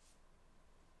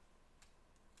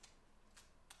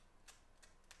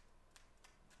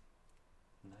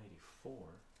 94.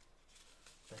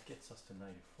 That gets us to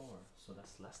 94, so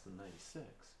that's less than 96.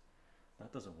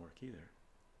 That doesn't work either.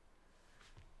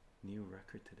 New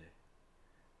record today.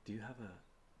 Do you have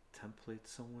a template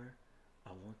somewhere? I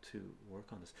want to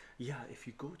work on this. Yeah, if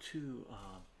you go to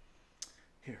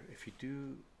here, if you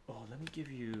do, oh, let me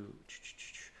give you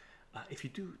if you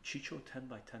do chycho 10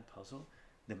 by 10 puzzle,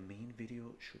 the main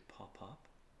video should pop up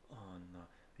on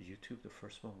YouTube, the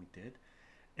first one we did.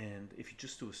 And if you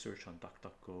just do a search on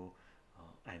DuckDuckGo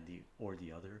and the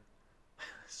other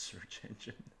search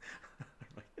engine,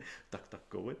 right,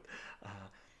 DuckDuckGo it,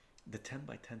 the 10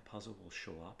 by 10 puzzle will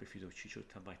show up if you do chycho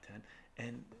 10 by 10,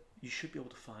 and you should be able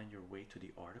to find your way to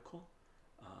the article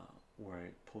where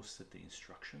I posted the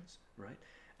instructions, right?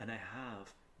 And I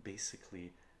have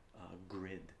basically a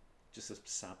grid, just a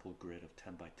sample grid of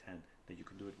 10 by 10 that you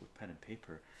can do it with pen and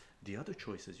paper. The other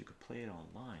choice is you could play it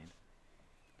online.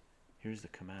 Here's the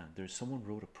command. There's someone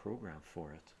wrote a program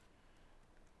for it.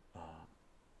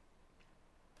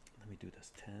 Let me do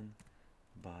this. 10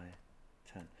 by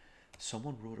 10.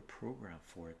 Someone wrote a program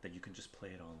for it that you can just play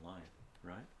it online,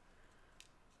 right?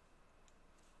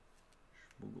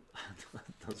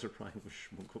 Those are probably with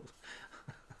Schmuggle.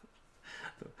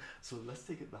 So let's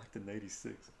take it back to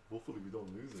 96. Hopefully we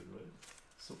don't lose it, right?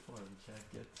 So far we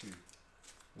can't get to,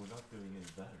 we're not doing any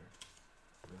better,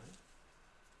 right?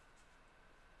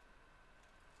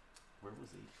 Where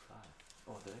was 85?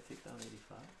 Oh, did I take down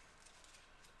 85?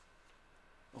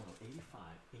 Oh no, 85,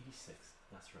 86.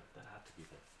 That's right, that had to be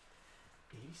there.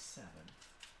 87,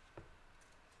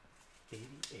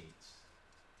 88,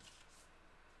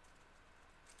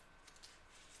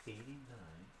 89,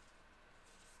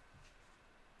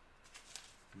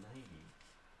 90.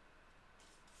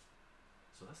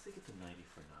 So let's take it to 90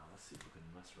 for now. Let's see if we can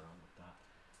mess around with that.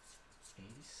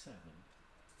 87,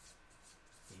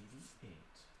 88,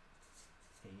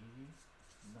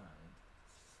 89,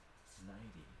 90,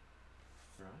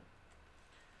 right?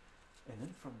 And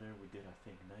then from there we did, I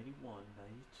think, 91,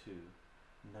 92,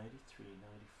 93,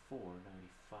 94,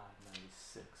 95,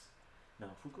 96. Now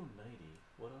if we go 90,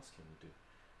 what else can we do?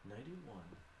 91,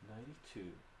 92,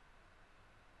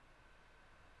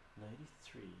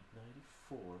 93,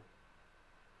 94.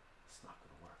 It's not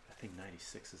gonna work. I think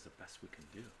 96 is the best we can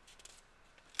do.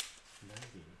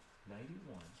 90,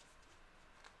 91.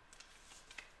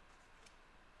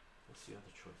 What's the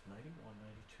other choice? 91,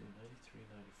 92, 93,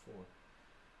 94,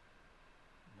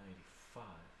 95.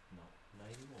 No,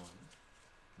 91,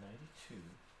 92,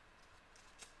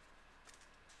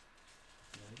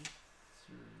 93,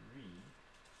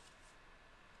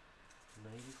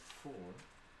 94,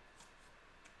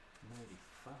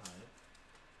 95,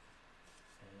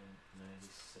 and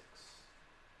 96.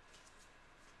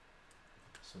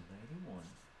 So 91,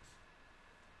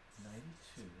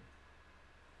 92,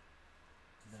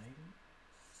 93,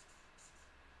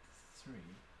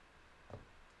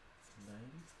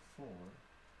 94,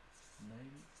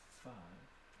 95,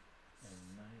 and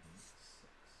 96.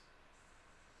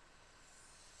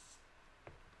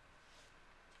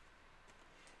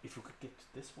 If we could get to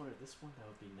this one or this one, that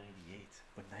would be 98.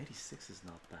 But 96 is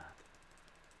not bad.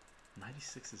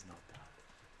 96 is not bad.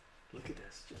 Look at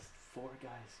this, just 4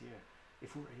 guys here.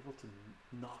 If we were able to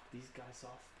knock these guys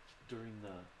off during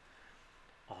the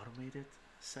automated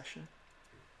session,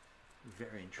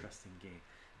 very interesting game.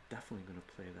 Definitely gonna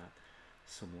play that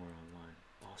some more online.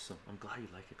 Awesome. I'm glad you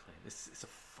like it, Clay. This is a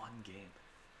fun game.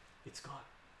 It's got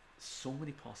so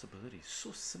many possibilities,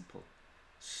 so simple,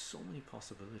 so many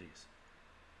possibilities.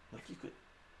 Like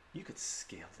you could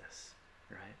scale this,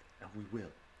 right? And we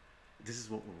will. This is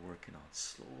what we're working on.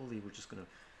 Slowly we're just gonna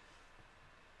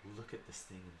look at this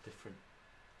thing in different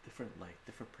light,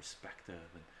 different perspective,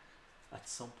 and at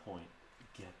some point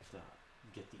get the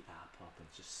app up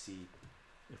and just see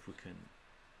if we can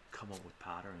come up with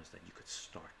patterns that you could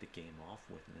start the game off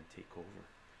with and then take over,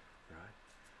 right?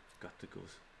 Got to go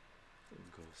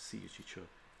see you, Chycho.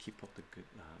 Keep up the good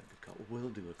will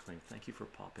do a claim. Thank you for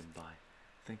popping by.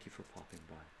 Thank you for popping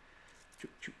by.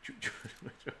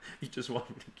 You just want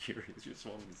me to be curious. You just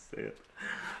want me to say it.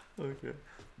 Okay,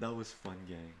 that was fun,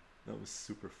 gang. That was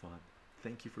super fun.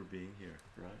 Thank you for being here,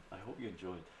 right? I hope you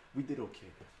enjoyed. We did okay.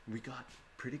 We got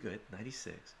pretty good.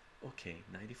 96. Okay,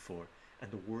 94,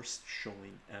 and the worst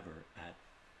showing ever at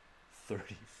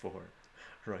 34,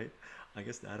 right? I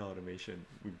guess that automation,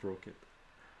 we broke it.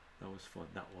 That was fun.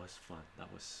 That was fun.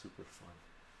 That was super fun.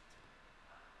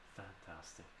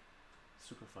 Fantastic.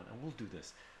 Super fun. And we'll do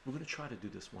this. We're gonna try to do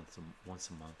this once a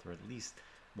month, or at least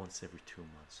once every 2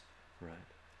 months,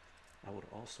 right? I would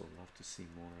also love to see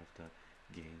more of the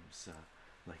games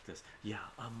like this. Yeah,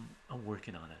 I'm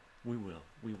working on it. We will.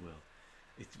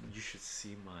 You should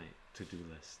see my to-do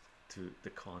list, to the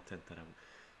content that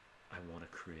I want to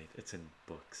create. It's in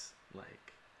books,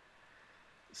 like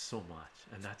so much,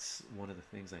 and that's one of the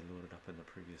things I loaded up in the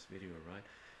previous video, right?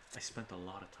 I spent a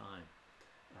lot of time.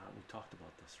 We talked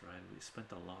about this, right? We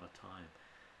spent a lot of time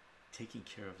taking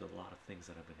care of a lot of things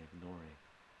that I've been ignoring,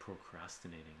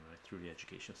 procrastinating, right? Through the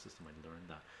education system, I learned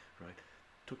that, right?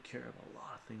 Took care of a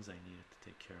lot of things I needed to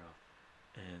take care of,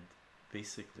 and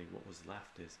basically what was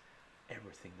left is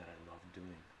everything that I love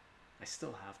doing. I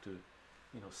still have to,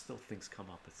 still things come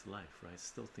up. It's life, right?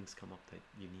 Still things come up that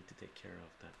you need to take care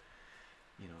of, that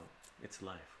it's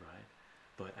life, right?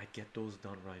 But I get those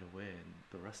done right away, and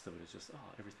the rest of it is just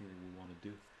everything that we want to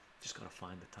do. Just gotta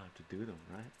find the time to do them,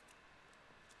 right?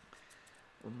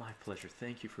 Well, my pleasure.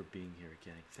 Thank you for being here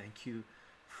again. Thank you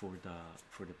for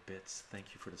the bits.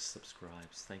 Thank you for the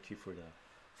subscribes. Thank you for the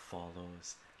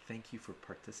follows. Thank you for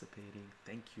participating.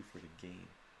 Thank you for the game.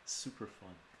 Super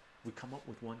fun. We come up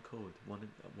with one code, one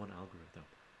algorithm.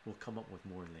 We'll come up with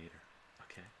more later.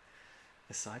 Okay.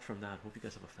 Aside from that, hope you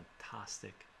guys have a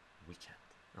fantastic weekend,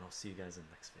 and I'll see you guys in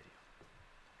the next video.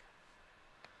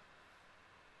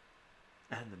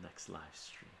 Okay. And the next live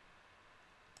stream.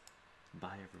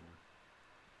 Bye, everyone.